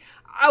say,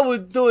 I was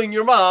doing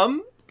your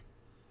mom.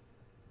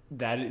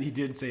 That he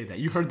did say that.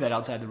 You heard that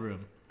outside the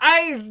room.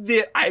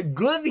 I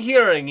good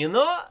hearing, you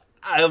know.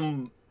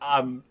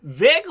 I'm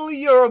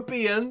vaguely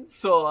European,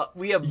 so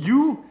we have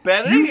You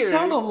better You hearing.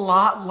 sound a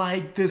lot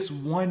like this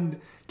one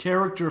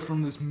character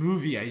from this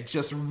movie I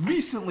just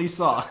recently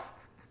saw.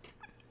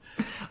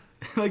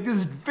 Like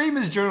this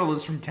famous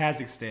journalist from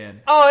Kazakhstan.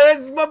 Oh,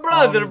 that's my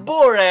brother, Um,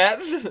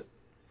 Borat.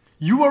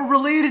 You are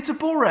related to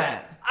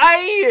Borat.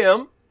 I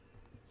am.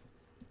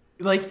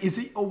 Like, is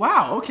he? Oh,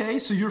 wow. Okay,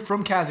 so you're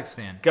from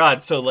Kazakhstan.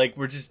 God, so like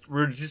we're just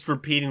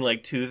repeating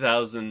like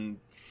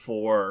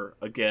 2004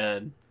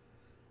 again.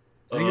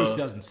 I think it was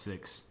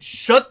 2006.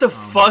 Shut the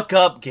fuck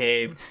up,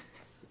 Gabe.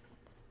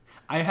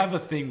 I have a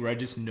thing where I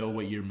just know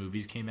what year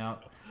movies came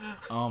out.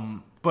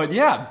 But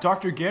yeah,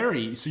 Dr.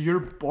 Gary. So you're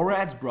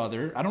Borat's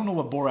brother. I don't know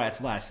what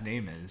Borat's last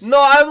name is. No,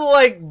 I'm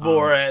like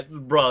Borat's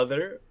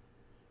brother.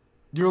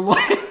 You're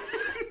like.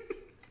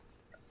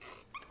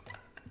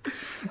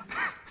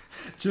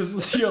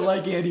 Just you're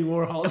like Andy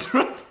Warhol's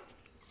brother.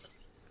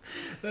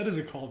 That is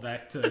a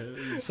callback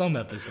to some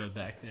episode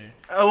back there.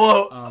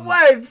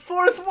 Wait,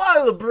 fourth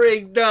wall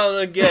breakdown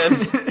again.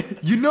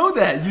 You know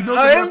that. You know. The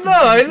I reference know. to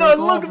I the know. fourth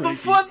wall Look at the breaking.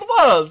 fourth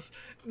walls.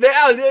 They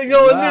are, you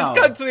know, in Wow. this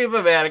country of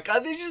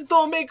America, they just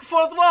don't make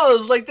fourth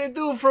walls like they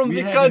do from We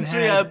the haven't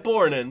country had- I'm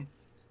born in.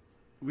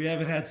 We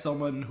haven't had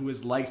someone who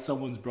has liked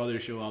someone's brother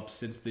show up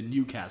since the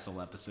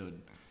Newcastle episode.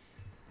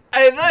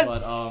 And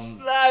that's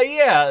But,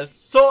 yeah.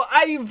 So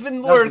I've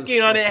been That was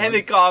working on a so fun.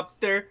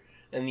 helicopter,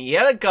 and the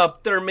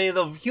helicopter made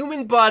of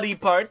human body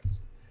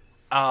parts.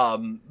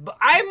 But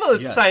I'm a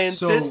Yes,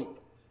 scientist. So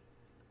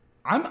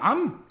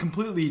I'm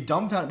completely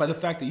dumbfounded by the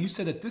fact that you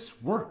said that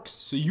this works.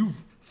 So you've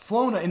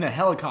flown in a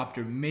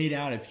helicopter made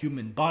out of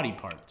human body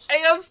parts.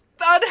 As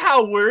Todd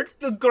Howard,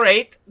 the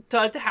great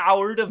Todd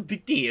Howard of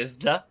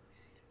Bethesda,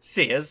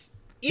 says,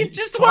 it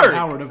just Todd worked.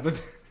 Howard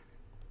of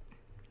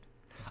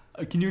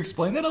Can you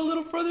explain that a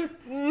little further?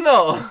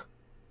 No.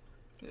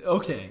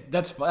 Okay,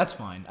 that's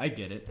fine. I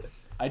get it.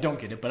 I don't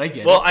get it, but I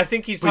get Well, it. I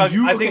think he's But talking.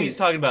 you- I think okay. he's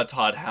talking about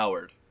Todd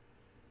Howard.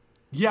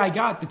 Yeah, I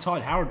got the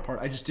Todd Howard part.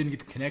 I just didn't get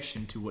the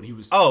connection to what he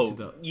was. Oh, to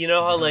the, you know to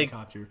the how, like-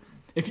 helicopter.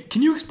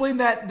 Can you explain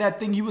that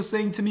thing he was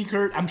saying to me,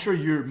 Kurt? I'm sure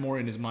you're more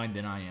in his mind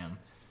than I am.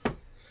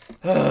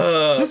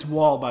 This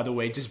wall, by the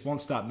way, just won't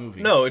stop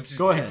moving. No, it's just,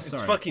 Go ahead. It's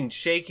sorry. fucking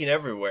shaking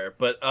everywhere.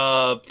 But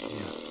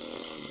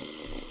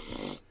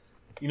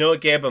you know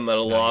what, Gabe? I'm at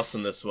a loss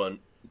Nice. in this one.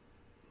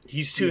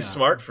 He's too Yeah.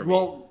 smart for me.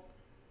 Well,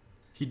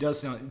 he does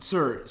sound,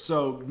 sir.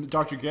 So,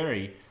 Dr.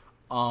 Gary,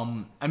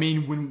 I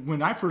mean,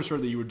 when I first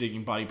heard that you were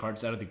digging body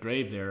parts out of the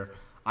grave, there,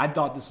 I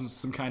thought this was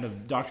some kind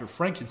of Dr.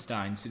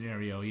 Frankenstein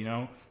scenario, you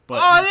know. But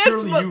Oh,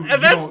 surely you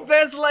don't-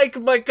 that's like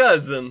my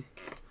cousin.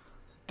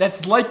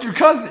 That's like your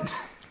cousin.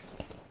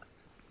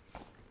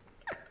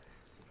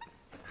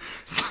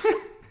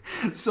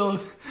 So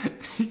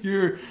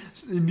you're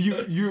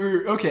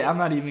okay. I'm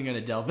not even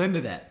gonna delve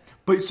into that.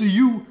 But so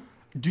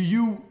do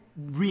you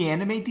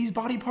reanimate these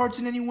body parts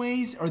in any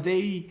ways? Have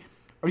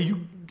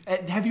you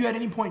at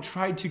any point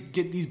tried to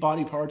get these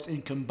body parts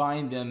and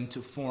combine them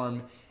to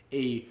form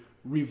a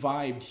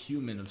revived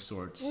human of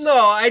sorts? No,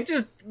 I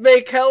just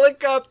make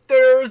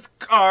helicopters,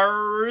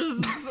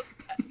 cars,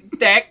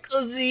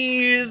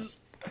 taxis,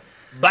 So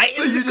you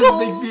bicycles. just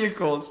make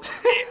vehicles.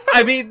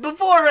 I mean,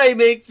 before I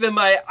make them,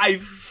 I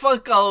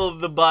fuck all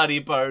of the body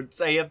parts.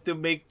 I have to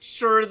make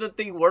sure that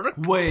they work.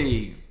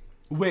 Wait.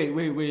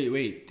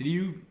 Did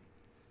you?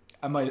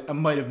 I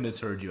might have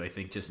misheard you. I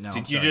think just now.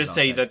 Did you just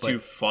say that you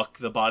fuck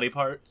the body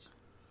parts?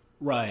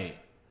 Right.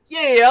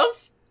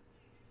 Yes.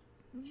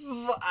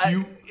 You-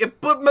 I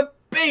put my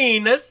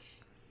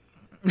penis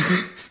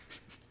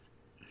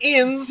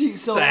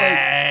inside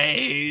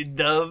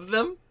of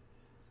them.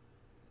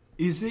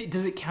 Does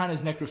it count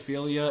as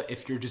necrophilia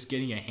if you're just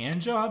getting a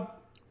hand job?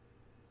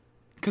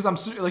 Because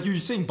like you're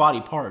saying body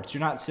parts, you're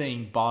not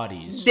saying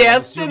bodies.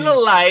 Death and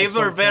alive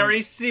are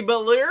very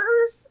similar.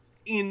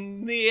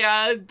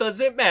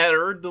 Doesn't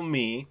matter to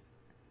me.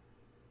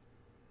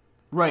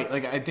 Right,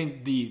 like I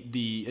think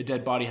a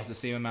dead body has the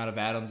same amount of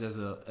atoms as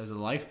a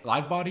live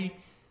body,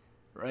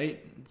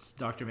 right? It's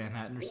Dr.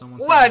 Manhattan or someone.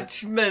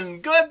 Watchmen,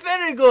 good,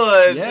 very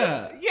good.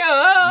 Yeah.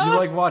 You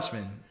like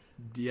Watchmen?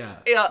 Yeah.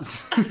 Yeah.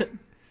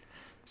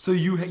 So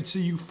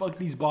you fuck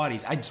these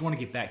bodies. I just want to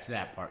get back to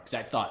that part because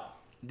I thought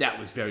that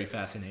was very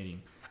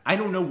fascinating. I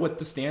don't know what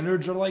the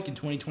standards are like in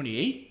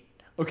 2028.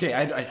 Okay,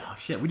 oh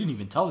shit, we didn't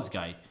even tell this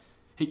guy.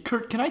 Hey,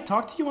 Kurt, can I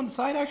talk to you on the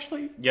side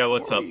actually? Yeah,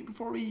 what's up?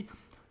 Before we,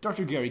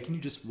 Dr. Gary, can you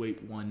just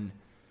wait 1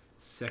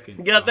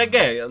 second? Get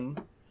again.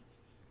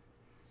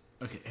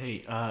 Okay,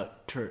 hey,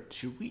 Kurt,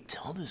 should we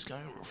tell this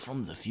guy we're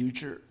from the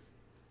future?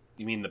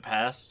 You mean the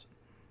past?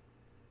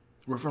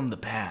 We're from the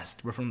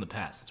past.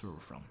 That's where we're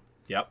from.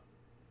 Yep.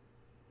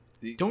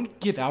 Don't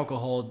give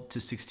alcohol to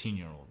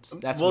 16-year-olds.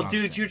 That's well, what I'm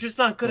dude, saying. you're just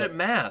not good at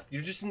math.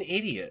 You're just an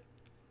idiot.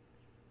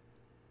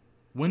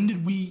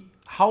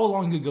 How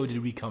long ago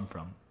did we come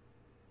from?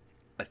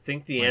 I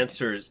think the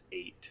answer is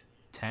 8.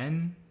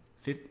 10?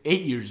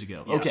 8 years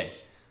ago. Yes. Okay.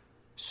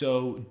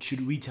 So,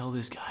 should we tell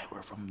this guy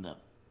we're from the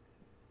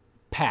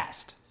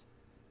past?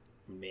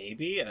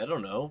 Maybe? I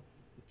don't know.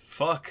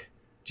 Fuck.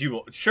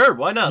 Sure,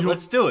 why not?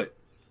 Let's do it.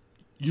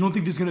 You don't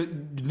think there's gonna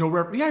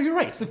yeah, you're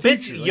right. It's the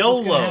future. Bitch,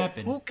 YOLO.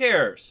 Who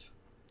cares?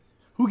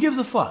 Who gives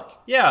a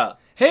fuck? Yeah.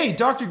 Hey,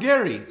 Dr.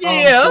 Gary.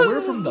 Yeah. So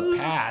we're from the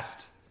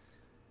past.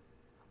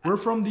 We're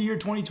from the year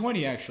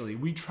 2020. Actually,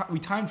 we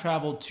time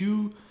traveled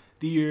to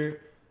the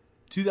year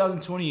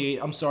 2028.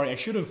 I'm sorry, I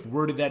should have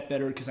worded that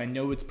better because I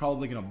know it's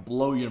probably gonna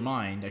blow your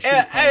mind. I should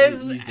have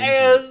probably eased into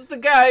as the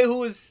guy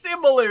who is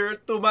similar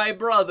to my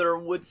brother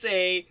would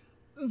say,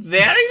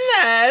 very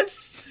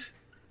nice.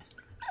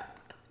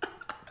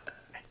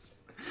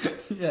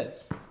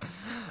 Yes.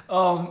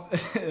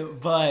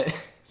 But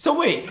so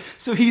wait,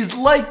 so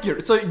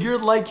you're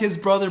like his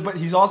brother, but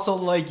he's also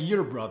like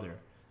your brother.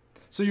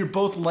 So you're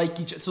both like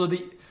each other. So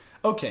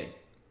okay.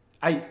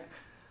 I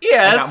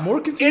got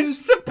more confused.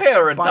 It's the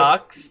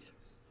paradox.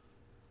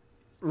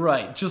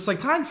 Right, just like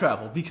time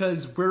travel,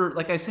 because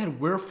like I said,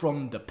 we're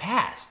from the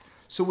past.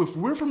 So if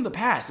we're from the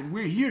past and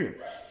we're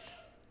here,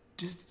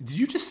 did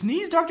you just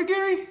sneeze, Dr.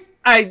 Gary?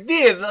 I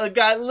did. I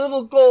got a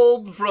little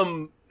cold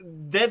from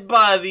dead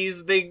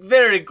bodies. They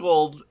very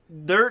cold.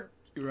 Dirt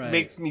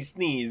makes me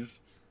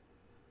sneeze.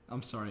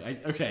 I'm sorry.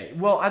 Okay.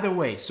 Well, either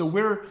way, so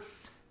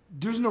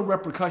there's no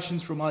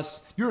repercussions from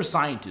us. You're a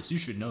scientist. You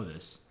should know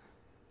this,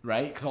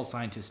 right? Because all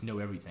scientists know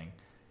everything.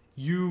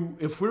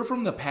 If we're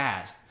from the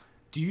past,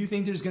 do you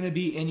think there's going to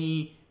be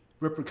any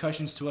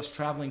repercussions to us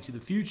traveling to the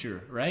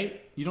future,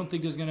 right? You don't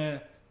think there's going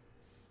to...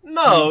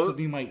 No.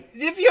 Something might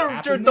if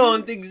you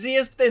don't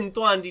exist in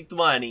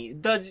 2020,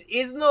 that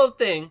is no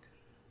thing.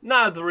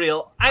 Not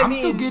real. Kurt's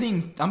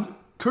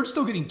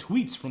still getting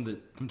tweets from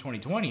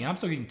 2020. I'm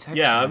still getting texts.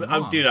 Yeah, from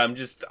I'm dude. I'm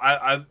just.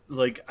 I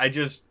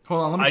just.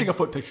 Hold on. Let me take a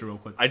foot picture real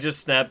quick. I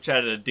just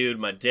Snapchatted a dude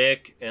my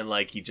dick, and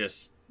like he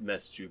just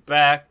messaged you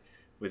back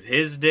with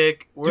his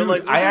dick.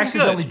 I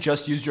accidentally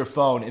just used your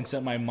phone and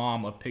sent my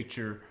mom a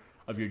picture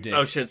of your dick.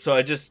 Oh shit! So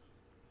I just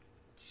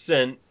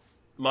sent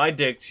my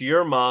dick to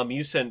your mom.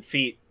 You sent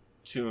feet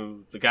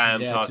to the guy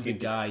I'm talking to. The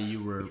guy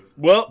you were.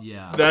 Well,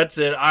 yeah. That's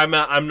it. I'm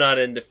not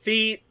into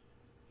feet.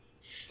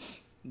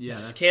 Yeah,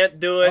 just can't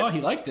do it. Oh, he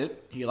liked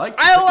it.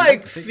 I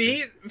like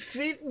feet.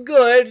 Feet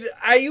good.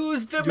 I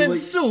use them in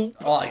soup.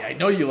 Oh, I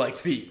know you like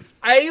feet.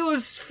 I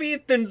use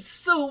feet in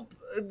soup,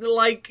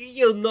 like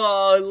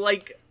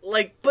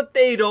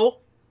potato.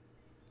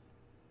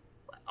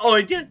 Oh,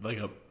 I did.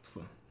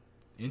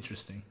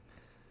 Interesting.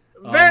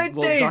 Very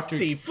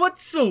tasty. Foot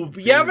soup.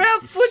 You ever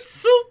have foot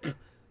soup?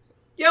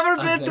 You ever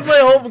been to my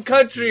home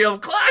country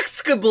of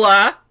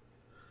Klaxkabla?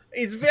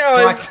 It's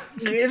very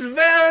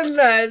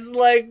nice,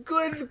 like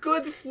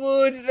good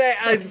food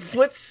and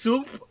foot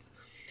soup.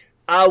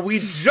 We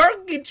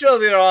jerk each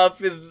other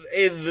off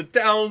in the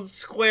town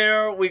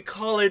square. We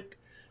call it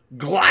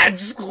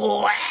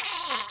Gladstone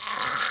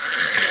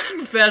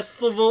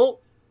Festival.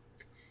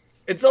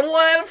 It's a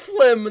lot of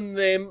phlegm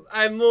name.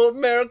 I know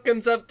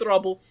Americans have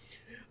trouble.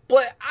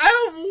 But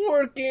I'm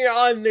working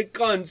on the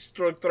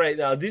construct right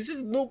now. This is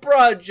a new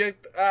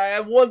project. I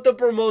want to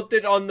promote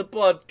it on the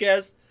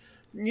podcast.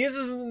 This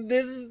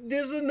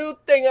is a new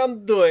thing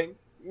I'm doing.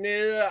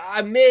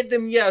 I met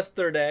him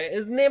yesterday.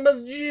 His name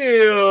is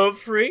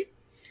Jeffrey.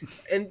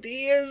 And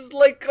he is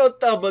like a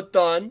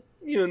automaton,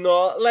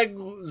 like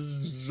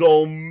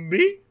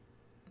zombie.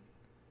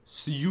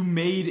 So you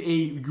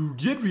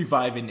did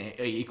revive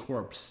a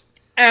corpse.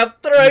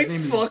 After I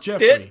fucked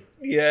it.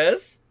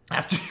 Yes.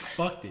 After you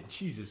fucked it.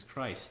 Jesus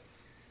Christ.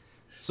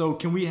 So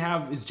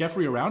is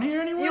Jeffrey around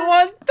here anywhere? You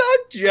want to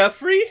talk,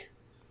 Jeffrey?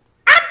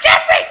 I'm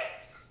Jeffrey!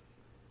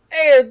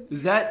 And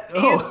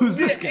who's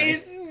this guy?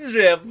 It's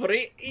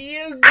Jeffrey.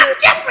 I'm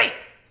Jeffrey!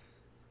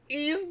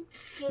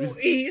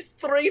 He's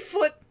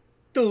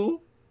 3'2".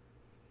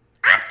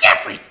 I'm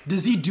Jeffrey!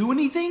 Does he do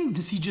anything?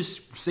 Does he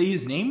just say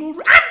his name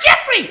over? I'm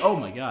Jeffrey! Oh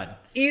my god.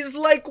 He's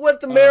like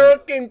what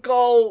American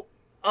call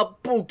a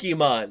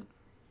Pokemon.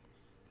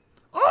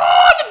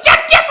 Oh,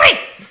 Jeffrey!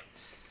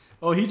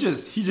 Oh, he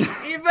just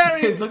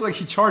it looked like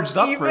he charged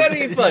up for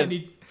very it. fun.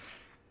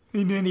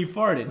 And he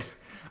farted.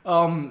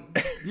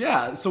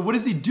 Yeah, so what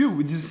does he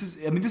do? This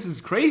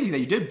is crazy that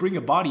you did bring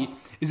a body.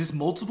 Is this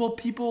multiple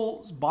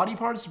people's body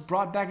parts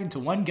brought back into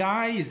one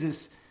guy? Is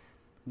this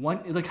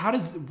one, like, how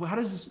does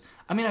this,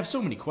 I mean, I have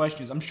so many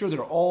questions. I'm sure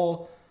they're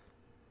all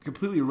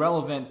completely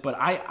relevant, but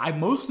I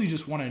mostly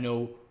just want to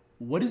know,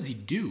 what does he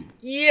do?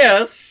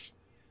 Yes.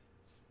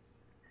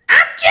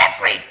 I'm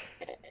Jeffrey!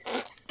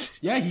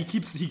 Yeah, he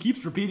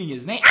keeps repeating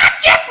his name. I'm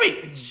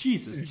Jeffrey!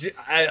 Jesus.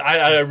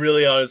 I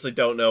really honestly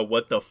don't know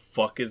what the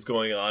fuck is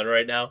going on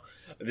right now.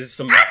 This is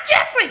some... I'm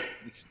Jeffrey!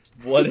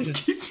 What is...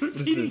 He keeps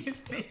repeating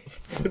his name.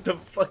 What the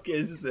fuck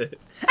is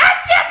this? I'm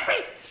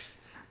Jeffrey!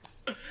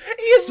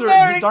 He's Sir,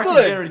 very Dr.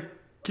 good! Gary,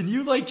 can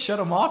you, like, shut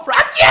him off?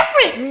 I'm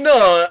Jeffrey!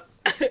 No,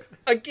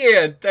 I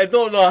can't. I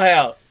don't know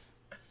how.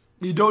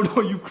 You don't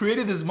know, you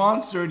created this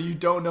monster and you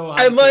don't know how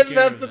I to might take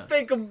care have of to that.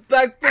 take him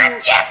back to...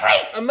 I'm Jeffrey!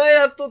 I might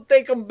have to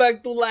take him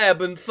back to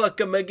lab and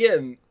fuck him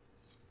again.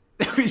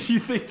 You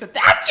think that...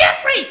 I'm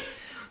Jeffrey!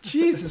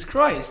 Jesus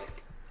Christ.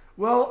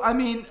 Well, I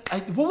mean,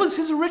 what was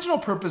his original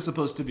purpose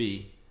supposed to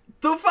be?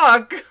 To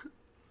fuck.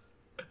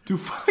 To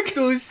fuck?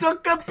 To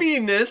suck a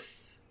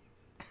penis.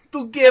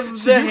 To give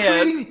So the you're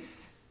head. creating...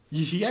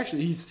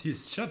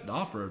 He's shut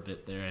off for a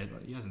bit there.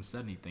 He hasn't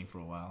said anything for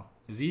a while.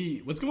 Is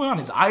he... What's going on?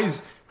 His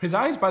eyes,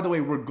 by the way,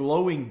 were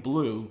glowing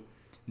blue.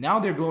 Now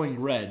they're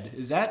glowing red.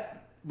 Is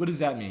that... What does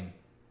that mean?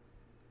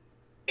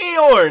 Hey,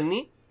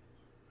 horny.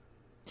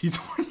 He's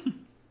horny.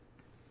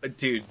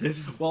 Dude, this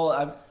is... Well,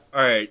 I'm...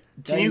 Alright,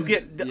 can you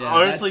get...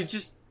 honestly,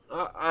 just...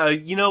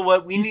 you know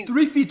what? He's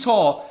 3 feet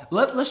tall.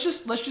 Let's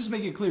just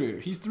make it clear.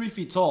 He's 3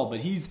 feet tall,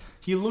 but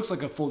he looks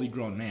like a fully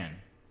grown man.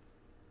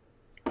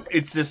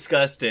 It's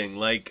disgusting.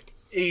 Like,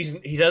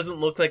 he doesn't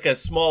look like a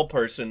small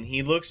person.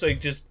 He looks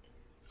like just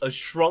a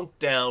shrunk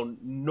down,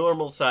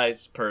 normal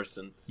sized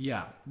person.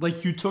 Yeah,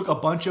 like you took a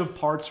bunch of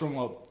parts from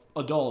an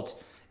adult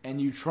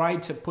and you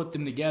tried to put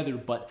them together,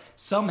 but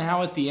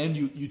somehow at the end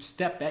you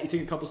step back, you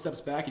take a couple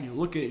steps back and you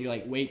look at it and you're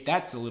like, wait,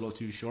 that's a little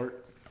too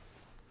short.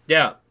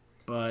 Yeah.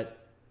 But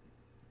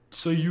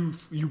so you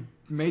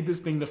made this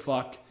thing to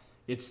fuck.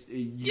 You gotta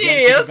take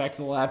Yes. it back to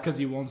the lab because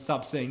he won't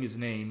stop saying his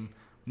name.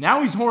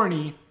 Now he's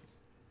horny.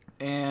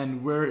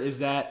 And where is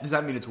that? Does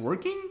that mean it's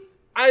working?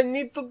 I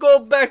need to go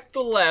back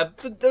to lab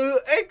to do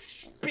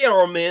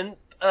experiment.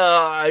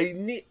 I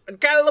need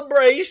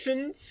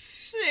calibration.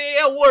 Say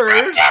a word.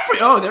 I'm Jeffrey!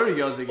 Oh, there he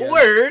goes again.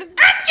 Word.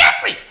 I'm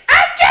Jeffrey!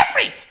 I'm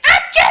Jeffrey!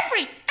 I'm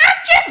Jeffrey!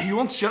 I'm Jeffrey! He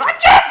won't shut up. I'm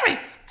Jeffrey!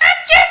 I'm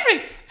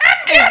Jeffrey! I'm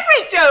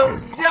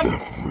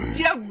Jeffrey!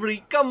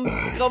 Jeffrey,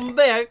 come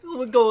back.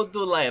 We go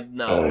to lab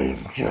now. I'm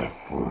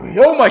Jeffrey.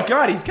 Oh my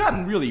god, he's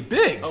gotten really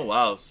big. Oh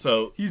wow,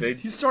 so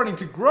He's starting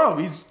to grow.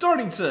 He's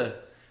starting to...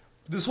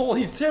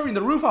 He's tearing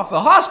the roof off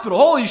the hospital.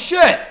 Holy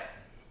shit!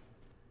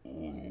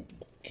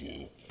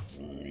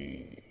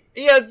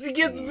 yes, it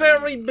gets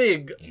very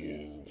big.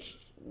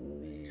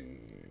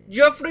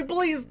 Jeffrey,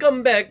 please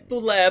come back to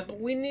lab.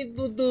 We need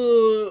to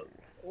do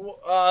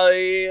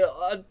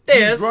a test.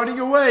 He's running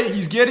away.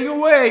 He's getting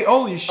away.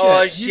 Holy shit.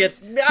 Oh shit!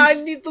 I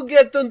need to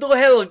get into a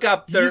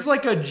helicopter. He's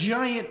like a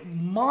giant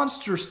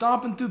monster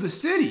stomping through the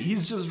city.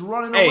 He's just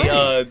running Hey,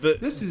 away.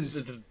 this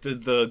is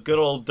the good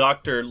old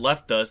doctor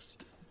left us.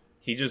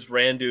 He just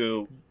ran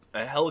to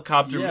a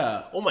helicopter.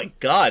 Yeah. Oh my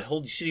god!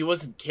 Holy shit! He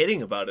wasn't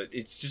kidding about it.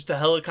 It's just a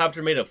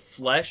helicopter made of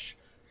flesh.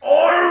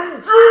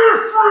 I'm Jeffrey!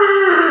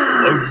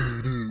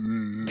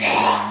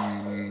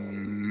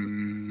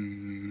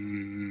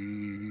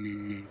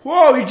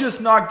 Whoa, he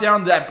just knocked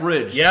down that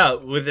bridge. Yeah,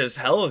 with his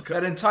helicopter.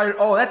 That entire...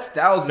 Oh, that's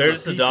thousands There's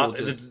of the people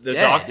doctor. just The dead.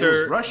 It doctor.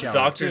 was rush hour,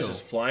 Doctor's too.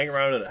 just flying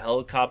around in a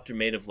helicopter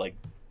made of like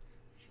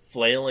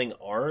flailing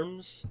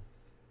arms.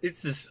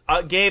 It's this,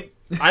 Gabe.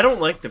 I don't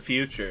like the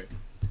future.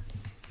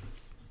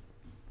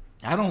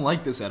 I don't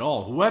like this at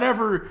all.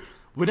 Whatever,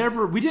 we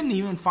didn't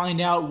even find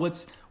out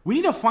we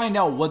need to find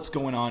out what's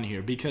going on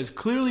here, because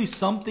clearly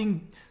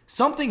something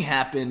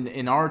happened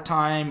in our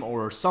time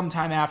or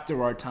sometime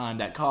after our time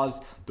that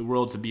caused the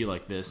world to be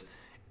like this.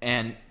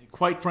 And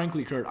quite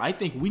frankly, Kurt, I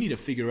think we need to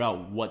figure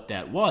out what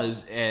that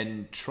was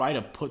and try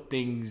to put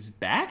things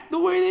back the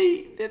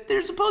way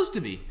they're supposed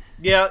to be.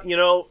 Yeah,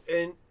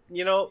 and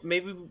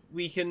maybe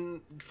we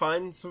can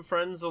find some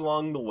friends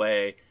along the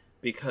way,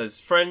 because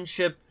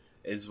friendship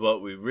is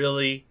what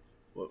really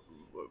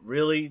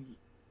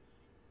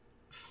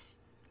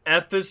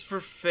F is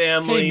for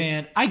family. Hey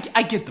man,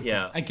 I get the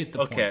Yeah, point. I get the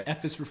okay. point.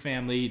 F is for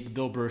family. The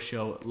Bill Burr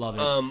Show, love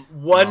it.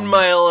 1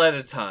 mile at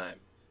a time.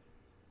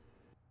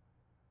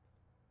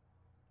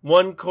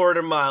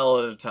 1/4 mile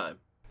at a time.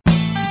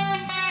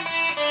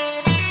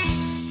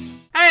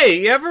 Hey,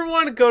 you ever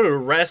want to go to a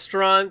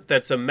restaurant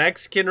that's a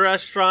Mexican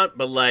restaurant,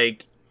 but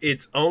like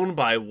it's owned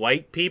by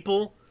white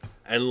people,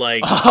 And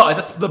like, oh,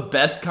 that's the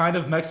best kind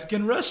of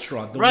Mexican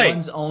restaurant. The Right.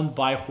 ones owned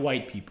by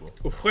white people.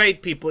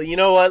 white people, you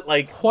know what?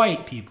 Like,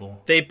 White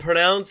people. they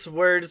pronounce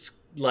words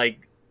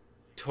like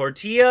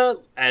tortilla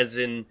as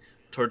in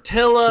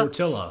tortilla.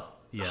 Tortilla.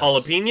 Yes.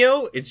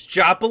 Jalapeno, it's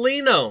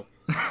Jopolino.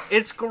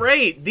 It's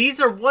great. These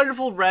are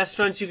wonderful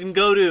restaurants you can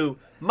go to.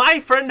 My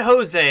friend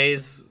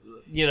Jose's,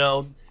 you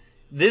know,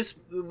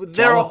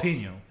 they're all,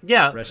 Jalapeno.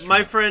 yeah, restaurant.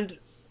 my friend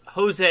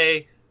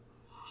Jose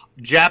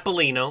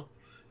Japolino.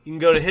 You can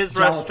go to his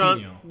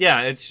restaurant. Jalapeno.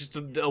 Yeah, it's just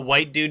a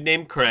white dude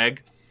named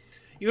Craig.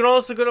 You can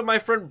also go to my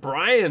friend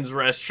Brian's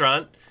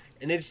restaurant,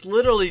 and it's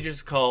literally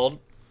just called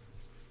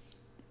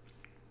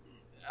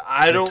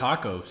The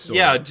taco store.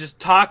 Yeah, just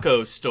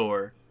taco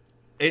store.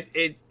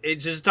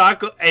 It's just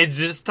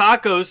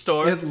taco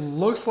store. It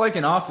looks like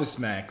an Office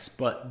Max,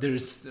 but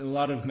there's a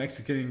lot of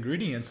Mexican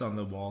ingredients on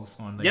the walls,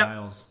 on the Yep.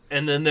 aisles.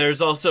 And then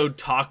there's also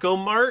Taco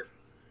Mart,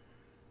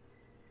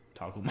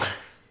 Taco.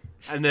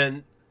 and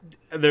then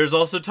there's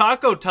also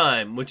Taco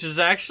Time, which is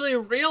actually a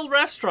real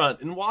restaurant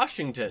in It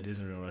Washington. is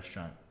a real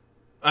restaurant.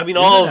 I mean,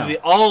 Is all it of now?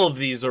 all of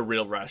these are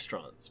real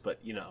restaurants, but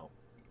you know,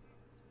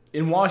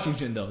 In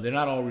Washington, though, they're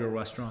not all real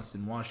restaurants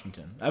in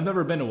Washington. I've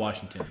never been to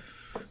Washington.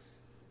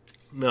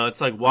 no,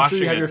 it's like I'm sure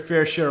Washington. you have your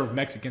fair share of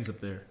Mexicans up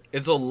there.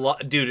 It's a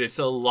lot, dude. It's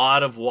a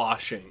lot of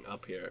washing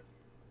up here.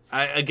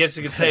 I guess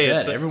you could say I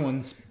it's. bet.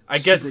 Everyone's I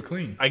guess super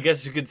clean. I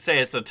guess you could say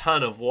it's a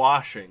ton of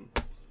washing.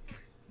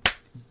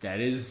 That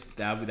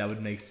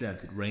would make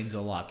sense. It rains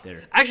a lot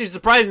there. Actually,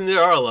 surprisingly,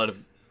 there are a lot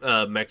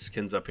of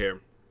Mexicans up here,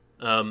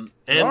 and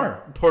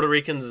are. Puerto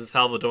Ricans and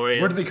Salvadorians.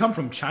 Where do they come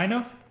from?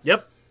 China?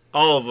 Yep,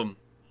 all of them.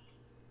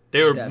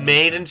 They were That makes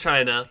made in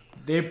China.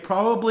 They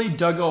probably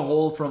dug a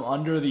hole from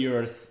under the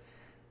earth,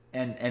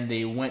 and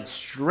they went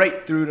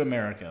straight through to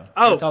America.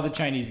 Oh. That's how the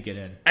Chinese get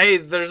in. Hey,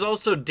 there's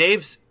also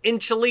Dave's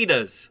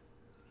Enchiladas.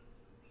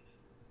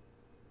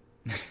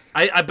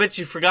 I bet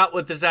you forgot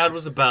what this ad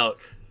was about.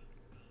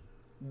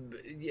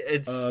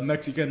 It's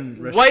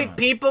Mexican restaurant. white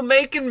people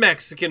making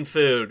Mexican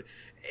food.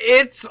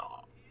 It's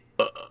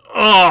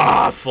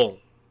awful.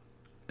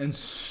 And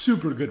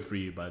super good for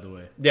you, by the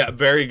way. Yeah,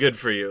 very good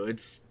for you.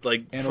 It's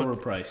like And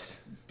overpriced.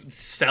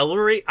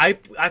 celery. I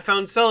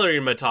found celery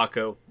in my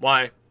taco.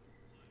 Why?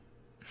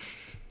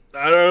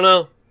 I don't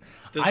know.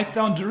 I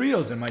found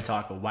Doritos in my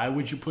taco. Why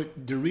would you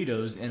put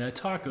Doritos in a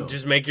taco?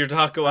 Just make your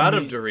taco out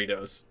of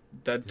Doritos.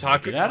 That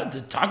taco. Get out of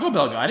the Taco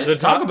Bell got it. The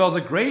Taco Bell's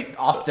a great,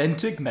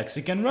 authentic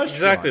Mexican restaurant.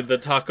 Exactly, the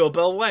Taco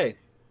Bell way.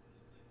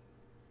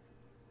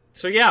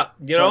 So yeah,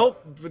 you know,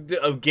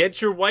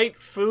 get your white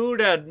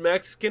food at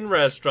Mexican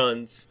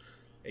restaurants.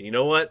 And you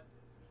know what?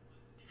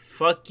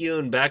 Fuck you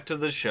and back to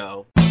the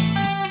show.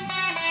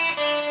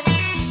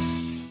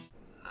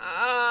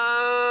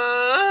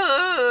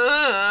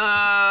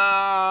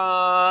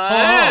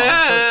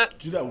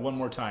 Do that one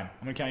more time.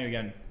 I'm gonna count you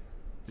again.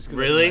 Just 'cause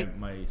Really?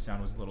 My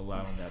sound was a little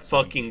loud on that. so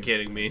Fucking you can hear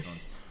kidding me. the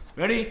headphones.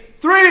 Ready?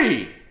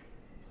 3,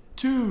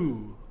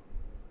 2.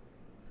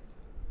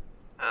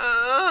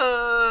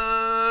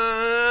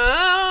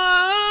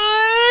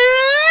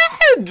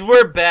 And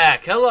we're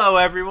back. Hello,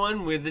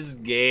 everyone. This is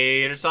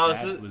Gator Sauce.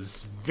 That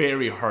was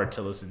very hard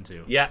to listen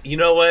to. Yeah, you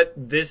know what?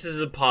 This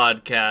is a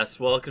podcast.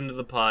 Welcome to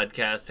the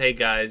podcast. Hey,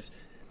 guys.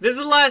 This is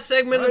the last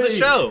segment of the Hey.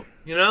 show.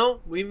 You know?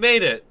 We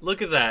made it.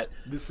 Look at that.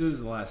 This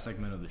is the last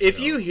segment of the show. If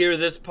you hear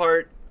this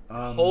part,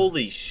 Um,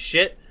 holy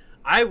shit,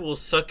 I will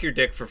suck your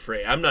dick for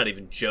free. I'm not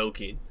even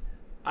joking.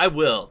 I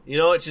will. You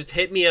know what? Just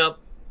hit me up.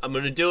 I'm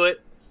going to do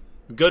it.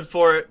 I'm good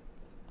for it.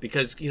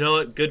 Because, you know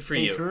what? Good for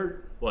Hey you.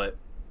 Kurt. What?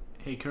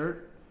 Hey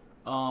Kurt.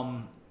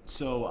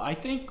 So I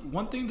think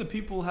one thing that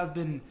people have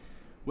been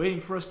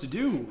waiting for us to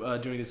do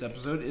during this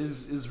episode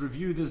is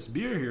review this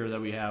beer here that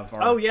we have.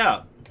 Our Oh,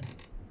 yeah.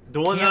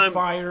 The one that I'm...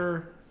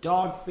 Campfire,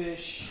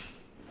 Dogfish,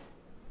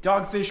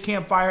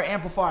 Campfire,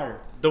 Amplifier.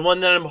 The one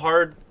that I'm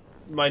hard...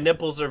 My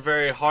nipples are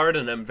very hard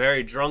and I'm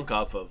very drunk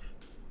off of.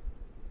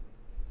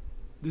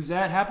 Does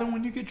that happen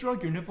when you get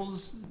drunk? Your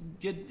nipples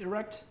get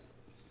erect?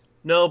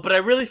 No, but I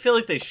really feel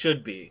like they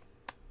should be.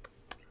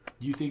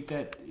 You think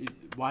that?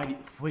 Why?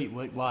 Wait,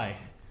 why?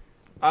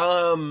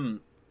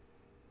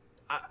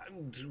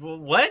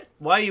 What?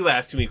 Why are you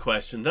asking me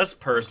questions? That's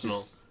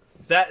personal.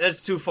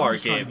 That's too far, I'm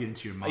just trying Gabe. to get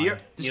into your mind. You're-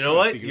 Just you know trying to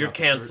what? figure You're out the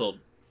Kurt. canceled.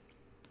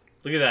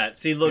 Look at that.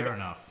 See, look. Fair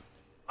enough.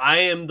 I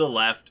am the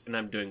left, and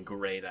I'm doing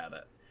great at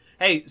it.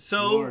 Hey, You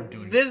so are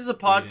doing this is a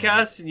great at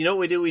podcast, and you know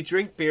what we do? We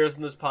drink beers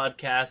in this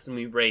podcast, and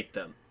we rate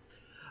them.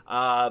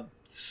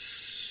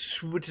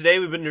 Today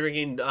we've been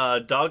drinking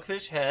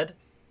Dogfish Head,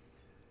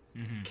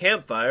 Mm-hmm.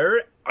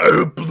 Campfire,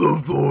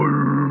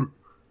 Amplifier.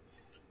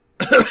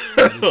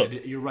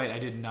 You're right. I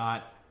did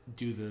not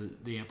do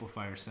the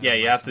amplifier sound. Yeah,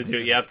 you last have to time I do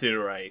said it. You have to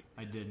do it right.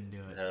 I didn't do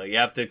it. You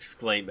have to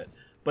exclaim it.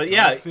 But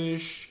yeah,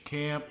 Fish,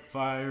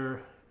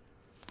 Campfire.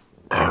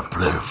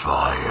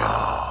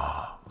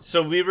 Amplifier.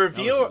 so we That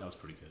review was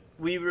pretty good.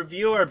 we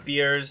review our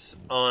beers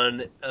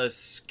on a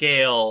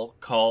scale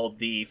called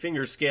the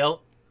finger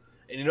scale.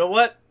 And you know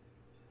what?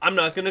 I'm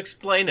not going to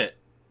explain it.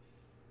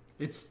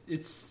 It's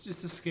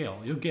just a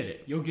scale. You'll get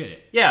it. You'll get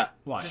it. Yeah,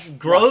 Watch. just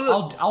grow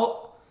Watch.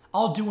 the.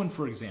 I'll do one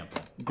for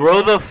example.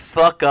 Grow the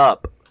fuck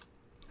up.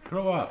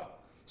 Grow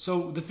up.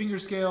 So the finger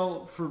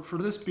scale for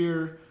this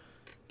beer,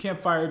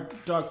 Campfire,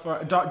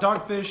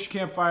 Dogfish,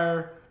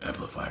 Campfire,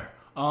 Amplifier.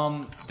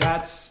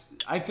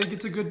 I think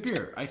it's a good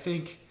beer. I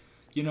think,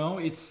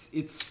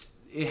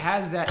 it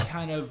has that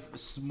kind of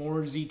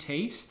s'moresy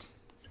taste.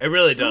 It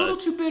really It's does. a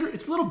little too bitter.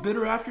 It's a little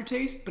bitter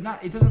aftertaste,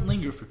 but it doesn't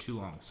linger for too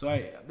long. So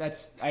I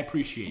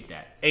appreciate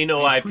that. Ain't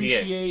no I IPA.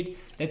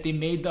 appreciate that they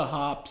made the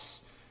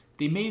hops.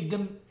 They made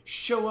them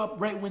show up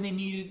right when they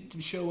needed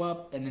to show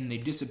up, and then they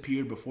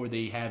disappeared before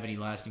they have any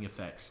lasting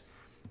effects.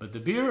 But the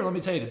beer, let me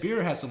tell you, the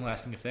beer has some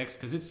lasting effects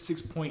because it's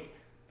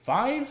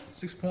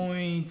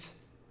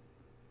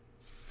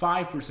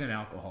 6.5%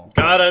 alcohol.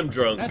 God, I'm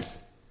drunk.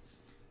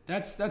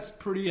 That's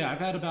pretty. Yeah, I've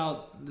had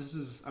about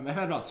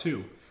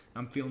 2.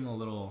 I'm feeling a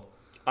little.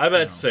 I'm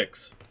at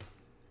 6.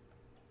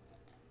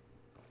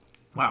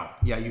 Wow.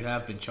 Yeah, you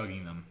have been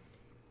chugging them.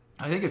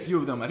 I think a few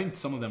of them. I think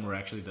some of them were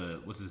actually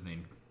what's his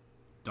name,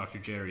 Dr.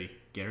 Gary.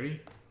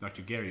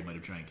 Dr. Gary might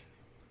have drank.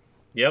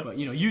 Yep. But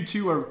you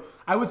two are.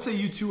 I would say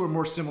you two are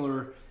more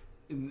similar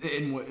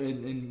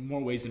in more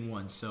ways than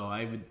one. So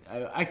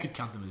I could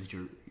count them as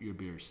your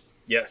beers.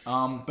 Yes.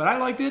 But I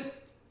liked it.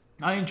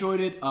 I enjoyed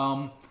it.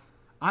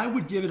 I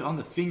would give it on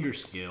the finger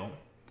scale.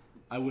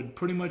 I would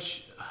pretty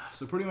much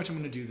I'm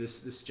going to do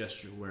this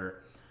gesture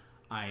where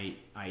I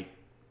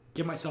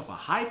give myself a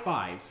high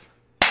five,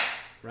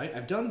 right?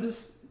 I've done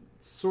this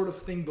sort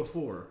of thing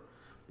before,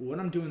 but what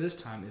I'm doing this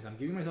time is I'm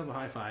giving myself a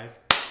high five.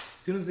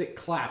 As soon as it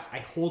claps, I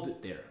hold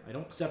it there. I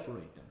don't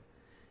separate them.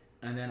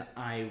 And then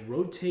I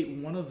rotate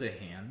one of the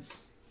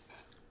hands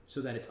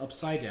so that it's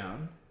upside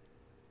down,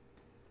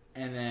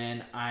 and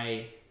then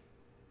I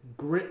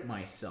grip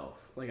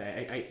myself. Like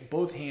I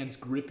both hands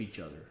grip each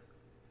other,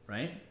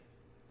 right?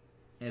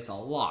 And it's a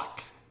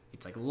lock.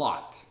 It's like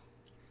locked.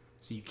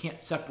 So you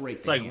can't separate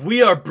It's the like hands.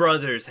 we are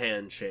brothers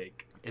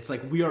handshake. It's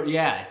like we are,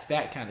 yeah, it's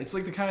that kind of, it's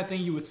like the kind of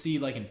thing you would see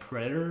like in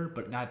Predator,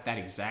 but not that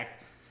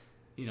exact,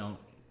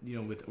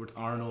 with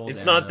Arnold. It's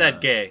and, not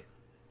that gay.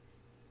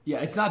 Yeah,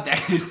 it's not that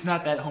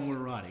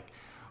homoerotic.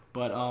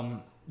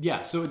 But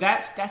yeah, so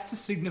that's to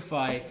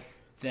signify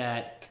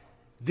that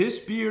this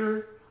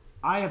beer,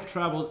 I have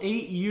traveled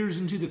 8 years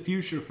into the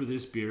future for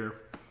this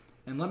beer,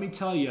 and let me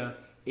tell you,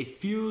 it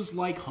feels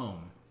like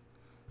home.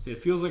 So it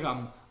feels like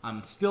I'm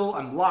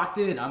locked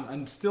in.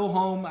 I'm still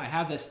home. I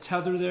have this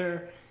tether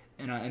there,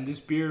 and this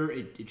beer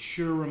it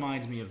sure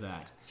reminds me of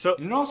that. So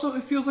and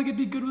it feels like it'd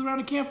be good around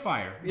a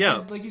campfire. Yeah,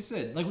 like we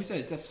said,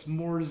 it's that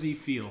s'moresy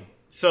feel.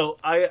 So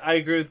I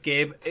agree with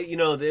Gabe.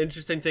 The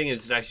interesting thing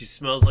is it actually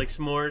smells like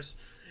s'mores.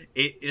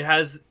 It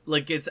has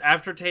like its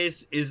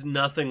aftertaste is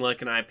nothing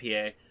like an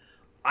IPA.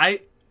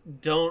 I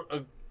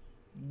don't.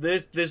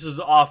 This was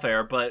off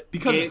air, but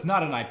because it's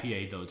not an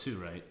IPA though, too,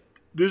 right?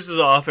 This is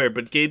off air,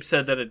 but Gabe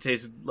said that it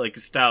tasted like a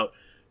stout.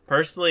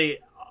 Personally,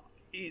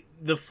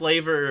 the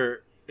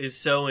flavor is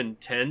so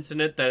intense in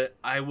it that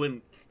I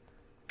wouldn't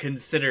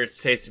consider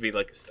its taste to be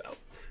like a stout.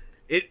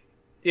 It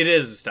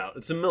is a stout.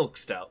 It's a milk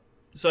stout.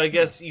 So I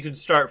guess you can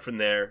start from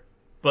there,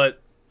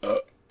 but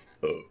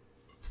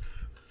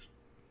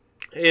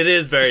it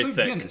is very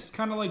thick. Guinness,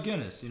 kind of like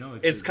Guinness,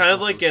 It's kind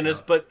of like Guinness,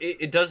 but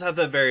it does have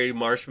that very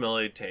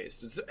marshmallowy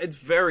taste. It's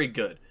very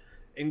good.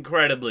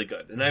 Incredibly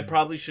good, and I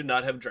probably should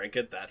not have drank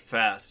it that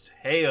fast.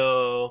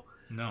 Heyo.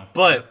 No,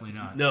 but definitely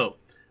not. No.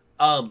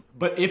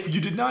 But if you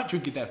did not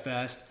drink it that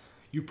fast,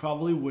 you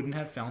probably wouldn't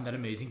have found that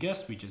amazing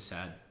guest we just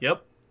had.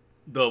 Yep,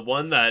 the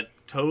one that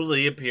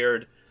totally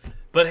appeared.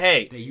 But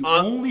hey, that you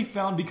only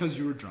found because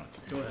you were drunk.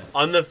 Go ahead.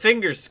 On the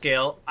finger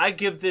scale, I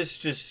give this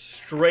just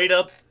straight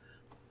up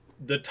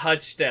the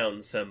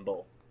touchdown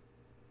symbol.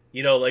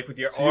 Like with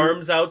your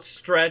arms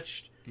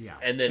outstretched. Yeah,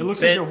 and then it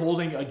looks like you're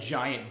holding a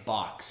giant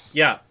box.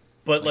 Yeah.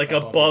 But like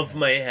above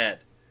my head.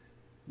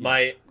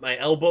 Yeah. My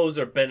elbows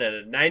are bent at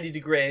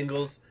 90-degree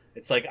angles.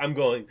 It's like I'm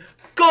going,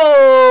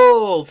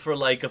 goal! For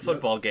like a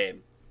football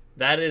game.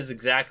 That is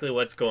exactly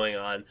what's going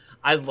on.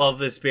 I love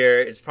this beer.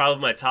 It's probably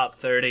my top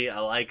 30. I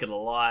like it a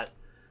lot.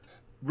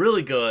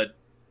 Really good.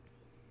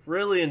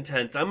 Really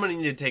intense. I'm going to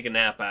need to take a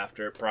nap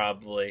after it,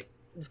 probably.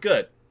 It's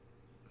good.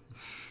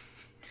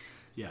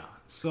 Yeah.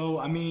 So,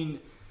 I mean,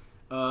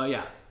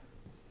 yeah.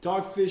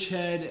 Dogfish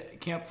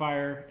Head,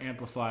 Campfire,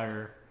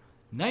 Amplifier.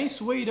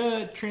 Nice way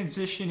to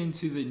transition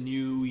into the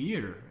new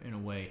year, in a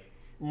way.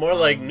 More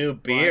like new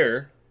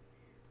beer.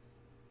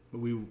 But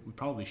we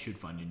probably should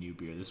find a new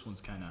beer. This one's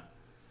kind of...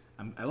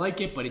 I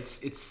like it, but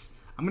it's...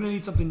 I'm going to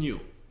need something new.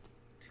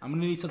 I'm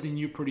going to need something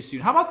new pretty soon.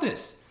 How about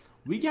this?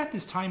 We got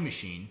this time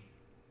machine.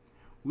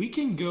 We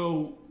can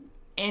go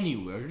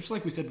anywhere, just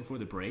like we said before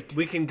the break.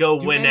 We can go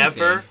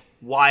whenever,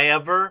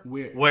 wherever,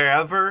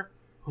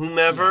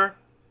 whomever,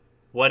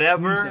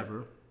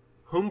 whatever,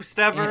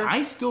 whomstever. And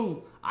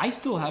I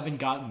still haven't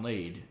gotten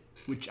laid,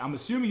 which I'm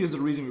assuming is the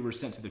reason we were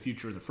sent to the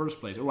future in the first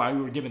place, or why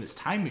we were given this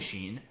time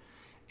machine.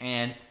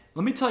 And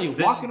let me tell you,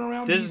 walking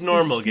around this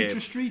future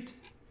street,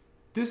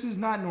 this is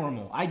not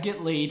normal. I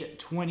get laid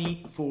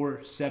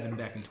 24/7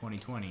 back in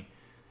 2020.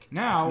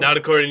 Now, not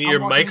according to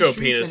your micro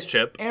penis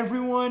chip.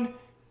 Everyone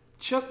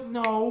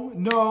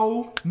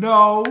No.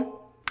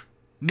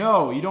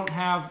 You don't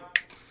have.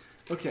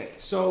 Okay,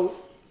 so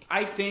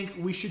I think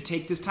we should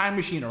take this time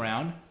machine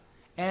around,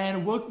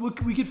 and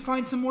we could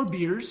find some more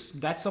beers.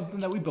 That's something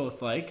that we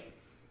both like.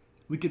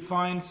 We could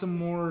find some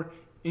more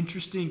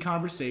interesting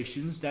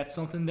conversations. That's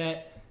something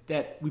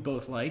that we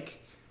both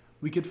like.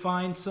 We could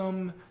find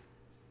some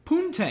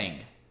poontang,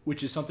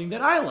 which is something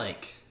that I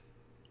like.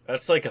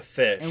 That's like a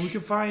fish. And we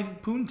could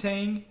find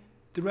poontang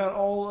throughout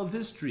all of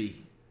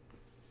history.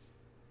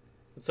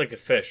 It's like a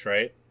fish,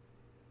 right?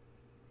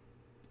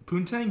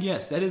 Poontang,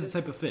 yes, that is a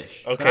type of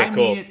fish. Okay, but I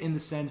cool. mean it in the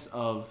sense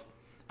of,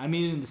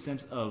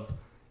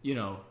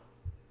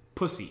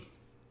 pussy,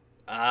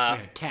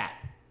 like a cat.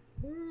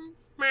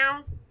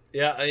 Meow.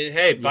 Yeah.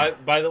 Hey, Yeah.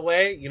 by the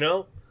way,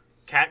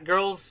 cat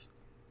girls.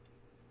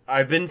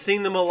 I've been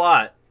seeing them a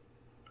lot.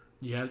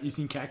 Yeah, you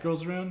seen cat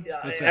girls around?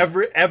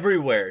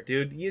 Everywhere,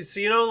 dude.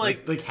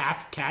 Like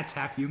half cats,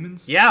 half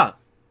humans. Yeah.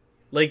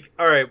 Like,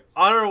 all right,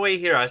 on our way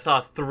here, I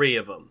saw 3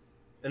 of them.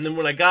 And then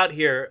when I got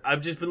here, I've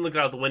just been looking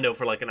out the window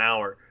for like an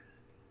hour.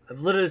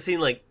 I've literally seen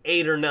like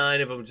 8 or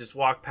 9 of them just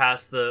walk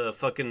past the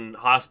fucking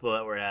hospital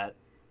that we're at.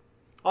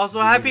 Also,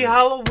 happy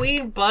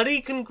Halloween,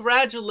 buddy.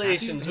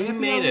 Congratulations. We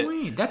made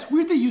it. That's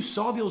weird that you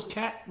saw those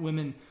cat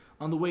women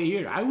on the way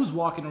here. I was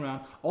walking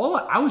around.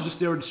 I was just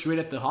staring straight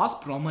at the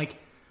hospital. I'm like,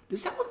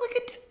 does that look like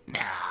a...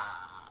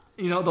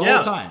 Nah. The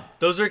whole time.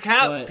 Those are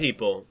cat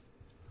people.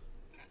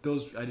 I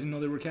didn't know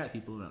there were cat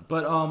people around.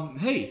 But,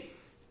 hey,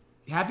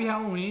 happy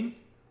Halloween.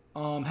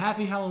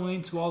 Happy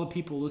Halloween to all the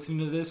people listening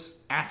to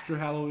this after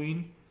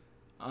Halloween,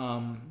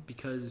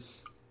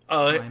 because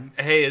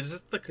hey, is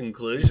this the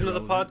conclusion of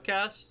the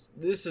podcast?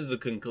 This is the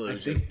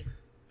conclusion.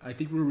 I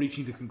think we're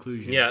reaching the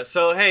conclusion. Yeah.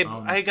 So hey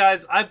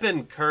guys, I've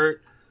been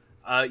Kurt.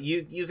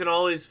 You can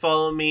always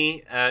follow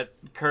me at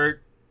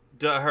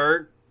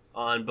Kurt.Hurt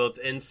on both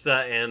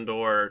Insta and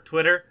or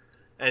Twitter,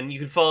 and you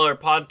can follow our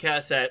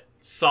podcast at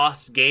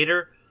Sauce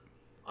Gator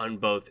on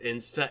both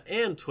Insta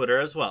and Twitter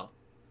as well.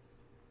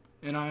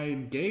 And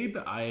I'm Gabe.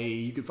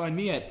 You can find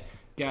me at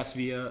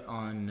Gasvia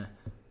on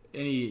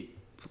any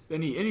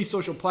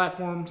social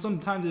platform.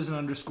 Sometimes there's an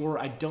underscore.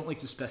 I don't like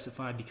to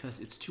specify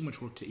because it's too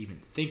much work to even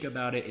think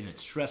about it, and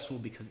it's stressful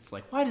because it's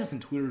like, why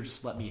doesn't Twitter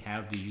just let me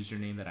have the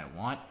username that I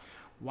want?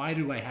 Why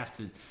do I have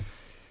to?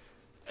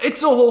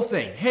 It's a whole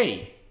thing.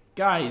 Hey,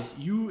 guys,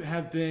 you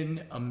have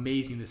been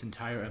amazing this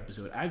entire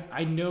episode.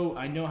 I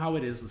know how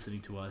it is listening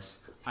to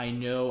us. I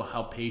know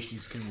how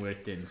patience can wear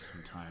thin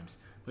sometimes.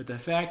 But the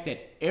fact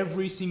that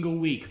every single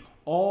week,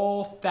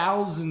 all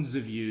thousands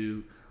of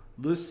you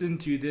listen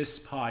to this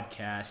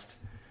podcast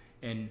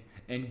and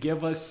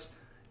give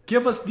us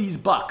these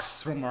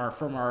bucks from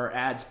our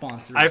ad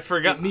sponsors. I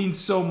forgot. It means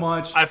so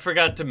much. I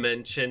forgot to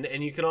mention,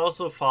 and you can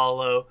also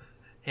follow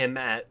him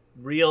at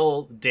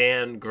Real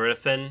Dan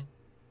Griffin.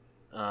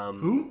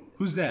 Who?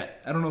 Who's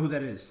that? I don't know who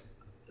that is.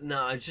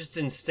 No, it's just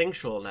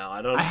instinctual now.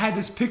 I had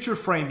this picture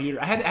frame here.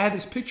 I had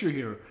this picture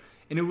here,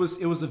 and it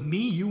was of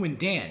me, you, and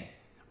Dan.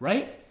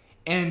 Right?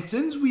 And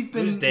since we've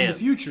been in the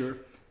future,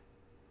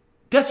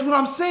 that's what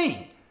I'm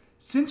saying.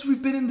 Since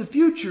we've been in the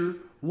future,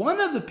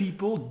 one of the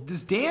people,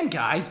 this Dan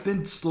guy's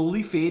been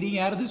slowly fading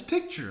out of this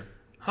picture.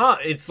 Huh,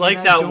 it's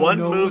like that one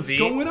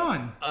movie. What's going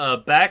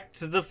on? Back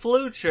to the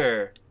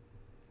Future.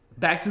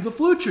 Back to the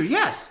Future,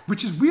 yes.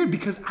 Which is weird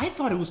because I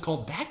thought it was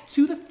called Back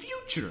to the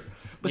Future.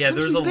 But since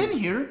we've been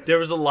here, there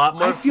was a lot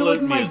more I feel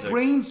like my music.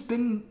 brain's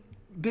been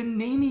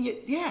naming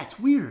it. Yeah, it's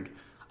weird.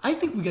 I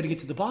think we got to get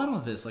to the bottom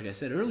of this, like I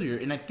said earlier,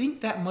 and I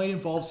think that might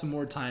involve some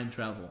more time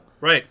travel.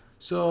 Right.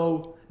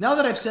 So now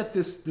that I've set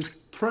this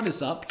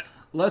premise up,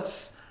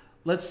 let's.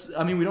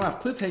 I mean, we don't have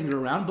cliffhanger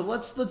around, but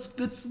let's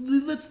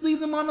leave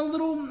them on a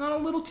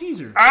little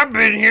teaser. I've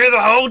been here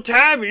the whole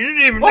time. You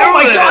didn't even know Oh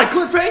my that.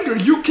 God,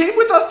 cliffhanger! You came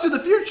with us to the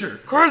future.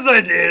 Of course I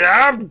did.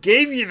 I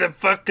gave you the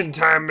fucking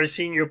time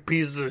machine, you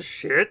piece of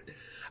shit.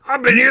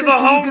 I've been here the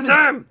whole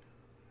time.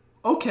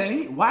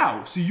 Okay,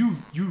 wow. So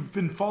you've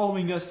been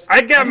following us.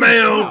 I got my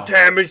own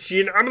time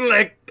machine. I'm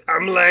like,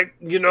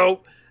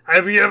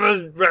 have you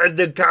ever read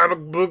the comic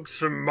books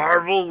from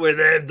Marvel where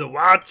they have the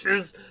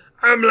Watchers?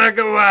 I'm like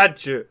a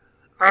Watcher.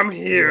 I'm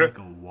here. Like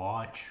a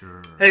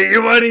Watcher. Hey,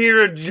 you want to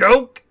hear a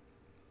joke?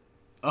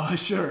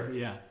 Sure,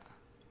 yeah.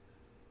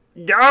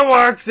 Guy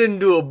walks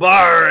into a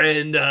bar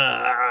and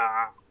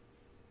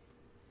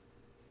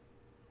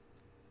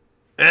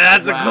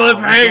that's a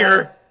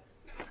cliffhanger.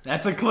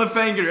 That's a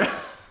cliffhanger.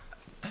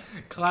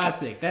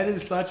 Classic. That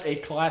is such a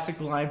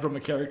classic line from a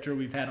character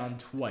we've had on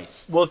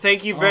twice. Well,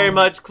 thank you very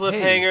much,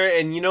 Cliffhanger.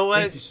 Hey, and you know what?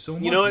 Thank you so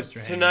much,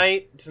 Mr.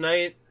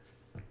 Tonight,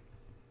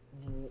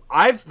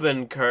 I've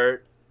been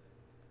Kurt.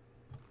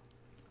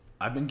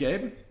 I've been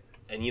Gabe.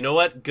 And you know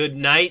what? Good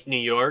night, New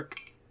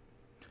York.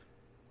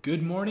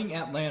 Good morning,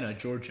 Atlanta,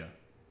 Georgia.